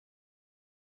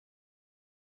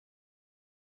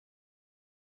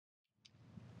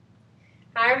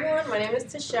Hi everyone, my name is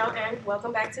Tishelle and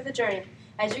welcome back to the journey.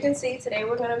 As you can see, today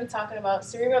we're going to be talking about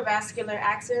cerebrovascular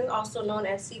accident, also known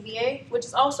as CVA, which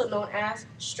is also known as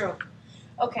stroke.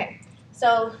 Okay,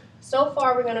 so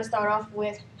far we're going to start off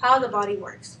with how the body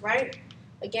works, right?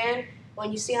 Again,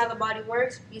 when you see how the body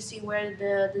works, you see where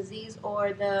the disease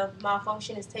or the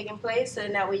malfunction is taking place, so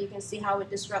that way you can see how it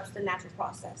disrupts the natural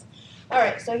process.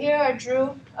 Alright, so here I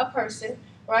drew a person,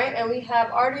 right? And we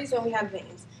have arteries and we have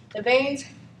veins. The veins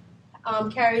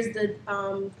carries the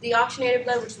deoxygenated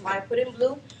blood, which is why I put in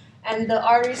blue, and the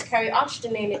arteries carry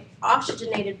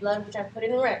oxygenated blood, which I put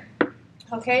in red.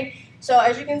 Okay, so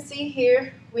as you can see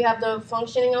here, we have the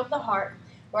functioning of the heart,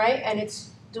 right, and it's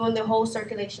doing the whole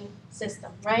circulation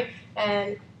system, right,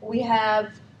 and we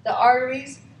have the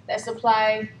arteries that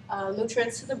supply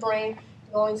nutrients to the brain,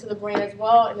 going to the brain as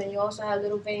well, and then you also have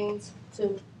little veins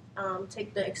to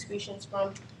take the excretions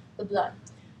from the blood.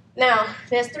 Now,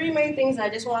 there's three main things I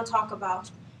just want to talk about,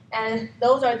 and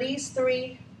those are these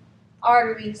three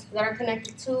arteries that are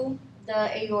connected to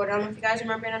the aorta. I don't know if you guys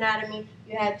remember in anatomy,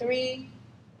 you had three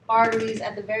arteries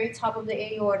at the very top of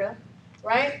the aorta,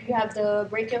 right? You have the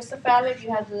brachiocephalic,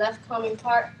 you have the left common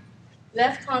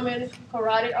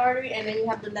carotid artery, and then you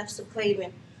have the left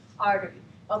subclavian artery,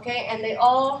 okay? And they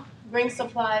all bring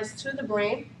supplies to the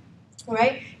brain,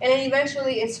 right? And then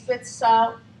eventually it splits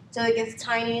out till it gets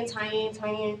tiny and tiny and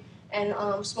tiny and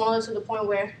smaller to the point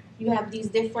where you have these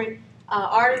different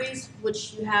arteries,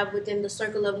 which you have within the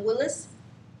circle of Willis,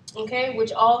 okay,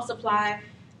 which all supply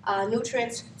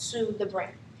nutrients to the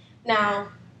brain. Now,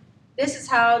 this is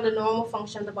how the normal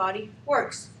function of the body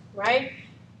works, right?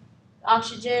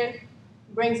 Oxygen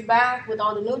brings back with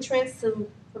all the nutrients to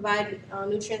provide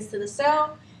nutrients to the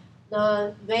cell.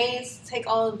 The veins take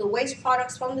all of the waste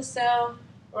products from the cell,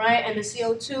 right, and the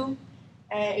CO2,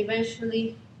 and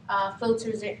eventually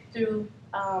filters it through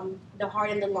the heart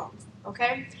and the lungs,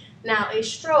 okay? Now, a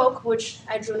stroke, which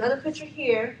I drew another picture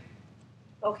here,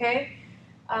 okay,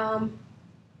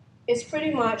 is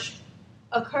pretty much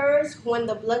occurs when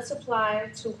the blood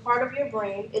supply to part of your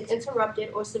brain is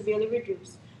interrupted or severely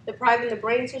reduced, depriving the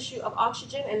brain tissue of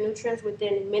oxygen and nutrients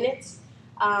within minutes,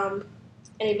 and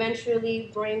eventually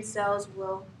brain cells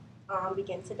will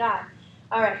begin to die.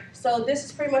 All right, so this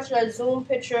is pretty much a zoom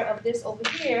picture of this over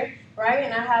here, right?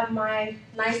 And I have my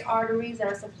nice arteries that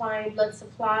are supplying blood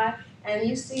supply, and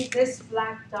you see this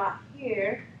black dot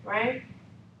here, right?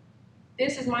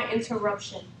 This is my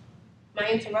interruption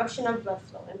of blood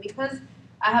flow. And because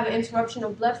I have an interruption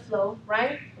of blood flow,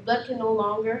 right, the blood can no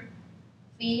longer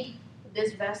feed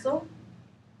this vessel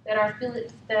that are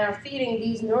feeding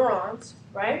these neurons,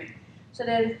 right? So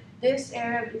then this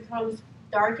area becomes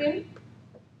darkened,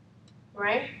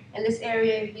 right? And this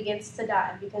area begins to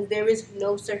die because there is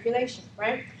no circulation,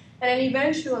 right? And then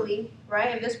eventually,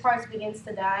 right, if this part begins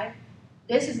to die,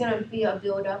 this is going to be a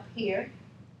buildup here,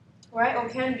 right? Or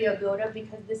can be a buildup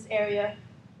because this area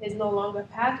is no longer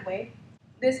pathway.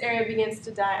 This area begins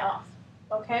to die off,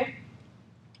 okay?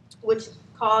 Which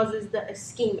causes the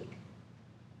ischemic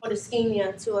or the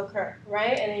ischemia to occur,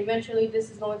 right? And eventually this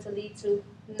is going to lead to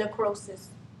necrosis,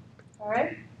 all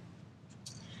right?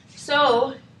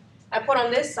 So I put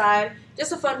on this side,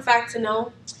 just a fun fact to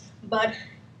know, but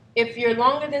if you're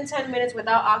longer than 10 minutes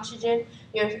without oxygen,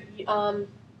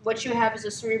 what you have is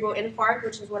a cerebral infarct,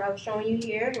 which is what I was showing you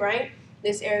here, right?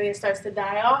 This area starts to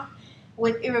die off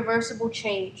with irreversible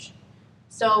change.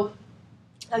 So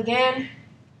again,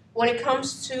 when it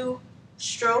comes to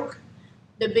stroke,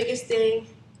 the biggest thing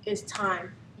is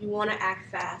time. You want to act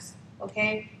fast,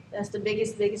 okay? That's the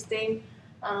biggest thing.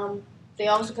 They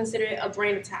also consider it a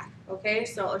brain attack, okay?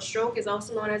 So a stroke is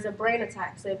also known as a brain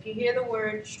attack. So if you hear the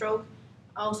word stroke,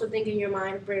 also think in your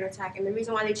mind brain attack. And the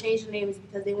reason why they changed the name is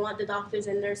because they want the doctors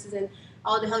and nurses and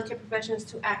all the healthcare professionals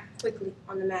to act quickly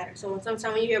on the matter. So sometimes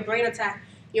when you hear brain attack,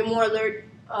 you're more alert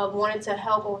of wanting to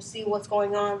help or see what's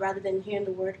going on rather than hearing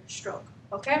the word stroke,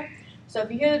 okay? So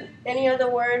if you hear any other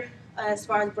word as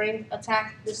far as brain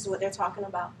attack, this is what they're talking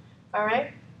about, all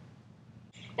right?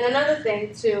 And another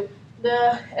thing, too,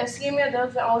 the ischemia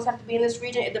doesn't always have to be in this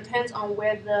region. It depends on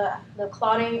where the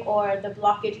clotting or the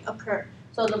blockage occur.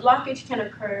 So the blockage can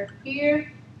occur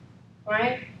here,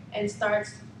 right, and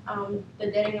starts the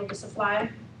deadening of the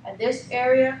supply at this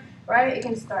area, right? It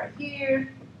can start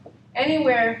here,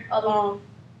 anywhere along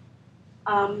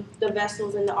the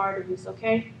vessels and the arteries,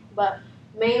 okay? But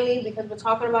mainly because we're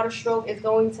talking about a stroke, it's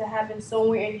going to happen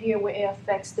somewhere in here where it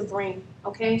affects the brain,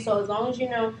 okay? So as long as you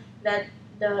know that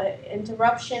the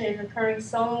interruption is occurring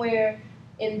somewhere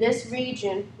in this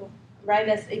region, right,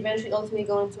 that's eventually ultimately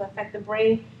going to affect the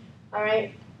brain, all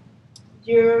right,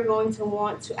 you're going to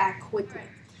want to act quickly.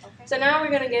 So now we're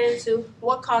going to get into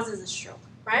what causes a stroke,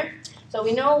 right? So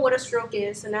we know what a stroke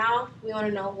is, so now we want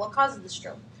to know what causes the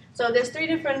stroke. So there's three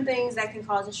different things that can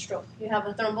cause a stroke. You have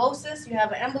a thrombosis, you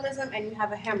have an embolism, and you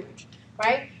have a hemorrhage,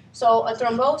 right? So a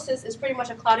thrombosis is pretty much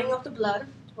a clotting of the blood,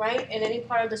 right, in any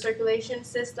part of the circulation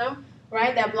system,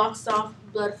 right, that blocks off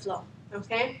blood flow,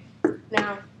 okay?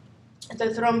 Now, the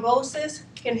thrombosis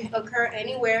can occur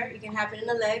anywhere. It can happen in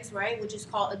the legs, right, which is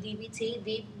called a DVT,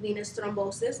 deep venous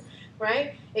thrombosis,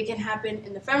 right? It can happen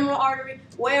in the femoral artery,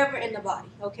 wherever in the body,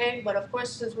 okay? But of course,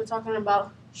 since we're talking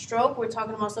about stroke, we're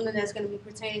talking about something that's going to be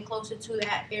pertaining closer to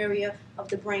that area of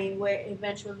the brain where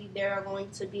eventually there are going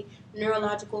to be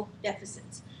neurological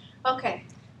deficits. Okay,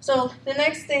 so the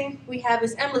next thing we have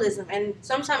is embolism, and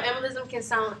sometimes embolism can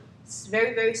sound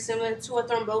very, very similar to a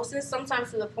thrombosis,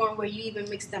 sometimes to the point where you even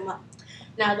mix them up.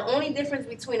 Now, the only difference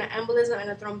between an embolism and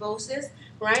a thrombosis,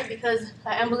 right, because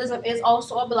an embolism is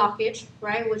also a blockage,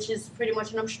 right, which is pretty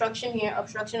much an obstruction here.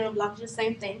 Obstruction and blockage is the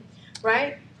same thing,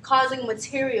 right, causing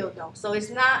material, though. So it's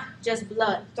not just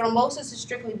blood. Thrombosis is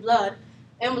strictly blood.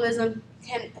 Embolism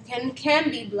can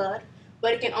be blood,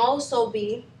 but it can also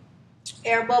be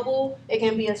air bubble. It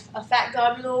can be a fat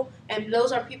globule, and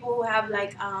those are people who have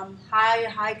like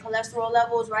high cholesterol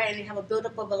levels, right, and they have a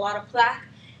buildup of a lot of plaque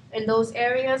in those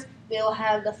areas. They'll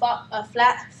have the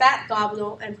fat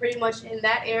globule, and pretty much in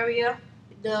that area,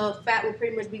 the fat will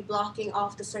pretty much be blocking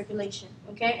off the circulation,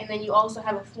 okay? And then you also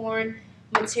have a foreign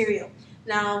material.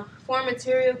 Now, foreign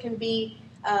material can be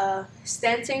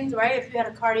stentings, right? If you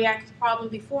had a cardiac problem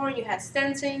before and you had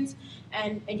stentings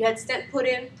and you had stent put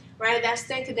in, right, that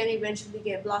stent could then eventually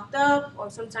get blocked up, or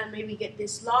sometimes maybe get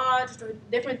dislodged, or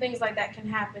different things like that can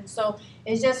happen. So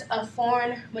it's just a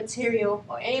foreign material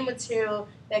or any material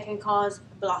that can cause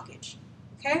blockage.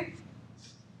 Okay?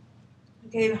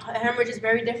 Okay, a hemorrhage is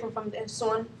very different from this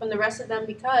one, from the rest of them,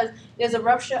 because there's a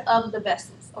rupture of the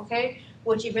vessels, okay,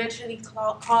 which eventually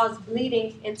cause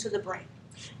bleeding into the brain.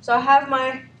 So I have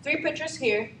my three pictures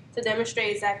here to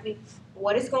demonstrate exactly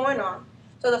what is going on.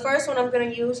 So the first one I'm going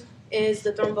to use is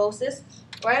the thrombosis,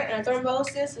 right? And a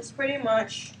thrombosis is pretty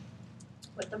much,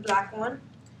 with the black one,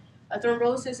 a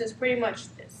thrombosis is pretty much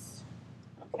this,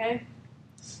 okay?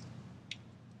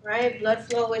 Right? Blood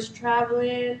flow is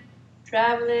traveling,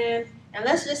 and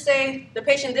let's just say the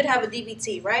patient did have a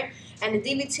DVT, right? And the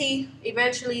DVT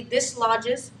eventually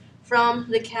dislodges from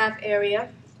the calf area,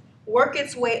 work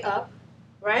its way up,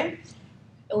 right?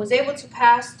 It was able to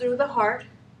pass through the heart,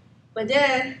 but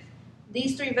then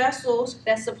these three vessels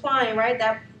that's supplying, right,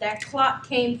 that clot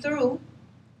came through,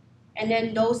 and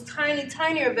then those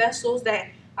tinier vessels that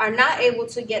are not able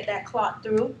to get that clot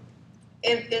through,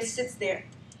 it sits there.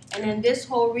 And then this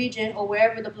whole region, or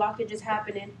wherever the blockage is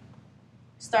happening,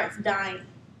 starts dying,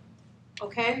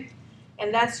 okay?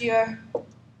 And that's your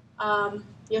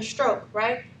stroke,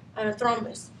 right, and a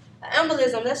thrombus. An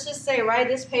embolism, let's just say, right,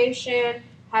 this patient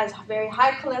has very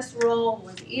high cholesterol,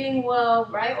 was eating well,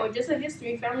 right, or just a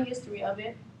history, family history of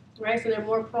it, right, so they're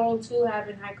more prone to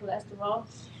having high cholesterol.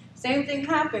 Same thing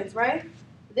happens, right?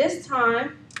 This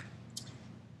time,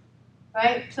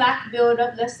 right, plaque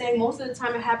buildup, let's say most of the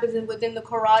time it happens within the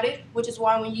carotid, which is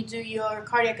why when you do your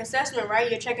cardiac assessment,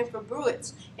 right, you're checking for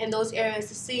bruits in those areas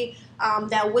to see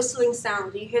that whistling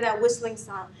sound. Do you hear that whistling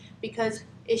sound? Because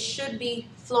it should be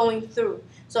flowing through.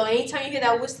 So anytime you hear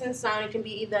that whistling sound, it can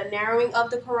be either a narrowing of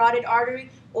the carotid artery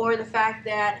or the fact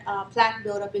that plaque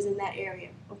buildup is in that area.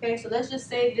 Okay, so let's just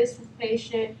say this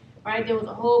patient, right, there was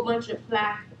a whole bunch of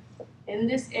plaque in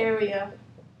this area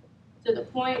to the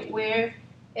point where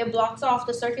it blocks off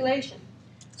the circulation.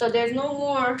 So there's no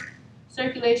more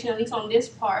circulation, at least on this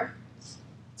part,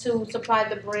 to supply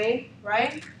the brain,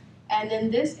 right? And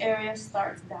then this area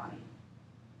starts dying.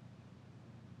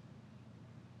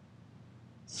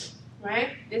 Right?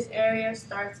 This area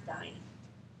starts dying.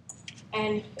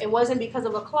 And it wasn't because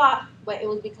of a clot, but it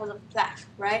was because of plaque,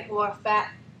 right? Or a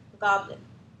fat goblet.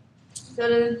 So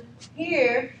then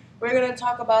here, we're going to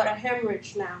talk about a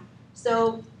hemorrhage now.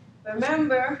 So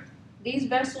remember, these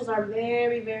vessels are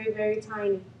very, very, very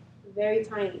tiny. Very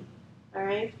tiny. All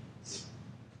right?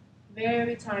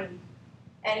 Very tiny.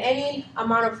 And any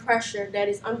amount of pressure that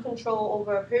is uncontrolled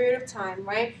over a period of time,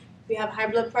 right? If you have high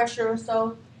blood pressure or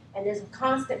so, and there's a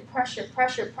constant pressure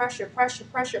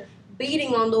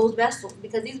beating on those vessels,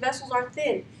 because these vessels are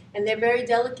thin and they're very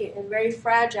delicate and very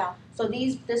fragile. So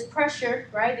this pressure,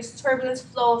 right, this turbulence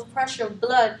flow of pressure of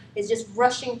blood is just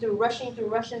rushing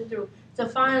through. So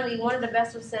finally, one of the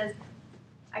vessels says,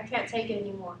 I can't take it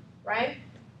anymore, right?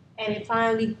 And it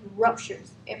finally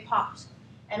ruptures, it pops.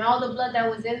 And all the blood that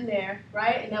was in there,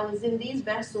 right, and that was in these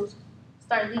vessels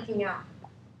start leaking out.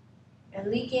 And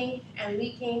leaking, and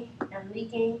leaking, and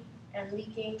leaking, and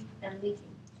leaking and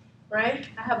leaking, right?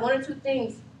 I have one or two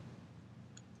things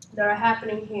that are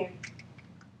happening here.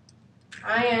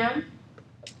 I am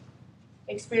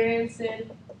experiencing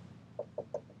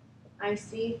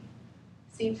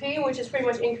ICCP, which is pretty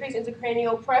much increased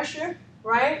intracranial pressure,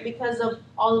 right? Because of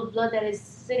all the blood that is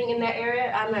sitting in that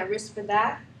area, I'm at risk for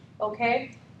that,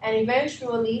 okay? And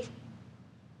eventually,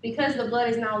 because the blood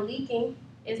is now leaking,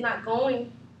 it's not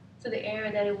going to the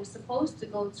area that it was supposed to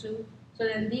go to, so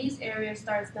then these areas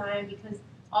starts dying because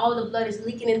all the blood is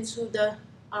leaking into the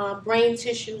brain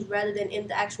tissues rather than in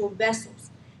the actual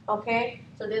vessels, okay?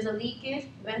 So there's a leakage,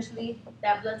 eventually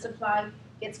that blood supply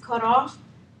gets cut off,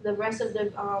 the rest of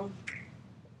the,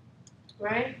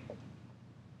 right?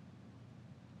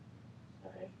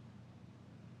 Sorry.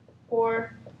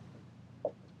 For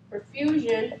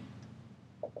perfusion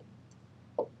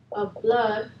of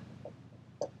blood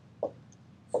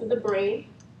to the brain,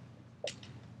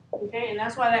 okay? And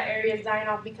that's why that area is dying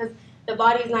off, because the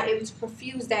body is not able to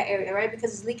perfuse that area, right?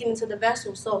 Because it's leaking into the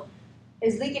vessels. So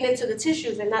it's leaking into the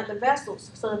tissues and not the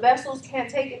vessels. So the vessels can't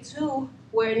take it to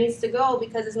where it needs to go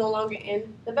because it's no longer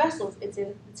in the vessels, it's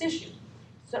in the tissue.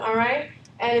 So, all right?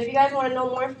 And if you guys want to know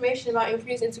more information about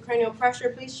increased intracranial pressure,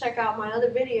 please check out my other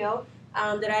video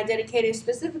that I dedicated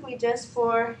specifically just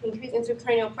for increased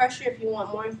intracranial pressure if you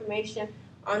want more information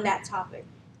on that topic,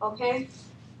 okay?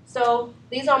 So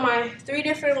these are my 3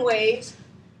 different ways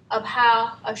of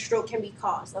how a stroke can be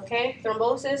caused, okay?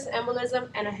 Thrombosis, embolism,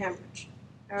 and a hemorrhage,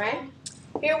 all right?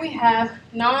 Here we have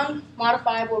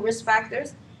non-modifiable risk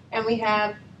factors, and we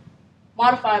have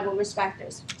modifiable risk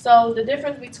factors. So the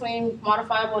difference between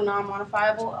modifiable and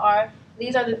non-modifiable are,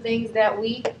 these are the things that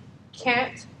we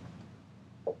can't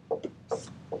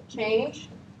change,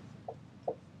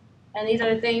 and these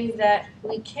are the things that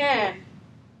we can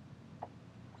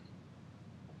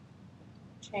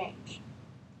change.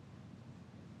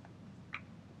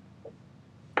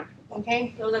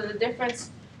 Okay, those are the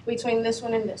difference between this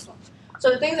one and this one. So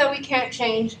the things that we can't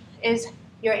change is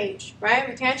your age, right?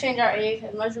 We can't change our age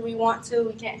as much as we want to.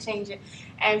 We can't change it,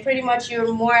 and pretty much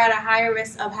you're more at a higher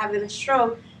risk of having a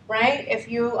stroke, right? If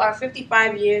you are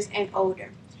 55 years and older.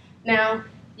 Now,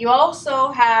 you also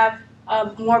have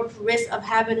more risk of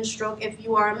having a stroke if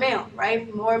you are a male,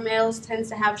 right? More males tend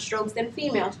to have strokes than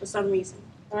females for some reason,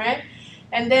 all right?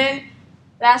 And then,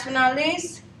 last but not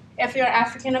least, if you're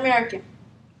African American,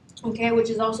 okay, which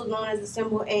is also known as the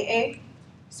symbol AA.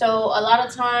 So a lot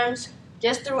of times,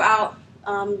 just throughout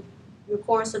your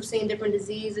course of seeing different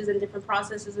diseases and different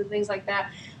processes and things like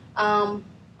that,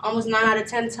 almost 9 out of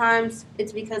 10 times,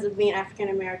 it's because of being African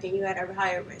American, you're at a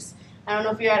higher risk. I don't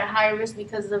know if you're at a higher risk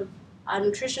because of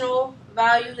nutritional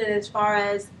values and as far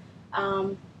as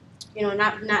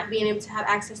not being able to have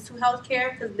access to health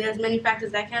care, because there's many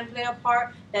factors that can play a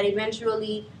part that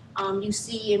eventually you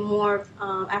see in more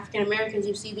African Americans,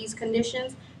 you see these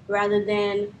conditions rather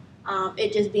than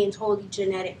it just being totally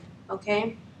genetic,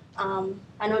 okay?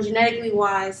 I know genetically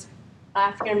wise,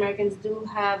 African Americans do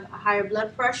have a higher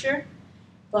blood pressure,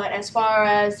 but as far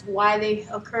as why they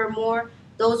occur more,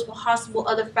 those possible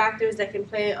other factors that can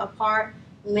play a part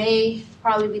may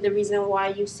probably be the reason why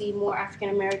you see more African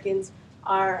Americans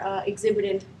are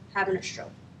exhibiting having a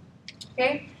stroke,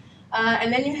 okay?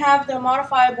 And then you have the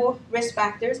modifiable risk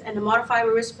factors, and the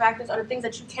modifiable risk factors are the things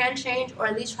that you can change or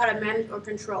at least try to manage or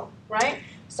control, right?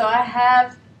 So I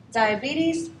have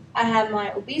diabetes, I have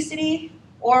my obesity,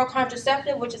 oral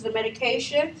contraceptive, which is a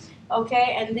medication,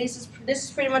 okay, and this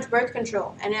is pretty much birth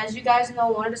control. And as you guys know,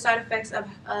 one of the side effects of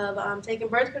taking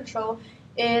birth control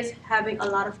is having a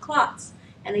lot of clots.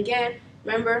 And again,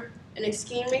 remember, an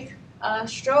ischemic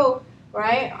stroke,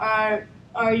 right,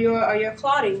 are your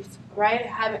clottings, right,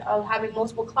 having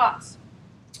multiple clots.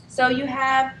 So you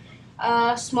have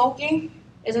smoking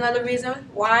is another reason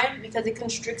why, because it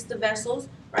constricts the vessels,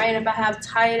 right, and if I have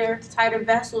tighter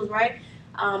vessels, right,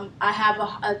 I have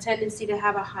a tendency to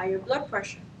have a higher blood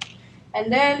pressure.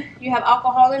 And then you have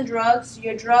alcohol and drugs.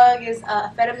 Your drug is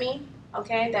amphetamine,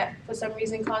 okay, that for some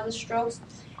reason causes strokes.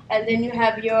 And then you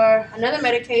have another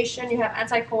medication, you have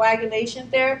anticoagulation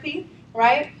therapy,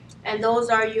 right? And those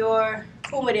are your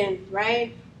Coumadin,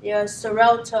 right? Your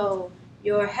Xarelto,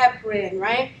 your heparin,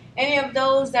 right? Any of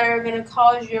those that are going to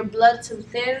cause your blood to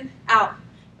thin out.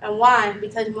 And why?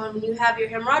 Because when you have your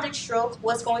hemorrhagic stroke,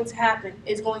 what's going to happen?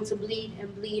 It's going to bleed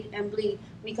and bleed and bleed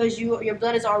because your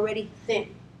blood is already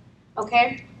thin,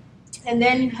 okay? And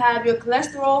then you have your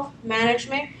cholesterol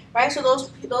management, right? So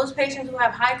those patients who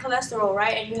have high cholesterol,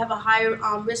 right, and you have a higher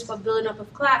risk of building up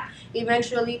of plaque,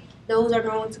 eventually those are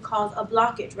going to cause a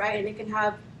blockage, right? And it can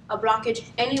have a blockage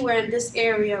anywhere in this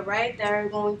area, right, that are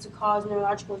going to cause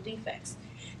neurological defects.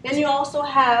 Then you also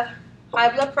have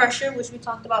high blood pressure, which we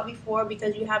talked about before,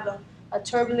 because you have a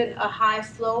turbulent, a high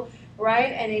flow,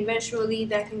 right? And eventually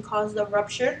that can cause the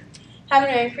rupture. Having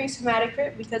an increased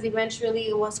hematocrit, because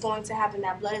eventually what's going to happen,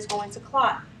 that blood is going to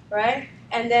clot, right?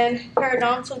 And then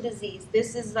periodontal disease.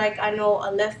 This is like, I know,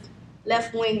 a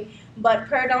left wing, but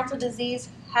periodontal disease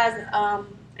has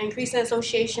increasing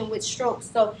association with strokes.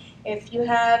 So if you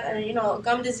have,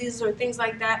 gum diseases or things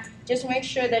like that, just make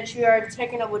sure that you are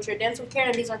checking up with your dental care,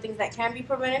 and these are things that can be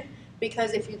prevented,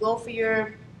 because if you go for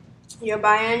your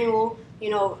biannual,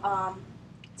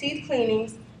 teeth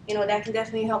cleanings, that can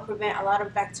definitely help prevent a lot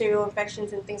of bacterial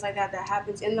infections and things like that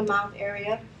happens in the mouth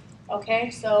area.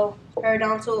 Okay, so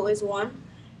periodontal is one.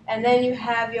 And then you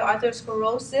have your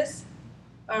atherosclerosis,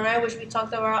 all right, which we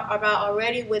talked about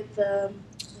already with the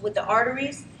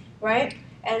arteries, right?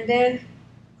 And then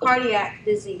cardiac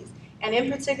disease. And in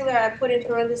particular, I put in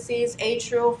parentheses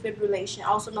atrial fibrillation,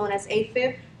 also known as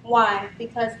AFib. Why?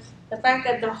 Because the fact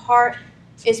that the heart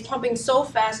is pumping so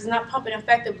fast is not pumping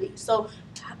effectively. So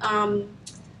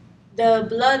the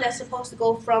blood that's supposed to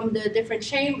go from the different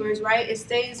chambers, right, it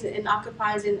stays and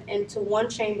occupies into one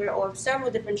chamber or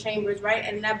several different chambers, right,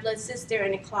 and that blood sits there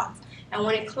and it clots. And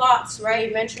when it clots, right,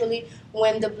 eventually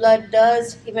when the blood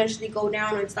does eventually go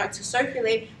down and start to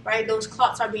circulate, right, those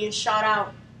clots are being shot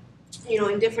out,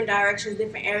 in different directions,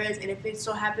 different areas, and if it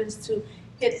so happens to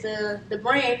hit the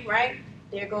brain, right,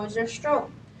 there goes your stroke.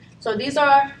 So these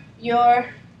are your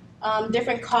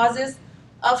different causes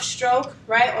of stroke,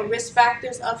 right, or risk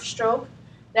factors of stroke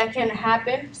that can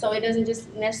happen. So it doesn't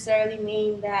just necessarily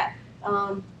mean that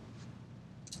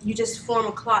you just form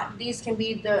a clot. These can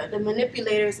be the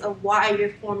manipulators of why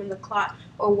you're forming the clot,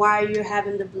 or why you're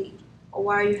having the bleed, or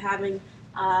why you're having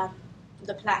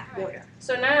the plaque buildup.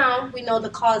 So now we know the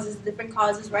causes, different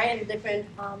causes, right, and different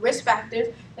risk factors.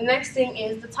 The next thing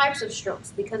is the types of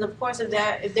strokes, because of course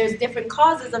if there's different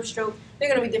causes of stroke, there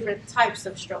are going to be different types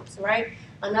of strokes, right?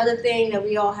 Another thing that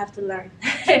we all have to learn.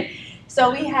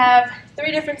 So we have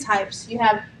 3 different types. You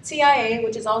have TIA,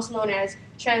 which is also known as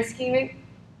transient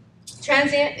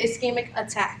ischemic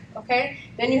attack, okay?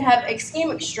 Then you have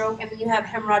ischemic stroke, and then you have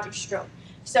hemorrhagic stroke.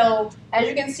 So as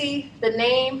you can see, the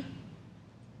name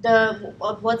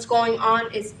of what's going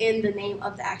on is in the name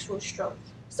of the actual stroke.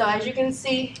 So as you can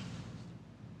see,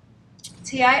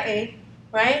 TIA,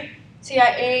 right?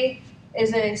 TIA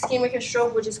is an ischemic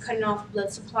stroke, which is cutting off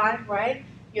blood supply, right?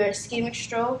 Your ischemic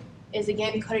stroke is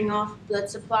again cutting off blood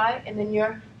supply, and then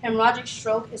your hemorrhagic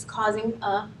stroke is causing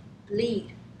a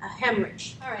bleed, a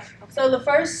hemorrhage. All right. So the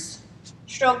first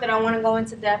stroke that I want to go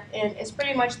into depth in is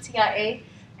pretty much TIA,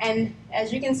 and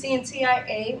as you can see in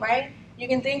TIA, right? You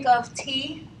can think of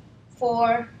T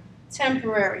for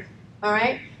temporary. All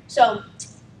right. So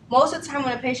most of the time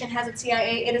when a patient has a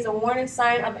TIA, it is a warning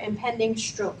sign of impending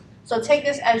stroke. So take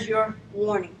this as your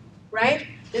warning, right?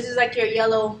 This is like your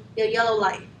yellow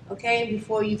light, okay,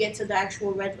 before you get to the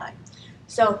actual red light.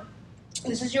 So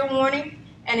this is your warning,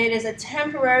 and it is a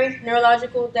temporary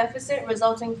neurological deficit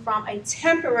resulting from a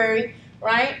temporary,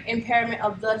 right, impairment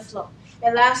of blood flow.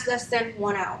 It lasts less than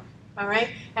 1 hour, all right?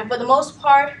 And for the most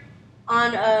part,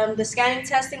 on the scanning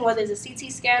testing, whether it's a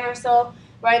CT scan or so,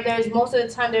 right, most of the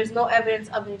time there's no evidence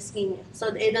of an ischemia, so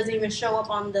it doesn't even show up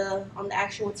on the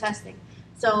actual testing.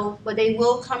 So, but they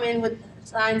will come in with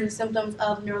signs and symptoms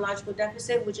of neurological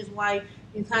deficit, which is why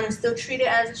you kind of still treat it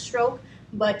as a stroke,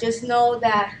 but just know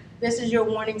that this is your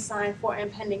warning sign for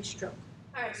impending stroke.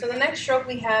 All right, so the next stroke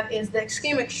we have is the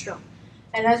ischemic stroke.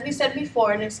 And as we said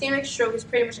before, an ischemic stroke is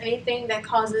pretty much anything that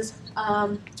causes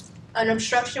an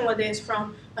obstruction, whether it's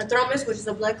from a thrombus, which is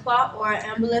a blood clot, or an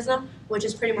embolism, which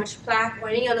is pretty much plaque, or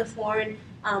any other foreign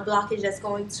blockage that's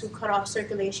going to cut off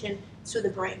circulation to the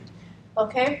brain.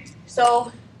 Okay,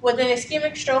 so with an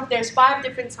ischemic stroke, there's 5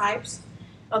 different types.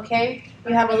 Okay,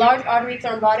 you have a large artery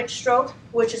thrombotic stroke,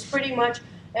 which is pretty much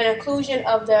an occlusion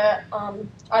of the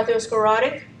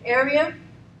atherosclerotic area.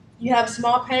 You have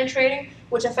small penetrating,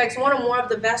 which affects one or more of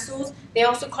the vessels. They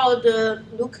also call it the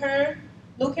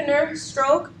Leukener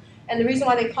stroke, and the reason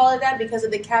why they call it that because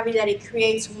of the cavity that it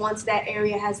creates once that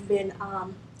area has been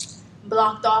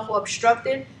blocked off or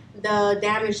obstructed. The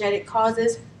damage that it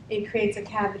causes, it creates a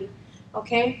cavity.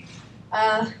 Okay,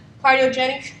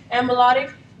 cardiogenic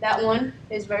embolotic, that one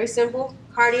is very simple.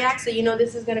 Cardiac, so you know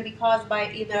this is going to be caused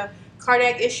by either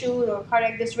cardiac issue or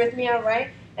cardiac dysrhythmia,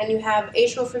 right? And you have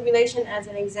atrial fibrillation as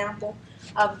an example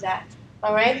of that.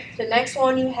 All right, the next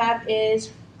one you have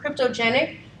is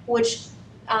cryptogenic, which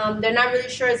they're not really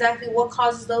sure exactly what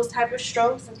causes those type of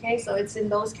strokes. Okay, so it's in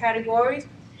those categories.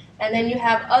 And then you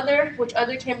have other, which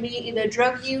other can be either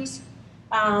drug use,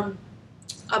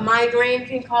 a migraine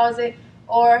can cause it,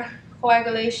 or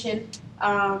coagulation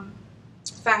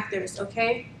factors,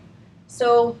 okay?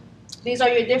 So these are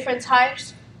your different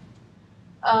types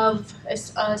of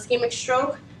ischemic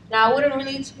stroke. Now, I wouldn't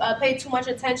really pay too much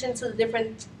attention to the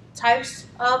different types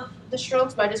of the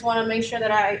strokes, but I just want to make sure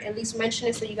that I at least mention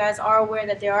it so you guys are aware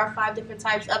that there are 5 different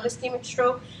types of ischemic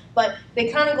stroke, but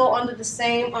they kind of go under the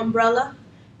same umbrella.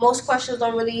 Most questions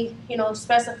don't really,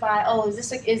 specify, oh, is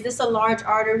this a large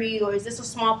artery or is this a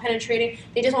small penetrating?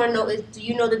 They just want to know, do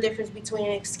you know the difference between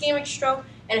an ischemic stroke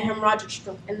and a hemorrhagic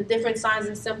stroke, and the different signs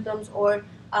and symptoms or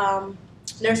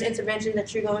nurse intervention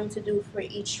that you're going to do for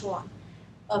each one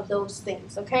of those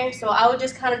things, okay? So I would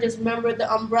just kind of remember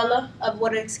the umbrella of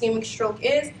what an ischemic stroke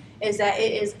is that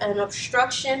it is an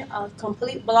obstruction, a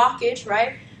complete blockage,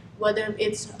 right? Whether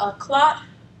it's a clot,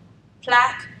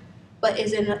 plaque, but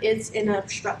it's an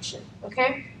obstruction,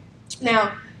 okay?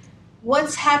 Now,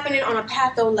 what's happening on a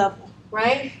patho level,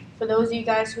 right? For those of you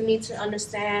guys who need to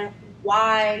understand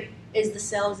why is the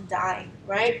cells dying,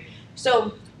 right?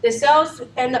 So the cells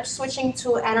end up switching to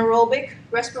anaerobic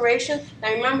respiration.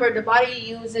 Now remember, the body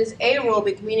uses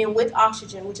aerobic, meaning with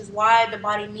oxygen, which is why the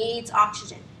body needs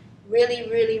oxygen. Really,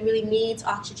 really, really needs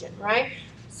oxygen, right?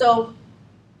 So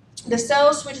the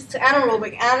cell switches to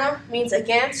anaerobic. Ana means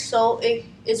against, so it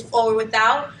is or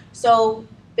without. So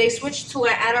they switch to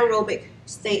an anaerobic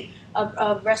state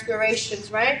of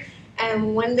respirations, right?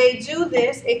 And when they do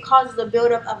this, it causes the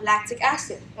buildup of lactic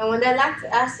acid. And when that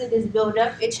lactic acid is built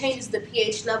up, it changes the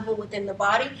pH level within the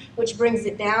body, which brings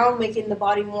it down, making the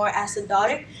body more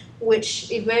acidotic,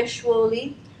 which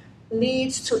eventually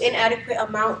leads to inadequate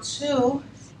amount to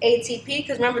ATP,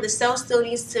 because remember, the cell still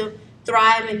needs to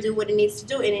thrive and do what it needs to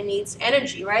do, and it needs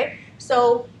energy, right?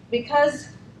 So because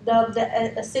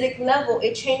the acidic level,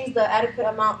 it changed the adequate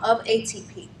amount of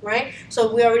ATP, right?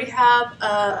 So we already have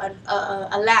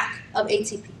a lack of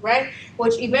ATP, right?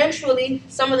 Which eventually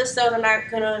some of the cells are not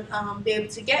going to be able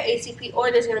to get ATP,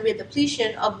 or there's going to be a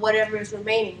depletion of whatever is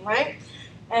remaining, right?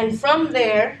 And from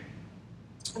there,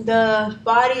 the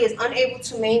body is unable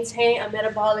to maintain a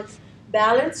metabolic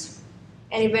balance,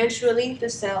 and eventually the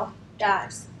cell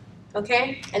dies,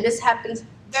 okay? And this happens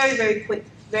very, very quick,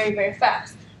 very, very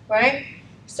fast, right?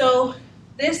 So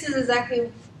this is exactly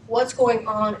what's going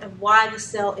on and why the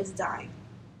cell is dying.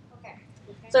 Okay.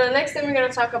 So the next thing we're going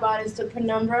to talk about is the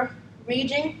penumbra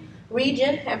region,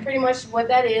 and pretty much what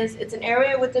that is, it's an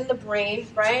area within the brain,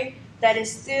 right, that is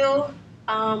still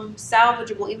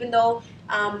salvageable, even though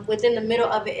within the middle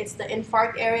of it, it's the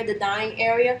infarct area, the dying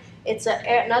area. It's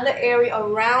another area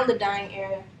around the dying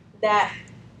area that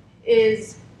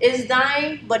is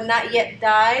dying but not yet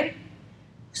died.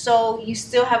 So you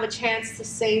still have a chance to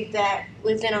save that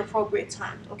within appropriate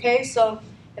time, okay? So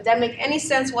if that makes any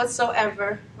sense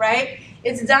whatsoever, right?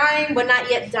 It's dying but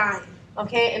not yet dying,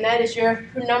 okay? And that is your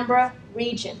penumbra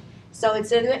region. So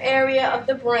it's in the area of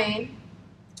the brain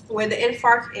where the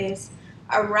infarct is.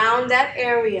 Around that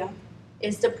area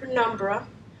is the penumbra,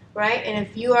 right? And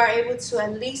if you are able to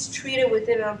at least treat it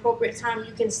within an appropriate time,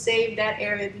 you can save that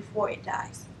area before it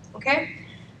dies, okay?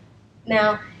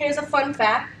 Now, here's a fun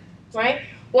fact, right?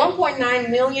 1.9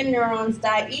 million neurons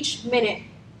die each minute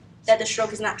that the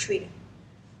stroke is not treated,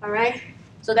 all right?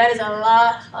 So that is a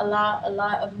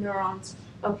lot of neurons,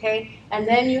 okay? And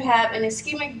then you have an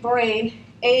ischemic brain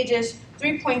ages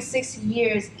 3.6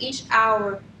 years each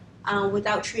hour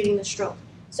without treating the stroke.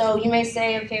 So you may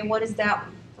say, okay, what is that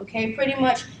one? Okay, pretty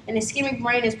much an ischemic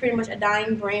brain is pretty much a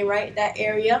dying brain, right? That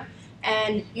area.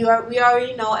 And we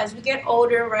already know as we get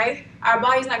older, right, our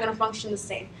body's not going to function the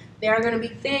same. There are going to be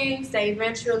things that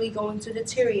eventually going to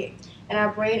deteriorate. And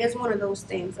our brain is one of those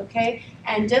things, okay?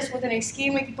 And just with an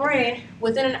ischemic brain,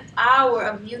 within an hour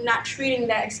of you not treating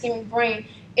that ischemic brain,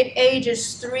 it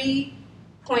ages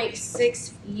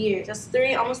 3.6 years. That's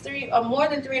more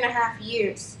than 3.5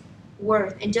 years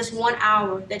worth in just 1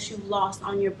 hour that you've lost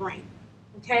on your brain,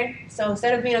 okay? So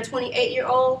instead of being a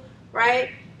 28-year-old,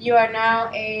 right, you are now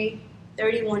a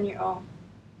 31-year-old,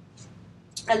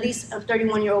 at least a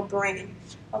 31-year-old brain.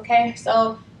 Okay,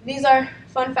 so these are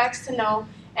fun facts to know.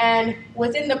 And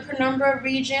within the penumbra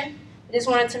region, I just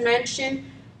wanted to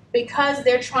mention, because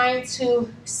they're trying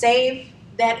to save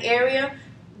that area,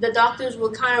 the doctors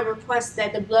will kind of request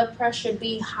that the blood pressure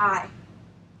be high.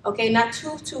 Okay, not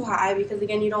too high, because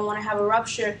again, you don't want to have a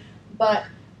rupture, but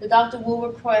the doctor will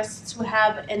request to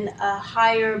have a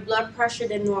higher blood pressure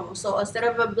than normal. So instead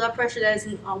of a blood pressure that's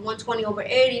 120 over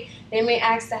 80, they may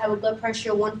ask to have a blood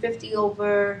pressure 150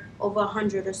 over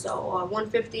 100 or so, or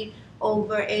 150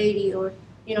 over 80, or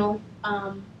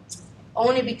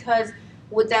only because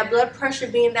with that blood pressure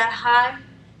being that high,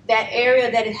 that area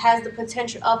that it has the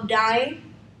potential of dying,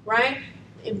 right?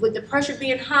 with the pressure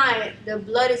being high, the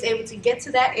blood is able to get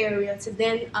to that area to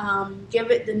then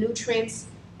give it the nutrients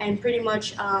and pretty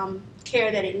much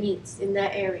care that it needs in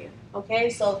that area. Okay,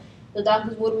 so the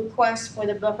doctors would request for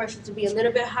the blood pressure to be a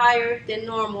little bit higher than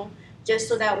normal, just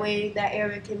so that way that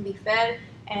area can be fed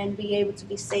and be able to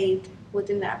be saved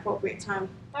within that appropriate time.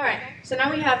 All right, so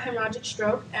now we have hemorrhagic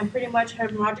stroke, and pretty much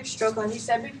hemorrhagic stroke, like we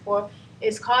said before,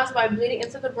 is caused by bleeding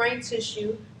into the brain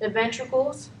tissue, the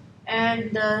ventricles,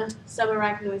 and the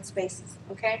subarachnoid spaces.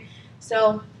 Okay,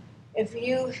 so if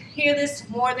you hear this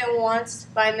more than once,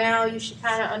 by now you should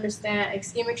kind of understand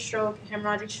ischemic stroke,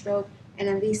 hemorrhagic stroke, and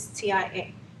at least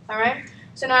TIA. All right,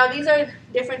 so now these are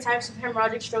different types of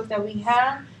hemorrhagic stroke that we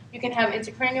have. You can have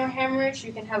intracranial hemorrhage,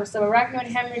 you can have a subarachnoid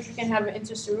hemorrhage, you can have an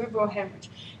intercerebral hemorrhage.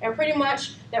 And pretty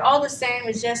much they're all the same,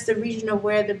 it's just the region of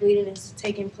where the bleeding is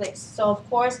taking place. So of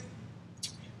course,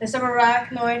 the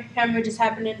subarachnoid hemorrhage is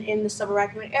happening in the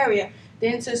subarachnoid area. The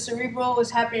intercerebral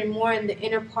is happening more in the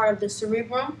inner part of the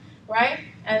cerebrum, right?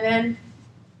 And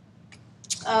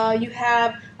then you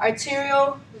have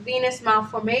arterial venous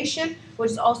malformation,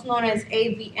 which is also known as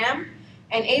AVM.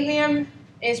 And AVM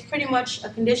is pretty much a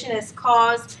condition that's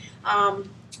caused around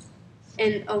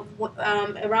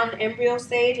the embryo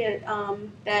stage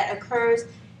that occurs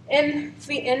in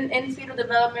fetal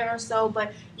development or so,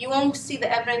 but you won't see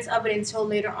the evidence of it until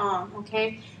later on.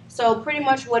 Okay, so pretty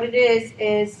much what it is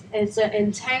it's an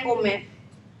entanglement,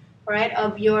 right,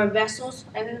 of your vessels,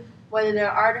 and whether they're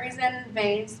arteries and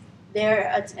veins, they're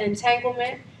an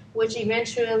entanglement which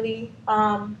eventually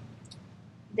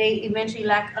they eventually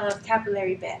lack a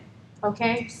capillary bed.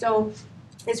 Okay, so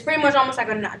it's pretty much almost like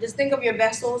a knot. Just think of your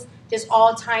vessels just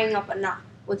all tying up a knot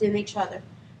within each other,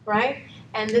 right?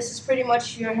 And this is pretty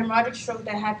much your hemorrhagic stroke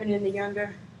that happened in the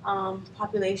younger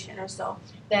population or so,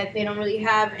 that they don't really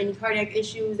have any cardiac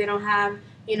issues, they don't have,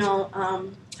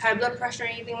 high blood pressure or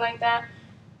anything like that,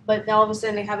 but all of a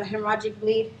sudden they have a hemorrhagic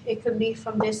bleed. It could be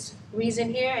from this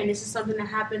reason here, and this is something that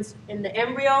happens in the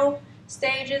embryo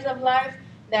stages of life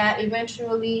that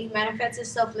eventually manifests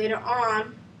itself later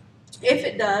on, if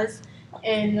it does,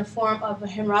 in the form of a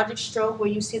hemorrhagic stroke where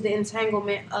you see the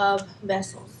entanglement of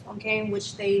vessels, okay,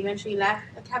 which they eventually lack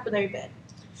a capillary bed.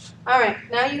 All right,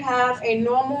 now you have a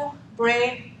normal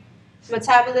brain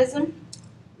metabolism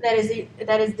that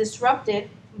is disrupted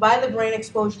by the brain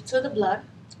exposure to the blood,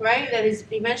 right? That is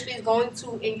eventually going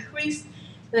to increase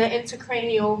the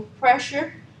intracranial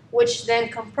pressure, which then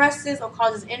compresses or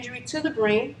causes injury to the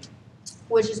brain,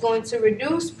 which is going to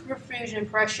reduce perfusion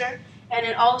pressure, and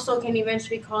it also can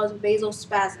eventually cause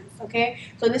vasospasms, okay?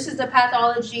 So this is the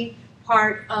pathology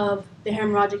part of the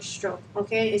hemorrhagic stroke,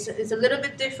 okay? It's a little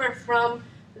bit different from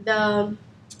the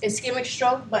ischemic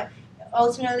stroke, but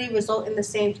ultimately result in the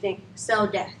same thing, cell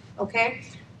death, okay?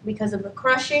 Because of the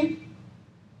crushing,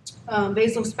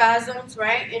 vasospasms,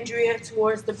 right? Injury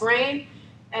towards the brain,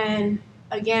 and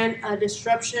again, a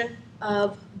disruption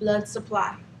of blood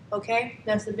supply, okay?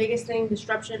 That's the biggest thing,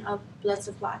 disruption of blood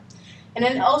supply. And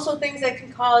then also things that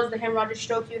can cause the hemorrhagic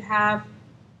stroke, you have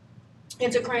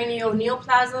intracranial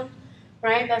neoplasm,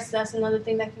 right? That's another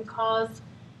thing that can cause,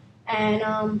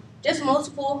 and just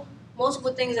multiple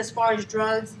things as far as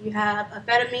drugs. You have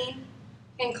amphetamine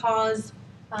can cause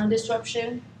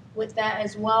disruption with that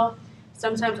as well.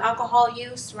 Sometimes alcohol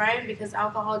use, right? Because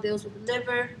alcohol deals with the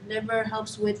liver. Liver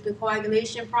helps with the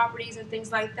coagulation properties and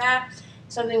things like that.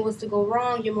 Something was to go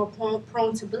wrong, you're more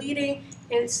prone to bleeding,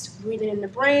 hence bleeding in the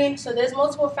brain. So there's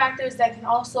multiple factors that can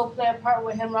also play a part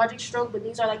with hemorrhagic stroke, but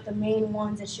these are like the main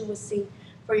ones that you would see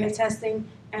for your testing.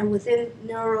 And within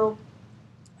neuro,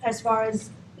 as far as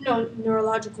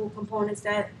neurological components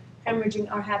that hemorrhaging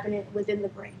are happening within the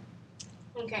brain.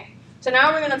 Okay, so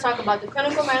now we're going to talk about the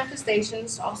clinical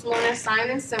manifestations, also known as signs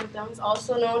and symptoms,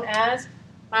 also known as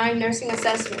my nursing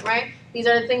assessment, right? These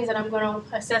are the things that I'm going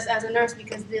to assess as a nurse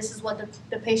because this is what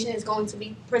the patient is going to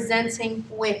be presenting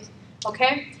with,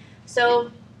 okay?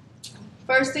 So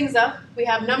first things up, we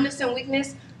have numbness and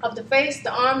weakness of the face,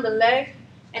 the arm, the leg,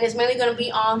 and it's mainly going to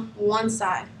be on one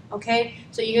side, okay?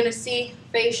 So you're going to see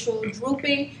facial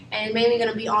drooping, and it's mainly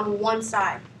going to be on one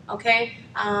side, okay?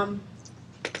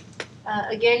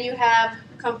 Again, you have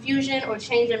confusion or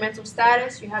change in mental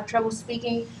status. You have trouble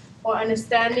speaking or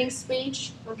understanding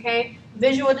speech, okay?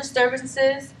 Visual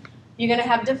disturbances. You're going to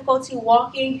have difficulty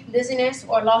walking, dizziness,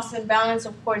 or loss in balance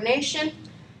or coordination.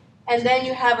 And then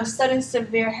you have a sudden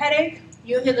severe headache.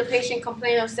 You'll hear the patient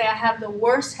complain or say, I have the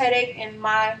worst headache in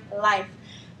my life.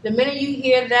 The minute you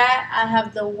hear that, I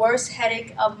have the worst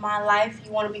headache of my life,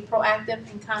 you want to be proactive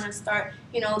and kind of start,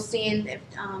 seeing if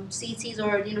CTs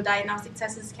or, diagnostic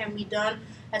tests can be done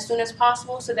as soon as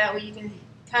possible so that way you can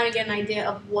kind of get an idea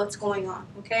of what's going on,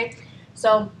 okay?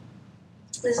 So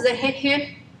This is a hint, hint,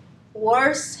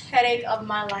 worst headache of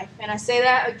my life. And I say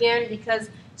that again because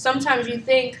sometimes you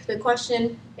think the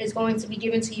question is going to be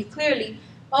given to you clearly.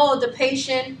 Oh, the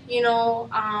patient,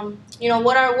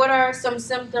 what are some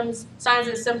symptoms, signs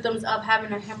and symptoms of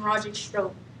having a hemorrhagic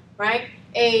stroke, right?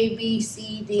 A, B,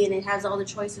 C, D, and it has all the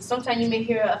choices. Sometimes you may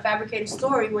hear a fabricated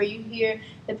story where you hear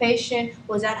the patient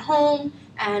was at home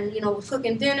and, was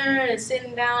cooking dinner and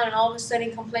sitting down, and all of a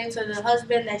sudden complained to the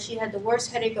husband that she had the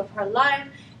worst headache of her life,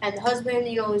 and the husband,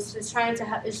 is trying to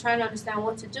understand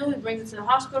what to do. He brings her to the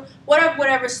hospital,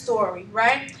 whatever story,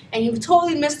 right? And you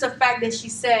totally missed the fact that she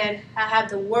said, I have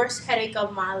the worst headache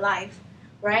of my life,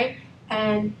 right?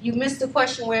 And you missed the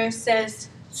question where it says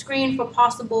screen for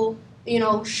possible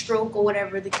stroke or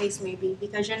whatever the case may be,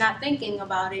 because you're not thinking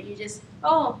about it. You just,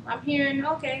 oh, I'm hearing,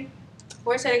 okay,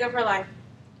 worst headache of her life.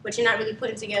 But you're not really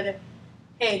putting together,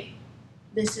 hey,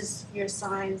 this is your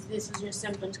signs, this is your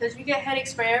symptoms. Because you get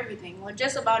headaches for everything, or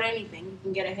just about anything you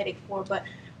can get a headache for. But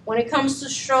when it comes to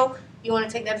stroke, you want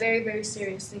to take that very, very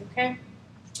seriously, okay?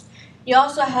 You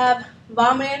also have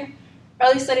vomiting,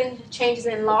 early sudden changes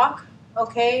in lock,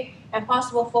 okay, and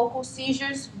possible focal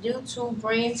seizures due to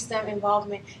brain stem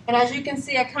involvement. And as you can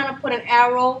see, I kind of put an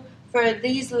arrow for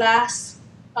these last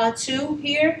two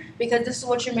here, because this is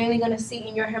what you're mainly going to see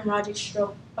in your hemorrhagic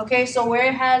stroke. Okay, so where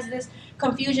it has this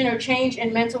confusion or change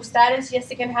in mental status, yes,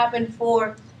 it can happen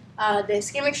for the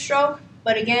ischemic stroke,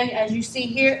 but again, as you see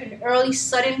here, an early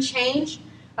sudden change.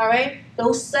 All right,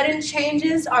 those sudden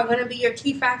changes are going to be your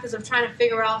key factors of trying to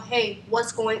figure out, hey,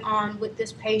 what's going on with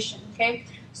this patient, okay?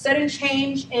 Sudden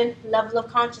change in level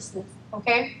of consciousness,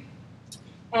 okay?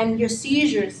 And your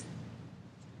seizures,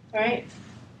 all right?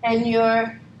 And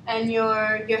your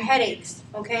headaches,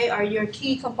 okay, are your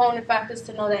key component factors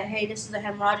to know that, hey, this is a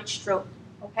hemorrhagic stroke,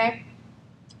 okay?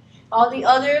 All the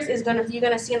others you're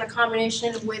gonna see in a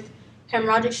combination with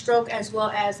hemorrhagic stroke as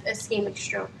well as ischemic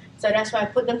stroke. So that's why I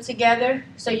put them together.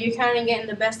 So you're kind of getting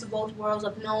the best of both worlds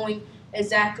of knowing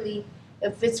exactly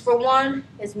if it's for one,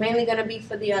 it's mainly going to be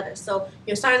for the other. So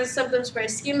your signs and symptoms for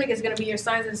ischemic is going to be your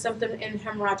signs and symptoms in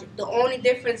hemorrhagic. The only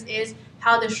difference is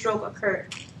how the stroke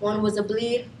occurred. One was a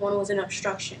bleed, one was an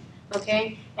obstruction.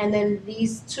 Okay? And then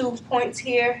these 2 points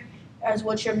here is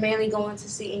what you're mainly going to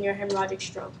see in your hemorrhagic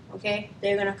stroke. Okay?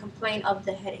 They're going to complain of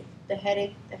the headache, the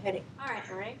headache, the headache.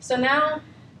 All right. So now,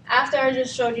 after I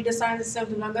just showed you the signs and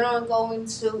symptoms, I'm going to go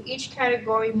into each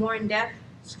category more in depth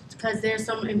because there's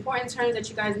some important terms that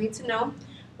you guys need to know,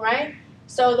 right?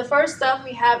 So the first stuff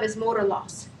we have is motor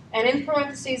loss. And in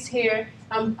parentheses here,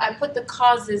 I put the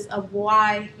causes of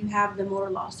why you have the motor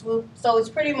loss. So it's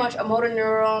pretty much a motor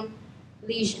neuron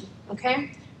lesion,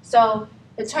 okay? So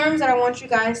the terms that I want you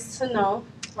guys to know,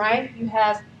 right? You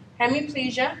have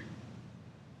hemiplegia,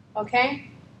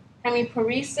 okay?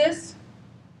 Hemiparesis,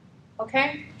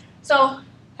 okay? So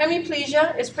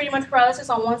hemiplegia is pretty much paralysis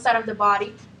on one side of the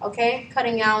body, okay?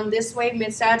 Cutting down this way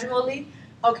mid-sagittally,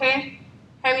 okay?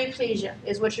 Hemiplegia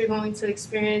is what you're going to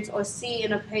experience or see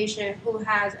in a patient who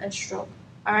has a stroke,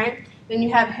 all right? Then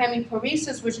you have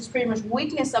hemiparesis, which is pretty much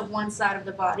weakness of one side of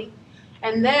the body.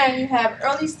 And then you have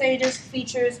early stages,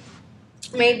 features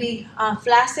maybe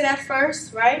flaccid at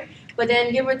first, right? But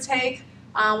then give or take,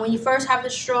 when you first have the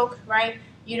stroke, right,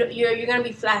 you're going to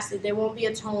be flaccid. There won't be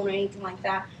a tone or anything like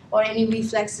that, or any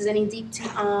reflexes, any deep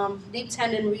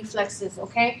tendon reflexes,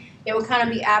 okay? It will kind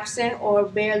of be absent or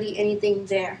barely anything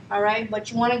there, all right?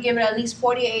 But you want to give it at least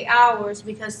 48 hours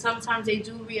because sometimes they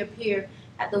do reappear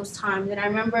at those times. And I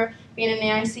remember being in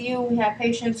the ICU, we had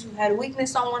patients who had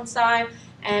weakness on one side,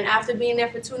 and after being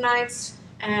there for 2 nights,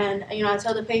 and I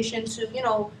tell the patient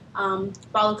to,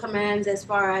 follow commands as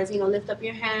far as, lift up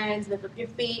your hands, lift up your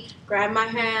feet, grab my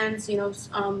hands,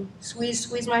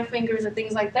 squeeze my fingers and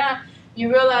things like that. You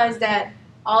realize that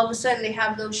all of a sudden they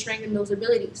have those strength and those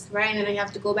abilities, right? And then you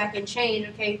have to go back and change,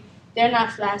 okay? They're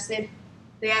not flaccid.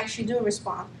 They actually do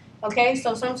respond, okay?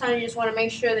 So sometimes you just want to make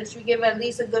sure that you give at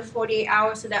least a good 48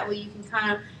 hours so that way you can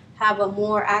kind of have a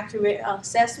more accurate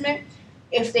assessment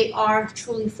if they are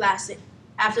truly flaccid.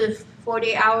 After the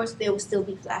 48 hours, they will still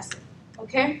be flaccid,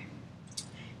 okay?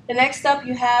 The next up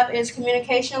you have is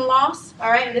communication loss,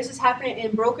 all right? And this is happening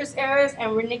in Broca's areas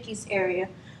and Wernicke's area,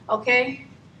 okay?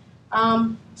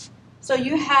 So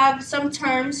you have some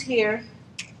terms here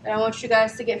that I want you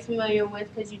guys to get familiar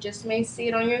with because you just may see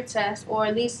it on your test, or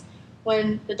at least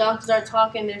when the doctors are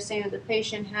talking, they're saying that the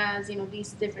patient has,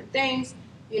 these different things,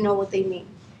 you know what they mean.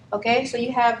 Okay, so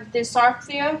you have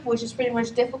dysarthria, which is pretty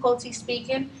much difficulty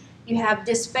speaking. You have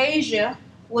dysphagia,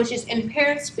 which is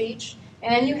impaired speech.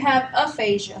 And then you have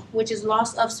aphasia, which is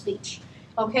loss of speech.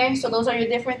 Okay, so those are your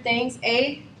different things.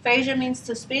 Aphasia means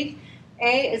to speak.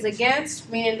 A is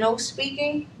against, meaning no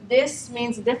speaking. this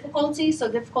means difficulty,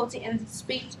 so difficulty in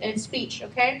speech,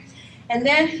 okay? And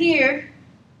then here,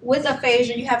 with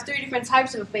aphasia, you have 3 different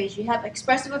types of aphasia. You have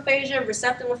expressive aphasia,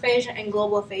 receptive aphasia, and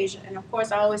global aphasia. And of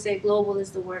course, I always say global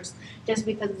is the worst, just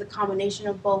because it's a combination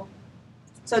of both.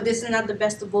 So this is not the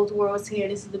best of both worlds here.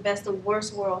 This is the best of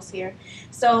worst worlds here.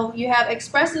 So you have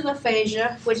expressive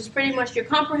aphasia, which is pretty much your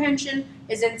comprehension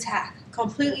is intact,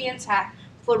 completely intact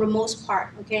for the most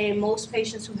part, okay, in most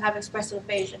patients who have expressive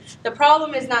aphasia. The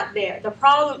problem is not there. The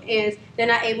problem is they're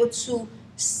not able to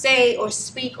say or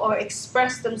speak or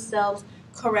express themselves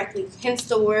correctly, hence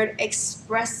the word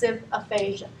expressive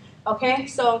aphasia, okay?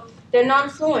 So they're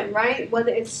non-fluent, right,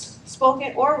 whether it's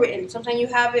spoken or written. Sometimes you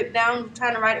have it down,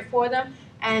 trying to write it for them,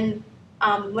 and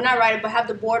well, not write it, but have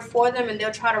the board for them, and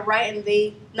they'll try to write, and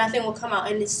nothing will come out.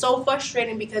 And it's so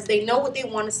frustrating because they know what they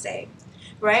want to say,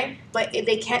 right? But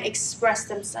they can't express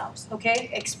themselves, okay?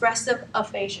 Expressive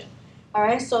aphasia, all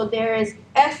right? So there is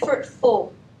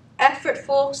effortful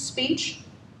speech.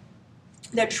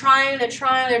 They're trying,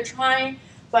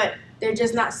 but they're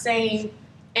just not saying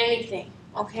anything,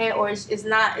 okay? Or it's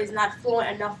not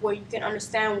fluent enough where you can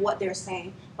understand what they're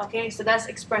saying, okay? So that's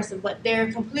expressive, but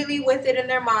they're completely with it in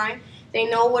their mind. They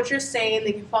know what you're saying.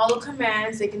 They can follow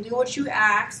commands. They can do what you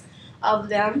ask of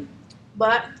them,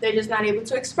 but they're just not able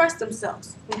to express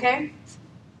themselves, okay?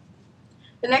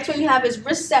 The next one you have is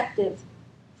receptive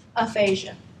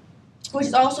aphasia, which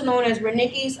is also known as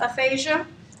Wernicke's aphasia,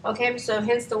 okay? So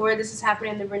hence the word, this is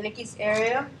happening in the Wernicke's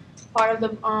area, part of the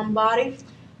body,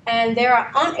 and they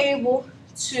are unable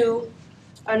to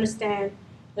understand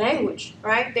language,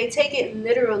 right? They take it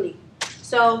literally.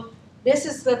 So this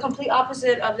is the complete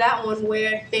opposite of that one,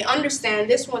 where they understand.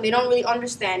 This one, they don't really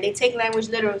understand. They take language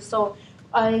literally. So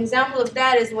an example of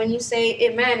that is when you say,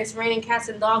 man, it's raining cats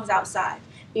and dogs outside,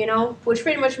 you know, which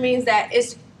pretty much means that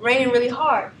it's raining really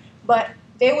hard. But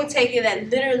they would take it that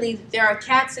literally there are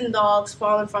cats and dogs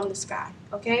falling from the sky,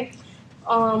 okay?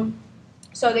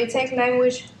 So they take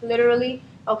language literally,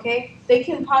 okay? They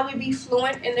can probably be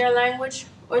fluent in their language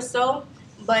or so,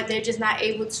 but they're just not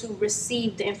able to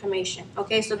receive the information,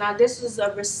 okay? So now this is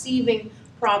a receiving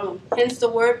problem, hence the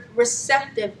word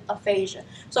receptive aphasia.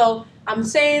 So I'm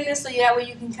saying this so that way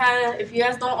you can kind of, if you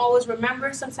guys don't always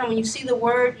remember, sometimes when you see the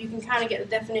word, you can kind of get the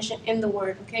definition in the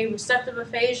word, okay? Receptive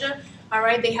aphasia, all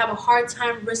right? They have a hard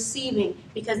time receiving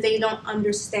because they don't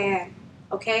understand,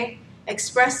 okay?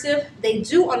 Expressive, they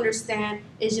do understand,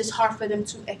 it's just hard for them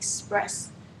to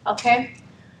express, okay?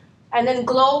 And then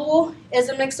global is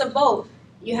a mix of both.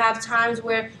 You have times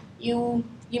where you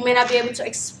may not be able to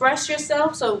express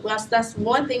yourself, so that's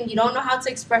one thing. You don't know how to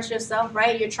express yourself,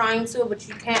 right? You're trying to, but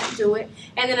you can't do it.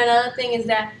 And then another thing is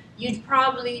that you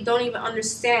probably don't even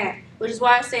understand, which is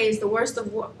why I say it's the worst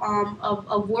of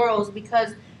worlds,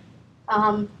 because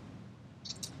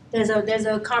there's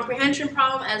a comprehension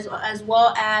problem as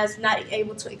well as not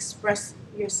able to express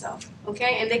yourself,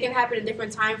 okay? And they can happen in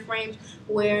different time frames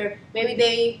where maybe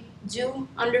they do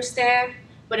understand,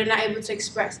 but they're not able to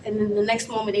express. And then the next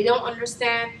moment they don't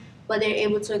understand, but they're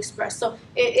able to express. So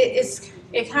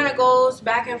it kind of goes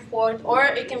back and forth, or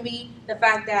it can be the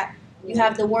fact that you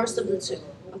have the worst of the two,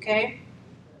 okay?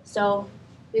 So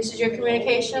this is your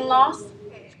communication loss.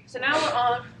 Okay. So now we're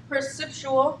on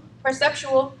perceptual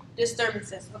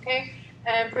disturbances, okay?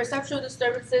 And perceptual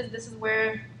disturbances, this is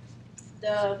where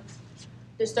the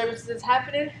disturbances is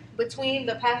happening between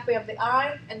the pathway of the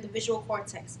eye and the visual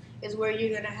cortex is where you're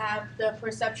going to have the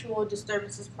perceptual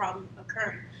disturbances problem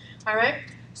occurring, all right?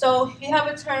 So you have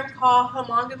a term called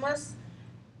homogeneous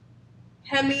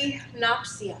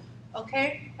heminopsia,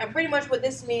 okay? And pretty much what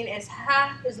this means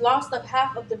is loss of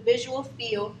half of the visual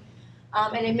field,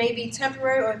 and it may be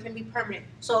temporary or it can be permanent.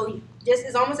 So this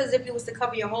is almost as if it was to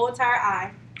cover your whole entire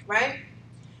eye, right?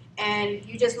 And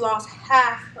you just lost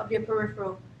half of your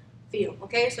peripheral field,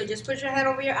 okay? So just put your hand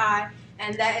over your eye,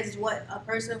 and that is what a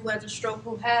person who has a stroke,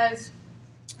 who has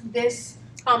this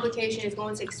complication, is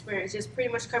going to experience. Just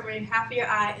pretty much covering half of your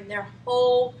eye, and their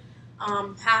whole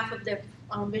half of their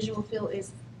visual field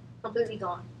is completely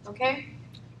gone, okay?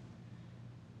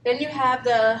 Then you have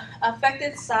the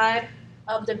affected side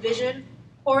of the vision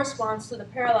corresponds to the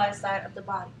paralyzed side of the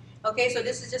body. Okay, so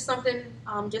this is just something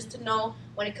just to know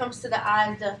when it comes to the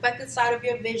eyes. The affected side of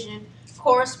your vision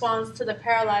corresponds to the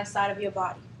paralyzed side of your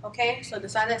body. Okay, so the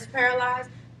side that's paralyzed,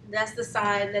 that's the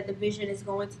side that the vision is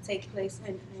going to take place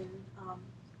and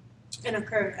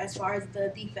occur as far as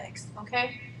the defects.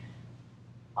 Okay.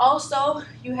 Also,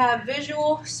 you have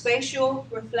visual spatial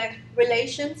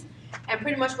relations, and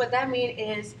pretty much what that means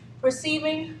is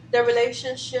perceiving the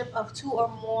relationship of two or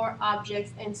more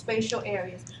objects in spatial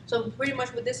areas. So pretty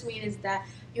much what this means is that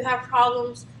you have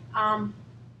problems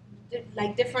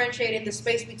like differentiating the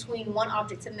space between one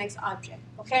object to the next object,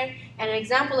 okay? And an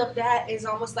example of that is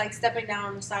almost like stepping down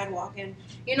on the sidewalk. And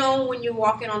you know when you're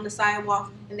walking on the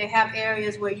sidewalk and they have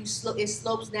areas where it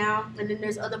slopes down, and then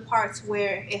there's other parts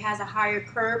where it has a higher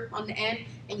curve on the end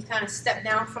and you kind of step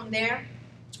down from there.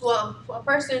 Well, for a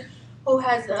person who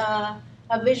has a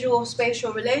visual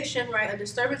spatial relation, right, a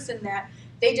disturbance in that,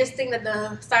 they just think that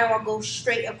the sidewalk goes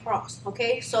straight across,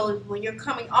 okay? So when you're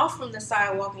coming off from the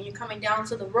sidewalk and you're coming down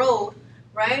to the road,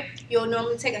 right, you'll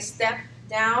normally take a step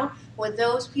down. With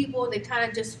those people, they kind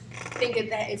of just think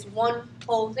that it's one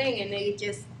whole thing and they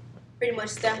just pretty much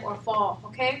step or fall,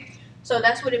 okay? So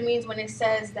that's what it means when it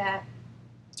says that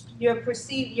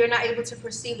you're not able to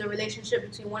perceive the relationship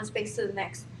between one space to the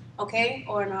next, okay,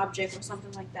 or an object or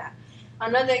something like that.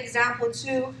 Another example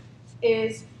too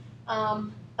is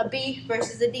a B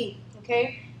versus a D,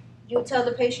 okay? You tell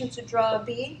the patient to draw a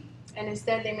B, and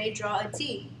instead they may draw a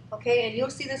T, okay? And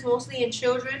you'll see this mostly in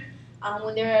children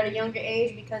when they're at a younger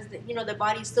age because, their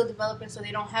body is still developing, so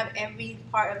they don't have every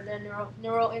part of their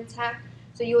neural intact.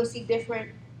 So you will see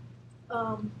different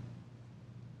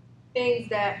things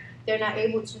that they're not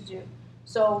able to do.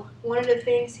 So one of the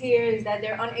things here is that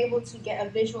they're unable to get a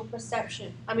visual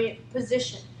position.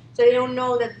 So they don't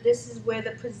know that this is where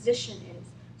the position is.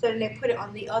 So then they put it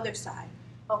on the other side,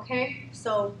 okay?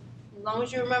 So as long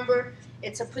as you remember,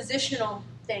 it's a positional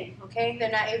thing, okay?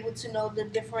 They're not able to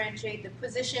differentiate the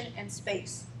position and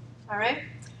space, all right?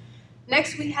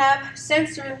 Next we have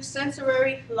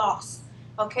sensory loss,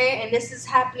 okay? And this is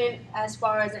happening as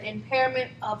far as an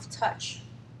impairment of touch,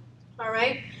 all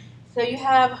right? So you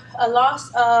have a loss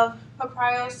of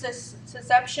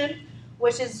proprioception,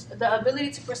 which is the ability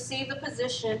to perceive the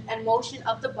position and motion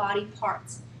of the body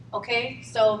parts. Okay,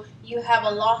 so you have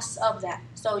a loss of that.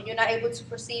 So you're not able to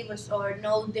perceive or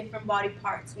know different body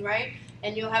parts, right?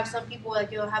 And you'll have some people,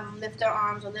 like you'll have them lift their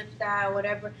arms or lift that or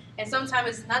whatever. And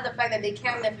sometimes it's not the fact that they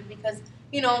can't lift it because,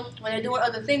 when they're doing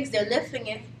other things, they're lifting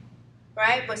it,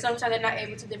 right? But sometimes they're not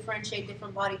able to differentiate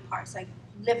different body parts. Like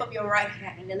lift up your right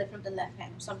hand and then lift up the left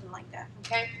hand or something like that,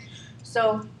 okay?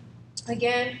 So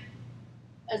again,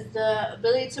 as the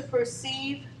ability to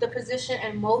perceive the position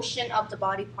and motion of the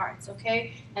body parts,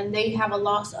 okay? And they have a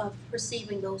loss of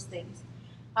perceiving those things,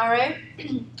 all right?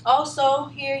 Also,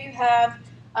 here you have,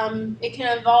 it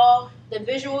can involve the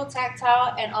visual,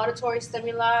 tactile, and auditory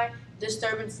stimuli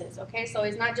disturbances, okay? So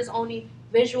it's not just only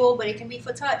visual, but it can be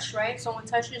for touch, right? Someone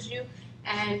touches you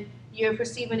and you're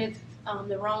perceiving it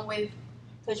the wrong way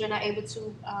because you're not able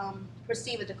to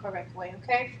perceive it the correct way,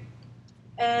 okay?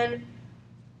 And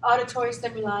auditory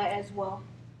stimuli as well.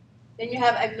 Then you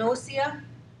have agnosia,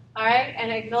 all right?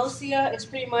 And agnosia is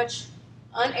pretty much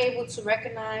unable to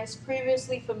recognize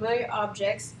previously familiar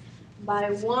objects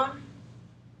by one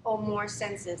or more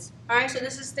senses, all right? So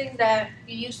this is things that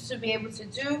you used to be able to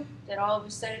do that all of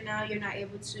a sudden now you're not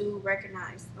able to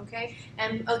recognize, okay?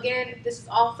 And again, this is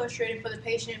all frustrating for the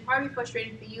patient, probably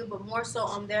frustrating for you, but more so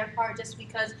on their part just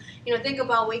because, think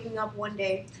about waking up one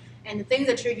day and the things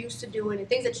that you're used to doing, the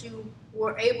things that you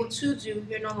were able to do,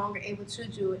 you're no longer able to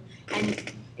do it.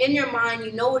 And in your mind,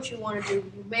 you know what you want to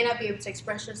do. You may not be able to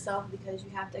express yourself because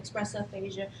you have the expressive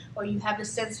aphasia or you have the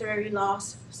sensory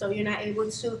loss, so you're not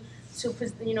able to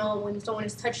when someone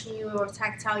is touching you or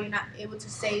tactile, you're not able to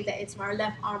say that it's my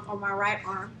left arm or my right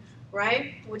arm,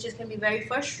 right? Which can be very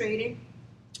frustrating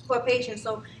for a patient.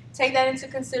 So take that into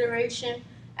consideration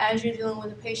as you're dealing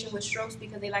with a patient with strokes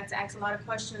because they like to ask a lot of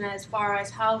questions as far as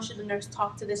how should the nurse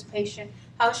talk to this patient,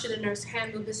 how should the nurse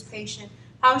handle this patient,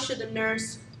 how should the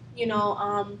nurse,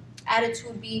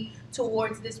 attitude be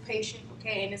towards this patient,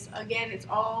 okay? And it's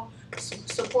all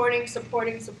supporting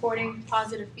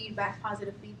positive feedback,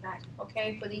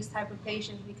 okay, for these type of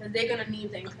patients because they're gonna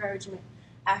need the encouragement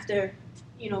after,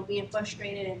 being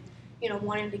frustrated and,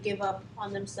 wanting to give up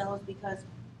on themselves because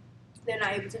they're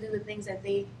not able to do the things that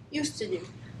they used to do.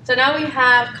 So now we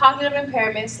have cognitive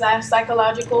impairment /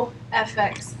 psychological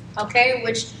effects, okay,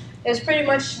 which is pretty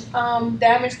much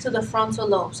damage to the frontal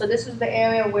lobe. So this is the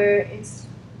area where it's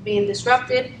being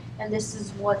disrupted, and this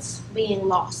is what's being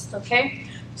lost, okay?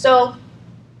 So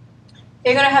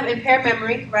they're going to have impaired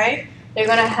memory, right? They're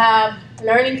going to have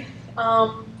learning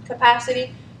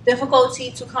capacity, difficulty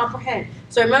to comprehend.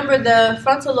 So remember, the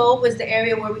frontal lobe is the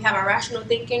area where we have our rational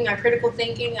thinking, our critical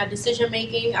thinking, our decision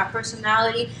making, our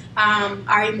personality,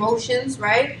 our emotions,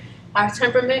 right? Our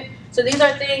temperament. So these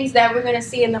are things that we're going to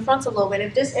see in the frontal lobe. And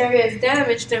if this area is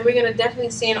damaged, then we're going to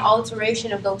definitely see an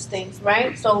alteration of those things,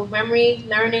 right? So memory,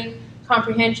 learning,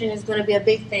 comprehension is going to be a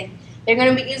big thing. They're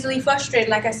going to be easily frustrated,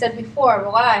 like I said before.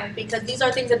 Why? Because these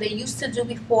are things that they used to do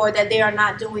before that they are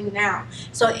not doing now.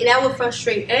 So that would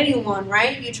frustrate anyone,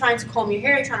 right? You're trying to comb your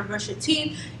hair, you're trying to brush your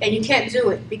teeth, and you can't do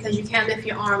it because you can't lift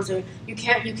your arms or you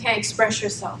can't express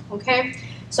yourself, okay?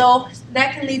 So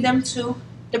that can lead them to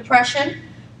depression,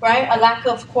 right? A lack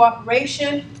of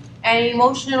cooperation and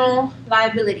emotional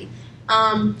lability,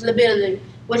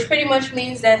 which pretty much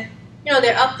means that, you know,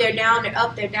 they're up, they're down, they're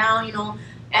up, they're down, you know,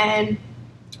 and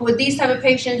with these type of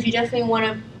patients, you definitely want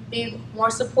to be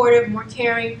more supportive, more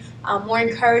caring, more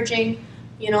encouraging,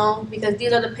 you know, because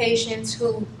these are the patients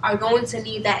who are going to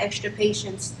need that extra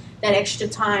patience, that extra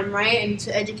time, right? And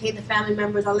to educate the family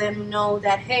members, I'll let them know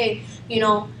that, hey,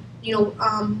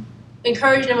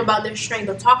 encourage them about their strength.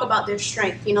 They'll talk about their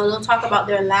strength. You know, they'll talk about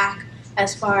their lack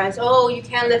as far as, oh, you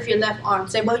can't lift your left arm.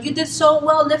 Say, well, you did so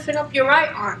well lifting up your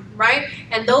right arm, right?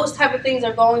 And those type of things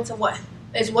are going to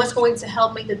what's going to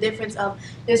help make the difference of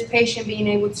this patient being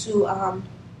able to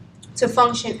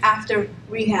function after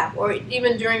rehab or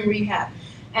even during rehab.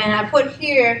 And I put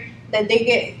here that they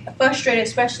get frustrated,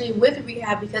 especially with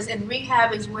rehab, because in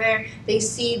rehab is where they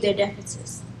see their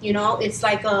deficits. You know, it's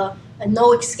like a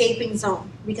no escaping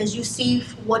zone because you see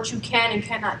what you can and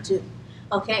cannot do.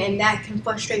 Okay, and that can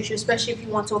frustrate you, especially if you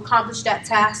want to accomplish that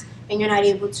task and you're not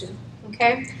able to.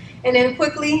 Okay, and then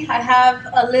quickly, I have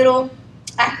a little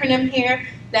acronym here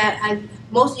that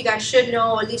most of you guys should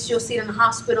know, or at least you'll see it in the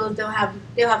hospitals. They'll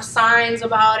have signs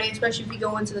about it, especially if you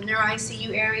go into the neuro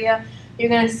ICU area. You're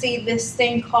going to see this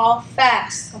thing called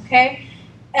FAST, okay?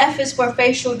 F is for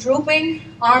facial drooping,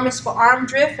 arm is for arm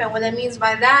drift, and what that means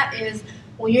by that is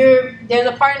when there's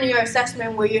a part in your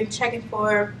assessment where you're checking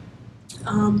for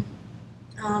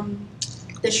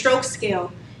the stroke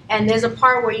scale, and there's a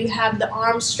part where you have the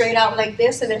arm straight out like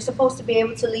this, and they're supposed to be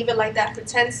able to leave it like that for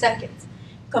 10 seconds,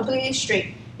 completely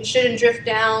straight. It shouldn't drift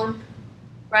down,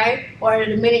 right? Or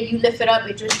the minute you lift it up,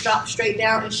 it just drops straight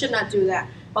down. It should not do that.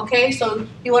 Okay, so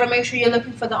you want to make sure you're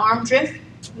looking for the arm drift,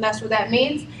 and that's what that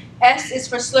means. S is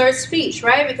for slurred speech,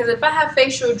 right? Because if I have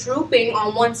facial drooping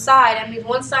on one side, that means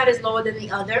one side is lower than the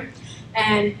other.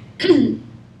 And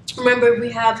remember,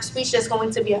 we have speech that's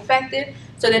going to be affected,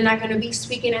 so they're not going to be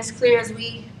speaking as clear as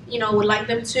we, would like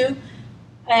them to.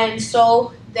 And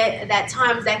so that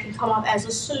times that can come off as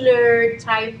a slurred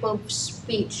type of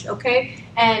speech, okay?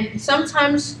 And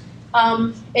sometimes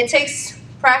it takes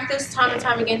practice time and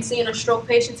time again seeing a stroke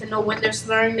patient to know when they're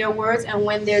slurring their words and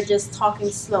when they're just talking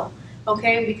slow,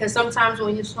 okay? Because sometimes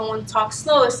when someone talks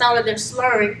slow, it sounds like they're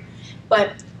slurring,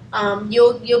 but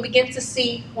you'll begin to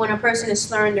see when a person is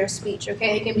slurring their speech,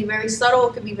 okay? It can be very subtle,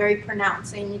 it can be very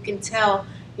pronounced, and you can tell,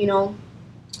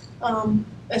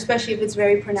 especially if it's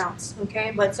very pronounced,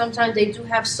 okay? But sometimes they do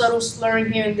have subtle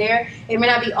slurring here and there. It may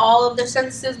not be all of their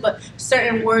sentences, but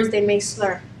certain words they may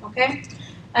slur, okay?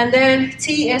 And then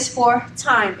T is for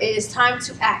time. It is time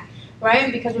to act,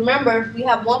 right? Because remember, we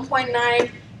have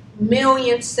 1.9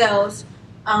 million cells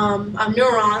of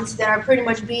neurons that are pretty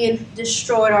much being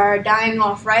destroyed or are dying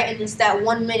off, right? And it's that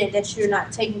 1 minute that you're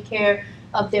not taking care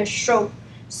of their stroke.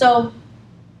 So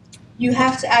you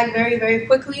have to act very, very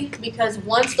quickly, because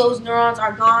once those neurons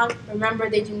are gone, remember,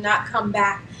 they do not come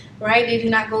back, right? They do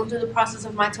not go through the process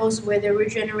of mitosis where they're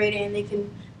regenerated and they can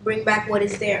bring back what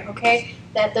is there, okay?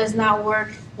 That does not work.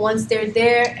 Once they're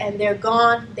there and they're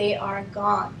gone, they are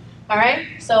gone. All right,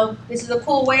 so this is a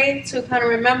cool way to kind of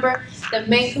remember the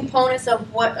main components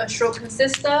of what a stroke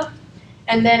consists of.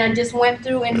 And then I just went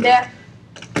through in depth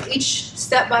each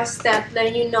step by step,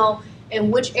 letting you know in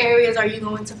which areas are you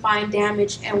going to find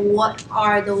damage and what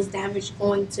are those damage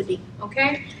going to be,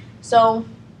 okay? So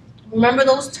remember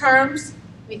those terms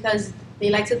because they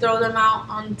like to throw them out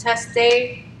on test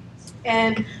day,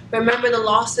 and remember the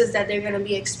losses that they're going to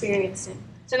be experiencing.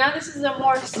 So now this is a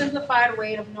more simplified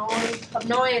way of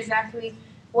knowing exactly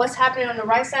what's happening on the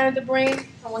right side of the brain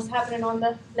and what's happening on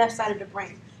the left side of the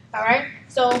brain. All right?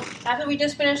 So after we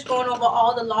just finished going over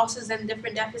all the losses and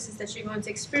different deficits that you're going to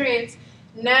experience,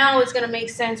 now it's going to make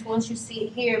sense once you see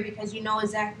it here because you know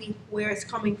exactly where it's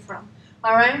coming from.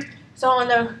 All right? So on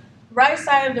the right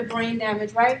side of the brain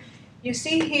damage, right, you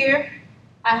see here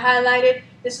I highlighted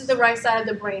this is the right side of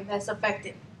the brain that's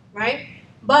affected, right?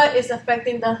 But it's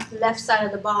affecting the left side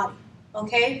of the body,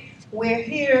 okay? Where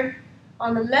here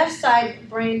on the left side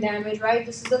brain damage, right,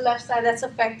 this is the left side that's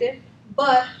affected,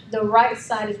 but the right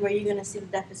side is where you're going to see the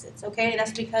deficits, okay?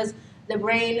 That's because the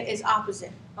brain is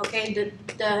opposite, okay?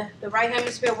 The right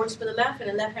hemisphere works for the left and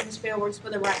the left hemisphere works for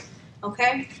the right,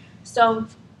 okay? So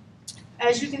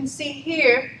as you can see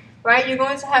here, right, you're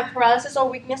going to have paralysis or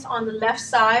weakness on the left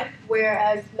side,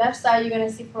 whereas left side you're going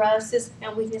to see paralysis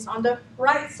and weakness on the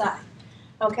right side.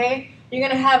 Okay, you're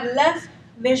going to have left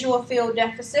visual field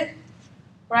deficit,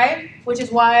 right? Which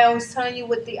is why I was telling you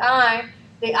with the eye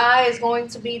is going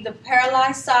to be the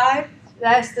paralyzed side.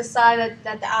 That's the side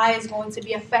that the eye is going to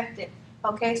be affected.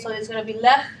 Okay, so it's going to be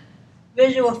left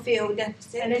visual field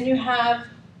deficit. And then you have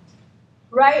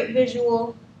right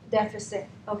visual deficit.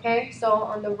 Okay, so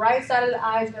on the right side of the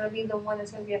eye is going to be the one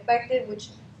that's going to be affected, which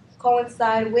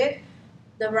coincide with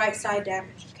the right side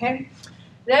damage. Okay,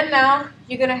 then now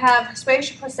you're going to have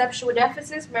spatial perceptual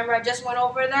deficits. Remember, I just went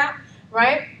over that,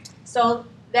 right? So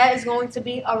that is going to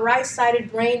be a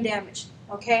right-sided brain damage.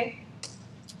 Okay.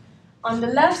 On the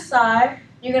left side,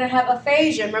 you're going to have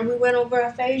aphasia. Remember we went over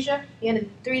aphasia? You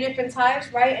had 3 different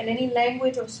types, right? And any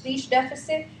language or speech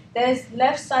deficit, that is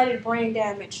left-sided brain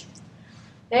damage.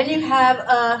 Then you have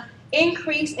an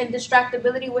increase in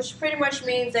distractibility, which pretty much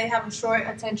means they have a short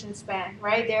attention span,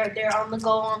 right? They're on the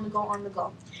go, on the go, on the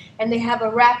go. And they have a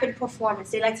rapid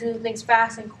performance. They like to do things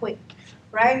fast and quick,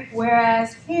 right?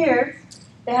 Whereas here,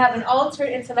 they have an altered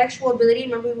intellectual ability.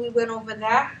 Remember we went over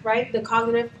that, right? The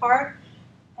cognitive part.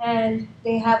 And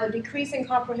they have a decrease in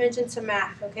comprehension to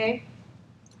math, okay?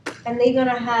 And they're going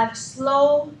to have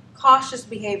slow, cautious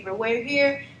behavior. Where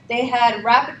here, they had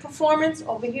rapid performance.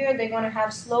 Over here, they're going to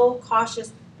have slow,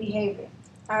 cautious behavior,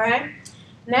 all right?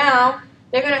 Now,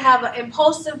 they're going to have an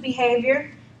impulsive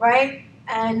behavior, right?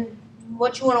 And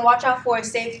what you want to watch out for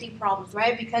is safety problems,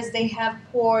 right? Because they have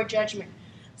poor judgment.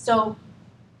 So,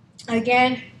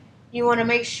 again, you want to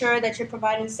make sure that you're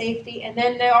providing safety. And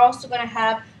then they're also going to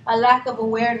have a lack of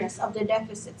awareness of their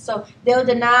deficits. So they'll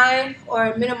deny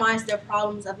or minimize their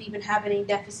problems of even having any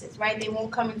deficits, right? They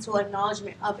won't come into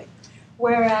acknowledgement of it.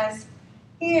 Whereas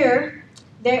here,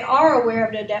 they are aware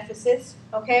of their deficits,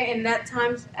 okay? And at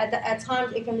times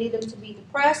it can lead them to be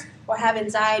depressed or have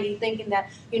anxiety, thinking that,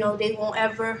 you know, they won't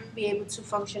ever be able to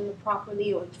function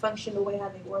properly or function the way how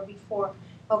they were before,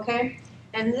 okay?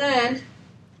 And then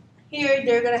here,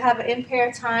 they're going to have an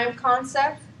impaired time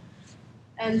concept.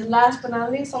 And last but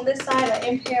not least, on this side, an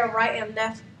impaired right and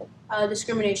left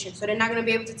discrimination. So they're not going to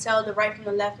be able to tell the right from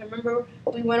the left. Remember,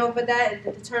 we went over that.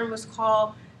 The term was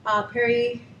called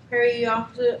perioperative,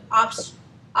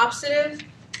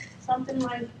 something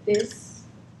like this,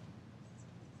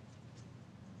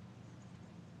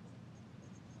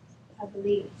 I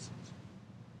believe.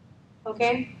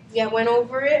 Okay? Yeah, went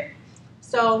over it.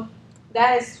 So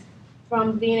that is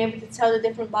from being able to tell the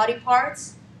different body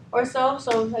parts or so.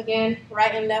 So again,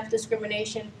 right and left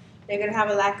discrimination, they're going to have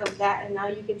a lack of that. And now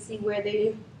you can see where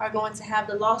they are going to have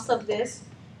the loss of this.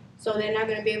 So they're not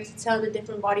going to be able to tell the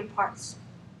different body parts.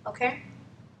 Okay?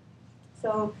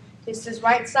 So this is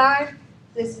right side.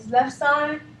 This is left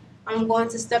side. I'm going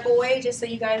to step away just so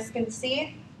you guys can see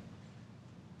it.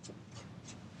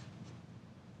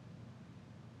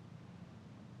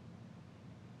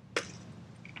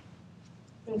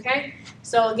 Okay,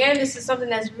 so again, this is something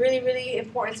that's really, really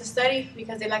important to study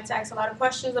because they like to ask a lot of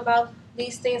questions about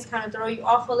these things, kind of throw you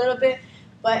off a little bit.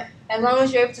 But as long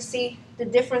as you're able to see the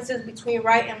differences between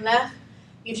right and left,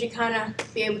 you should kind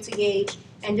of be able to gauge.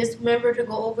 And just remember to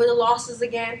go over the losses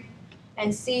again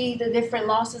and see the different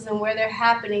losses and where they're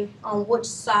happening on which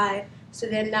side. So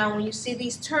then now when you see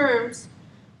these terms,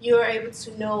 you're able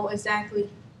to know exactly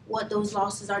what those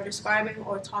losses are describing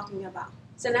or talking about.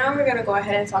 So now we're going to go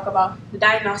ahead and talk about the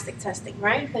diagnostic testing,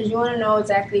 right? Because you want to know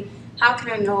exactly how can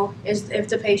I know if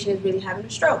the patient is really having a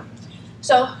stroke.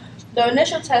 So the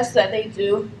initial test that they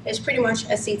do is pretty much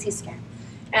a CT scan.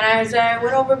 And as I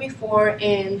went over before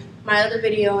in my other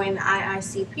video in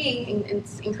IICP, in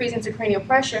increasing intracranial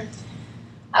pressure,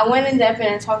 I went in depth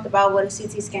and I talked about what a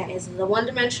CT scan is. It's a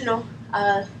one-dimensional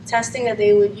testing that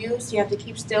they would use. You have to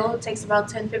keep still. It takes about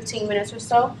 10-15 minutes or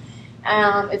so.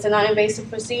 It's a non-invasive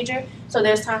procedure, so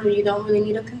there's times where you don't really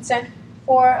need a consent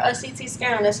for a CT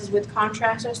scan unless it's with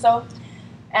contrast or so.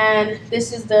 And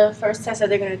this is the first test that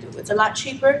they're going to do. It's a lot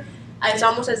cheaper. It's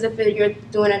almost as if you're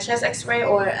doing a chest x-ray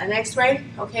or an x-ray,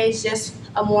 okay? It's just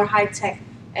a more high-tech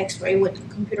x-ray with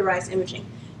computerized imaging,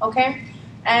 okay?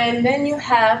 And then you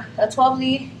have a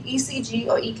 12-lead ECG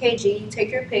or EKG, you take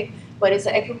your pick, but it's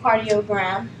an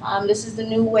echocardiogram. This is the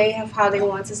new way of how they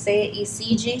want to say it,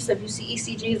 ECG. So if you see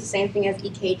ECG, it's the same thing as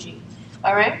EKG,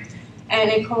 all right? And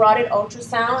a carotid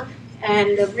ultrasound,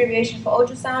 and the abbreviation for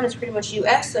ultrasound is pretty much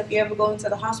US. So if you ever go into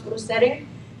the hospital setting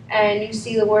and you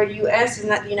see the word US, it's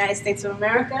not the United States of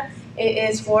America, it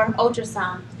is for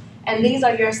ultrasound. And these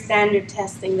are your standard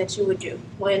testing that you would do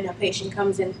when a patient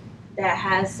comes in that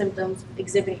has symptoms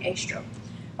exhibiting a stroke,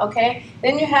 okay?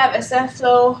 Then you have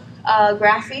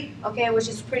encephalography, okay, which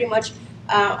is pretty much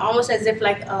almost as if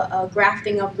like a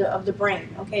grafting of the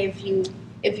brain, okay, if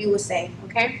you would say,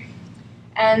 okay?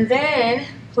 And then,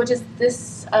 which is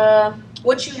this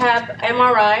which you have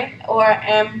MRI or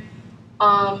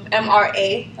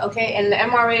MRA, okay, and the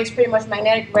MRA is pretty much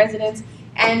magnetic resonance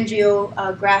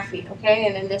angiography, okay,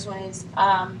 and then this one is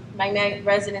magnetic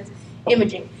resonance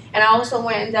imaging. And I also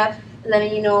went in depth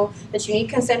letting you know that you need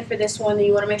consent for this one, that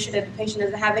you want to make sure that the patient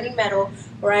doesn't have any metal,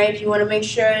 right? You want to make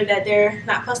sure that they're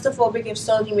not claustrophobic. If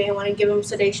so, you may want to give them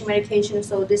sedation medication.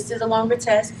 So this is a longer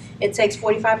test. It takes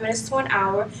 45 minutes to an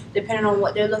hour, depending on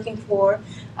what they're looking for.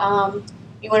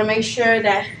 You want to make sure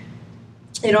that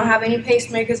they don't have any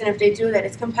pacemakers, and if they do, that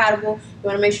it's compatible. You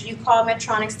want to make sure you call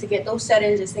Medtronics to get those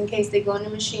settings, just in case they go in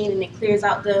the machine and it clears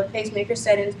out the pacemaker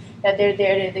settings, that they're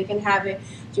there, that they can have it.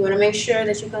 So you want to make sure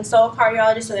that you consult a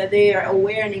cardiologist so that they are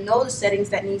aware and they know the settings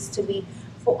that needs to be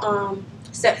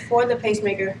set for the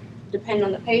pacemaker, depending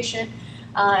on the patient.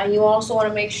 And you also want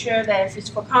to make sure that if it's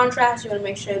for contrast, you want to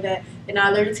make sure that they're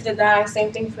not allergic to the dye.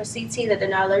 Same thing for CT, that they're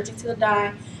not allergic to the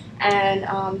dye. And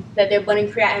that their blood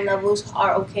and creatinine levels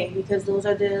are okay, because those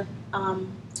are the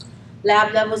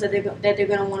lab levels that they're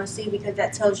going to want to see, because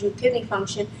that tells you kidney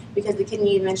function, because the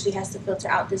kidney eventually has to filter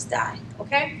out this dye.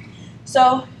 Okay,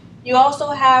 so you also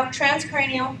have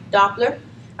transcranial Doppler.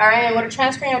 All right, and what a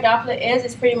transcranial Doppler is,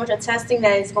 it's pretty much a testing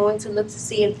that is going to look to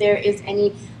see if there is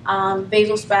any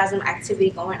vasospasm activity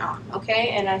going on. Okay,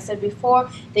 and I said before,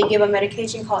 they give a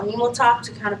medication called Nemotop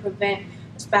to kind of prevent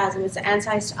spasm. It's an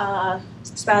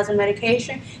anti-spasm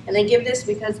medication, and they give this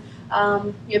because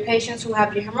your patients who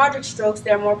have your hemorrhagic strokes,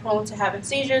 they're more prone to having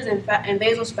seizures and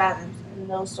vasospasms and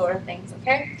those sort of things.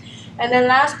 Okay, and then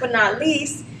last but not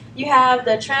least, you have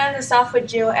the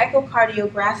transesophageal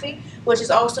echocardiography, which is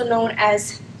also known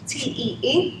as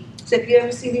TEE. So if you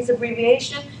ever see these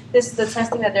abbreviations, this is the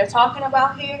testing that they're talking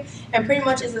about here, and pretty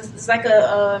much it's like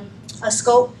a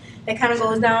scope. It kind of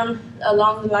goes down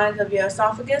along the lines of your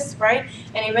esophagus, right?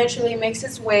 And eventually makes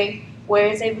its way where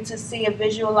it's able to see and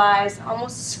visualize,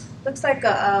 almost looks like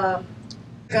a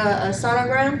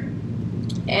sonogram.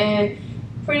 And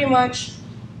pretty much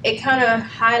it kind of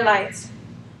highlights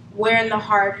where in the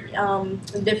heart,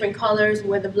 the different colors,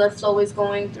 where the blood flow is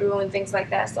going through and things like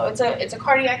that. So it's a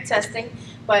cardiac testing,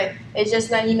 but it's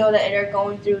just letting you know that they're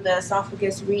going through the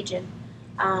esophagus region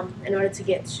in order to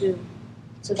get to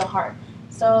the heart.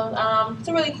 So it's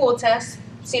a really cool test.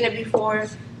 I've seen it before in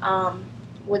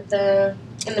the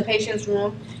patient's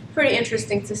room. Pretty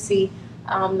interesting to see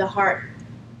the heart,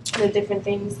 the different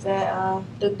things that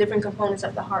the different components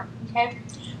of the heart. Okay,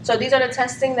 so these are the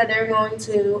testing that they're going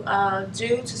to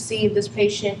do to see if this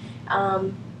patient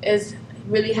is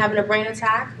really having a brain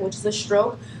attack, which is a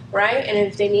stroke, right? And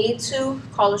if they need to,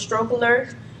 call a stroke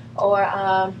alert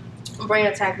or brain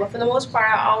attack. But for the most part,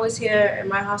 I always hear in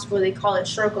my hospital they call it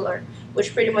stroke alert,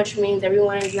 which pretty much means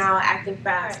everyone is now acting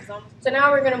fast. So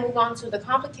now we're going to move on to the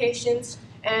complications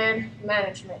and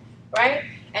management, right?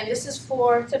 And this is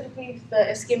for typically the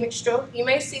ischemic stroke. You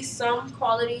may see some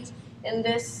qualities in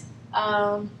this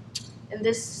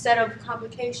set of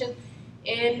complications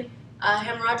in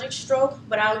hemorrhagic stroke,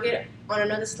 but I'll get on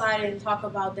another slide and talk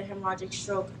about the hemorrhagic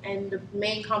stroke and the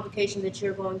main complications that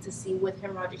you're going to see with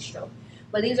hemorrhagic stroke.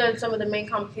 But these are some of the main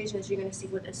complications you're going to see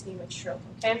with ischemic stroke,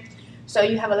 okay? So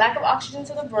you have a lack of oxygen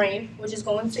to the brain, which is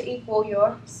going to equal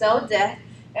your cell death.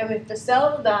 And if the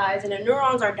cell dies and the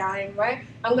neurons are dying, right,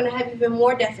 I'm going to have even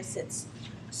more deficits.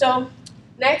 So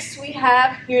next we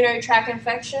have urinary tract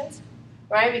infections,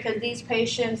 right, because these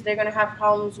patients, they're going to have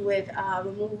problems with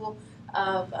removal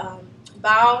of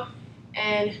bowel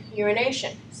and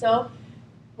urination. So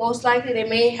most likely they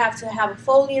may have to have a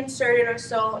Foley inserted or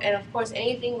so, and of course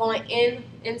anything going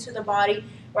into the body,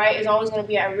 right, is always going to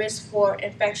be at risk for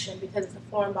infection because it's a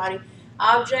foreign body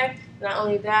object. Not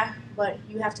only that, but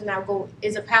you have to now go,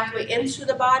 is a pathway into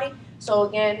the body, so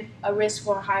again, a risk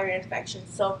for higher infection.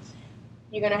 So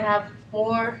you're going to have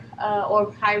more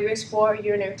or high risk for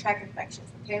urinary tract infections,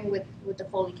 okay, with the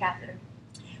Foley catheter.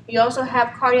 You also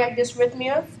have cardiac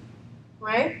dysrhythmias,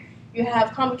 right? You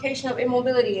have complication of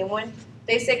immobility, and when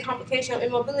they say complication of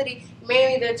immobility,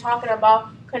 mainly they're talking about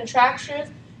contractures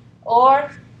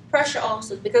or pressure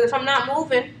ulcers, because if I'm not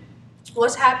moving,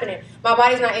 what's happening? My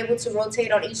body's not able to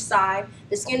rotate on each side.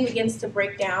 The skin begins to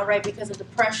break down, right, because of the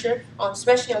pressure,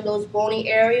 especially on those bony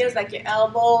areas like your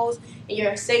elbows and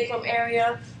your sacrum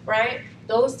area, right?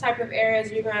 Those type of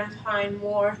areas, you're going to find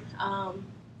more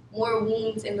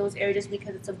wounds in those areas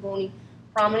because it's a bony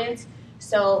prominence.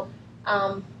 So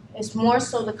it's more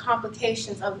so the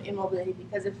complications of immobility,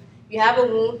 because if you have a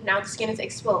wound, now the skin is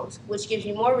exposed, which gives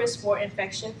you more risk for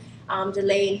infection,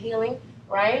 delay in healing,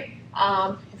 right?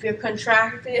 If you're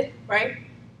contracted, right,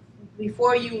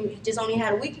 before you just only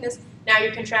had a weakness, now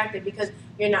you're contracted because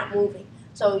you're not moving.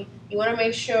 So you want to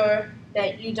make sure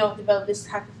that you don't develop this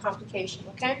type of complication,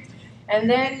 okay? And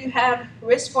then you have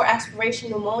risk for aspiration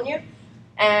pneumonia,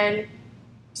 and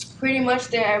pretty much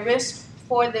they're at risk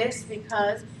for this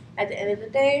because at the end of the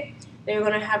day, they're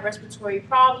going to have respiratory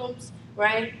problems,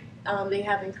 right? They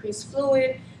have increased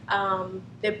fluid.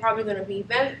 They're probably going to be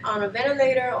on a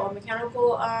ventilator or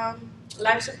mechanical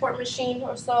life support machine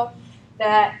or so,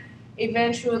 that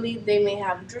eventually they may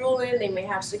have drooling, they may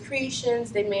have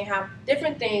secretions, they may have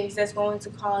different things that's going to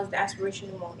cause the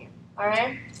aspiration pneumonia, all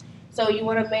right? So you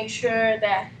want to make sure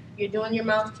that you're doing your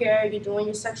mouth care, you're doing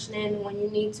your suctioning when you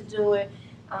need to do it,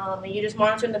 and you're just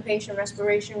monitoring the patient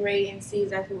respiration rate and see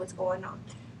exactly what's going on,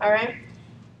 all right?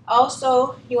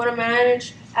 Also, you want to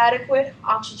manage adequate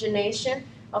oxygenation,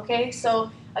 okay? So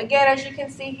again, as you can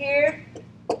see here,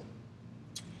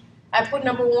 I put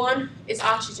number 1 is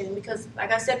oxygen because,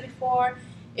 like I said before,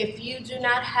 if you do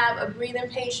not have a breathing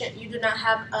patient, you do not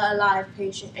have a alive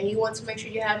patient, and you want to make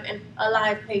sure you have an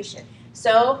alive patient.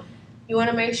 So you want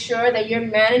to make sure that you're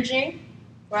managing,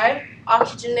 right,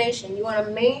 oxygenation. You want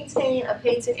to maintain a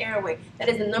patent airway. That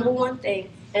is the number 1 thing.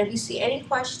 And if you see any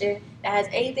question that has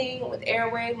anything with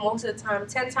airway, most of the time,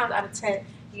 10 times out of 10,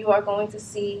 you are going to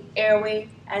see airway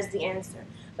as the answer.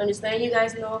 So I'm just letting you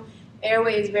guys know,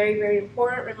 airway is very, very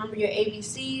important. Remember your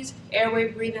ABCs, airway,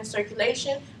 breathing,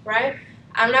 circulation, right?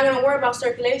 I'm not going to worry about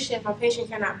circulation if my patient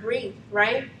cannot breathe,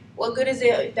 right? What good is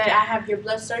it that I have your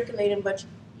blood circulating, but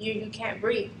you can't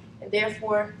breathe, and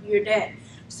therefore you're dead?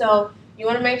 So you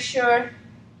want to make sure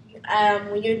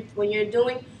when you're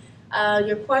doing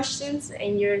your questions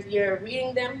and you're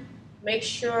reading them, make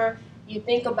sure you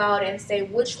think about it and say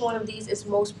which one of these is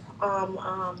most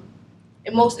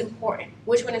important,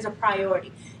 which one is a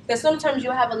priority. Because sometimes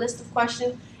you'll have a list of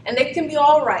questions and they can be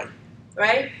all right?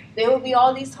 There will be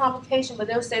all these complications, but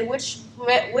they'll say which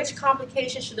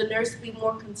complication should the nurse be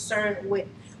more concerned with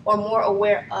or more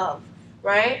aware of,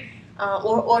 right?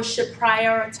 Or should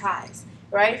prioritize,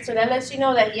 right? So that lets you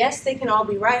know that yes, they can all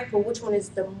be right, but which one is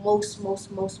the most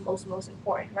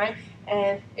important, right?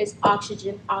 And it's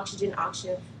oxygen, oxygen,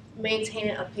 oxygen,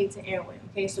 maintaining a patent airway.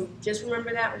 Okay, so just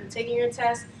remember that when you're taking your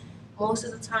test, most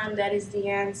of the time that is the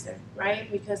answer,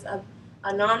 right? Because a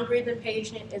non-breathing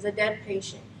patient is a dead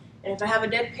patient. And if I have a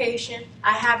dead patient,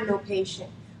 I have no patient.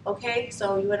 Okay,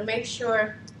 so you want to make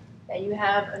sure that you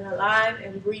have an alive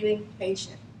and breathing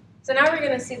patient. So now we're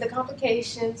going to see the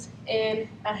complications in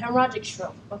a hemorrhagic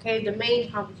stroke, okay, the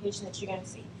main complication that you're going to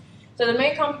see. So the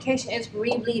main complication is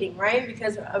rebleeding, right?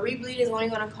 Because a rebleed is only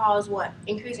going to cause what?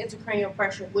 Increased intracranial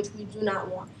pressure, which we do not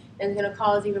want. And it's going to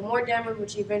cause even more damage,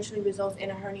 which eventually results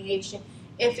in a herniation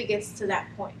if it gets to that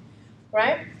point,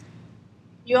 right?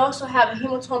 You also have a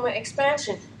hematoma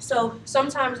expansion. So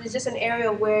sometimes it's just an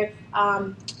area where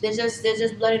there's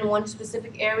just blood in one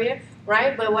specific area,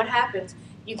 right? But what happens?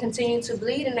 You continue to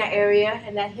bleed in that area,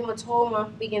 and that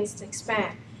hematoma begins to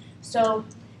expand. So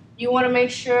you want to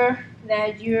make sure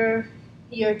that you're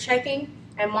checking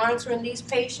and monitoring these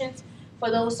patients for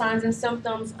those signs and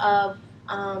symptoms of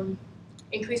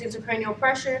increased intracranial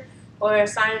pressure or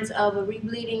signs of a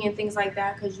rebleeding and things like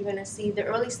that, because you're going to see the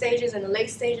early stages and the late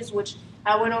stages, which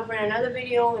I went over in another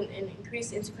video, and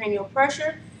increased intracranial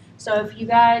pressure. So if you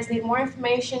guys need more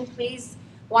information, please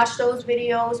watch those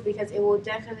videos because it will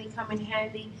definitely come in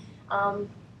handy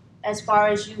as far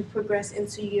as you progress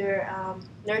into your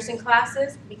nursing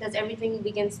classes, because everything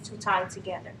begins to tie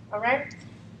together, all right?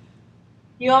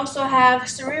 You also have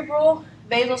cerebral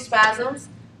vasospasms,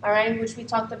 all right, which we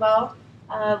talked about.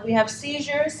 We have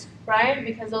seizures, right,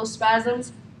 because those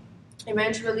spasms,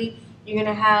 eventually you're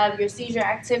going to have your seizure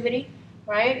activity,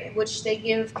 right, which they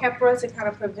give Keppra to kind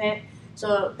of prevent.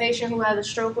 So a patient who has a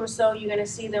stroke or so, you're going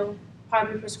to see them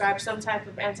probably prescribe some type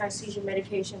of anti-seizure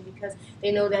medication because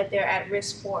they know that they're at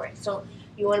risk for it. So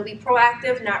you want to be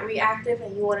proactive, not reactive,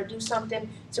 and you want to do something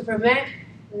to prevent,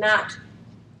 not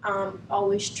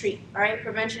always treat. All right,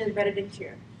 prevention is better than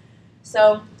cure.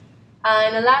 So,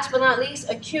 and the last but not least,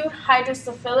 acute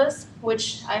hydrocephalus,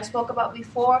 which I spoke about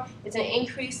before. It's an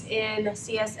increase in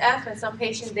CSF, and some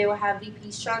patients they will have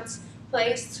VP shunts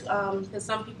placed because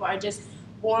some people are just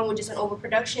born with just an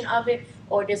overproduction of it,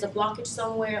 or there's a blockage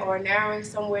somewhere or a narrowing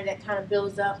somewhere that kind of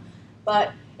builds up.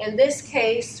 But in this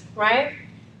case, right,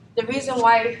 the reason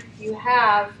why you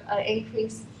have an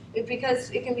increase is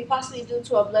because it can be possibly due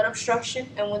to a blood obstruction,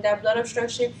 and with that blood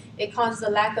obstruction, it causes a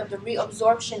lack of the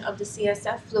reabsorption of the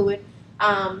CSF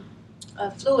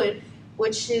fluid,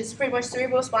 which is pretty much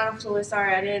cerebrospinal fluid.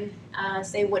 Sorry, I didn't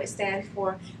say what it stands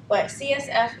for, but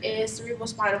CSF is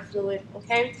cerebrospinal fluid,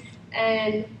 okay?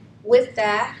 And with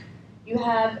that, you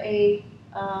have a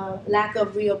lack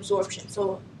of reabsorption.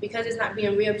 So because it's not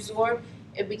being reabsorbed,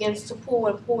 it begins to pull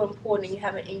and pull and pull, and then you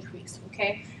have an increase,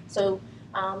 okay? So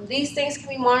These things can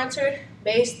be monitored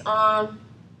based on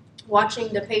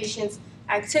watching the patient's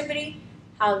activity,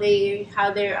 how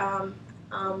they're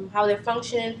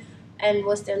functioning, and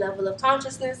what's their level of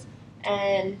consciousness.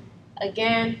 And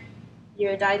again,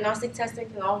 your diagnostic testing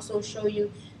can also show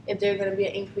you if there's going to be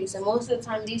an increase. And most of the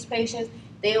time, these patients,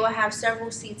 they will have several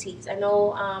CTs. I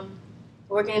know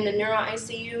working in the neuro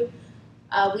ICU,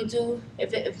 we do,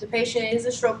 if the patient is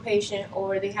a stroke patient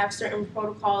or they have certain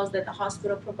protocols that the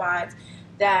hospital provides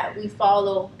that we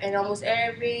follow, and almost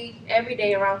every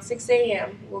day around 6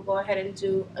 a.m. we'll go ahead and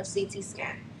do a CT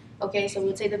scan. Okay, so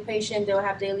we'll take the patient, they'll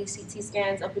have daily CT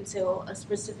scans up until a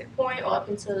specific point or up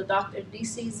until the doctor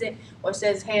DCs it or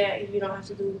says, hey, you don't have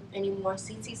to do any more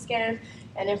CT scans.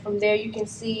 And then from there you can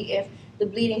see if the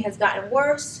bleeding has gotten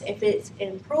worse, if it's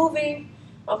improving,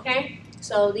 okay?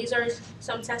 So these are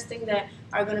some testing that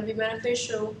are going to be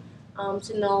beneficial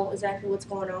to know exactly what's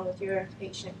going on with your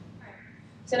patient.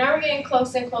 So now we're getting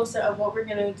closer and closer of what we're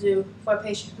going to do for a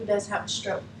patient who does have a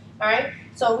stroke. All right,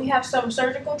 so we have some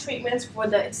surgical treatments for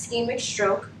the ischemic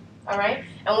stroke. All right,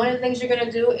 and one of the things you're going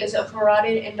to do is a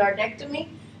carotid endarterectomy.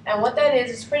 And what that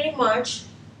is pretty much,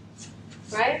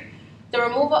 right, the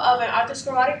removal of an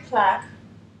atherosclerotic plaque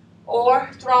or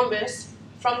thrombus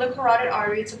from the carotid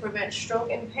artery to prevent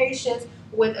stroke in patients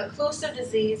with occlusive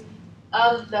disease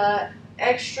of the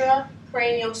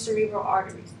extracranial cerebral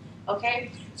arteries.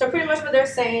 Okay, so pretty much what they're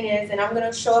saying is, and I'm going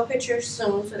to show a picture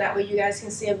soon so that way you guys can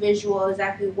see a visual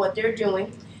exactly what they're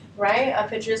doing, right? A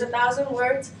picture is 1,000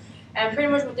 words, and pretty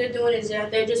much what they're doing is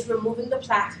they're just removing the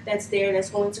plaque that's there that's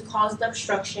going to cause the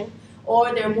obstruction,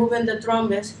 or they're moving the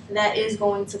thrombus that is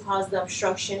going to cause the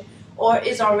obstruction or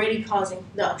is already causing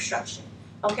the obstruction.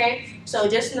 Okay, so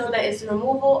just know that it's the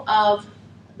removal of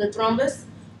the thrombus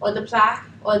or the plaque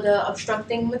or the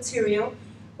obstructing material,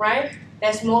 right?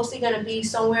 That's mostly going to be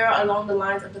somewhere along the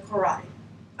lines of the carotid,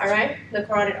 all right? The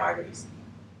carotid arteries.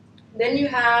 Then you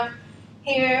have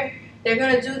here, they're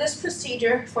going to do this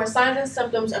procedure for signs and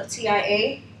symptoms of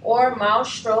TIA or mild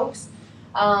strokes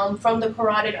from the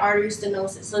carotid artery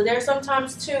stenosis. So there's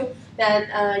sometimes too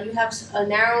that you have a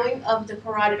narrowing of the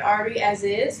carotid artery as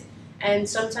is, and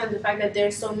sometimes the fact that they're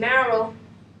so narrow,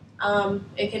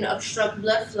 it can obstruct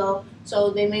blood flow. So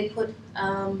they may put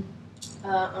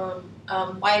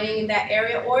widening in that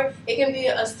area, or it can be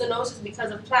a stenosis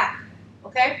because of plaque.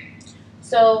 Okay,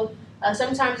 so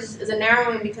sometimes it's a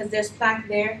narrowing because there's plaque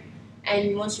there,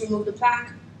 and once you remove the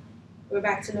plaque, we're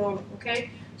back to normal. Okay,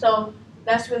 so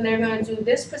that's when they're going to do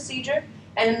this procedure,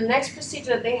 and then the next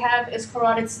procedure that they have is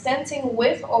carotid stenting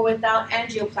with or without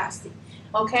angioplasty.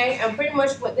 Okay, and pretty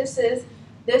much what this is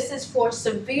for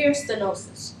severe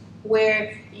stenosis,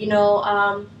 where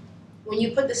when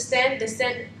you put the stent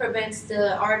prevents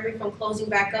the artery from closing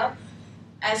back up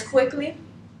as quickly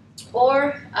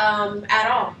or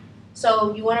at all.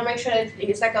 So you want to make sure that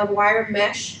it's like a wire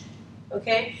mesh,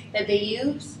 okay, that they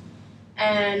use.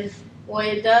 And what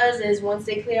it does is once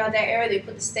they clear out that area, they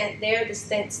put the stent there. The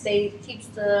stent keeps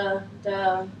the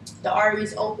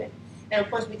arteries open. And of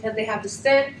course, because they have the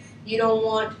stent, you don't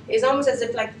want, it's almost as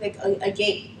if like a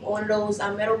gate, one of those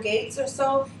metal gates or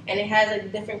so, and it has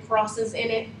like different crosses in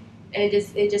it. And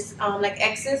it just like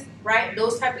X's, right?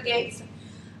 Those type of gates.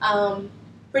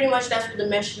 Pretty much that's what the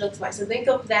mesh looks like. So think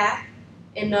of that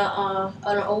in an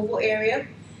oval area,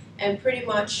 and pretty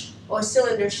much, or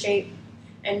cylinder shape,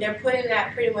 and they're putting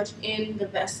that pretty much in the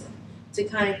vessel to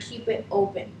kind of keep it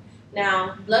open.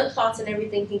 Now, blood clots and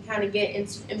everything can kind of get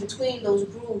in between those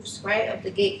grooves, right, of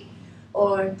the gate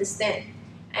or the stent.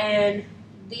 And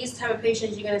these type of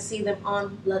patients, you're going to see them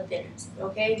on blood thinners,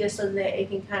 okay, just so that it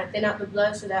can kind of thin out the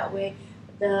blood, so that way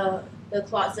the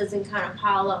clots doesn't kind of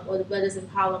pile up, or the blood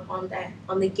doesn't pile up on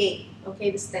the gate,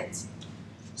 okay, the stents.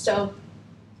 So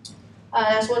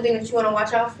that's one thing that you want to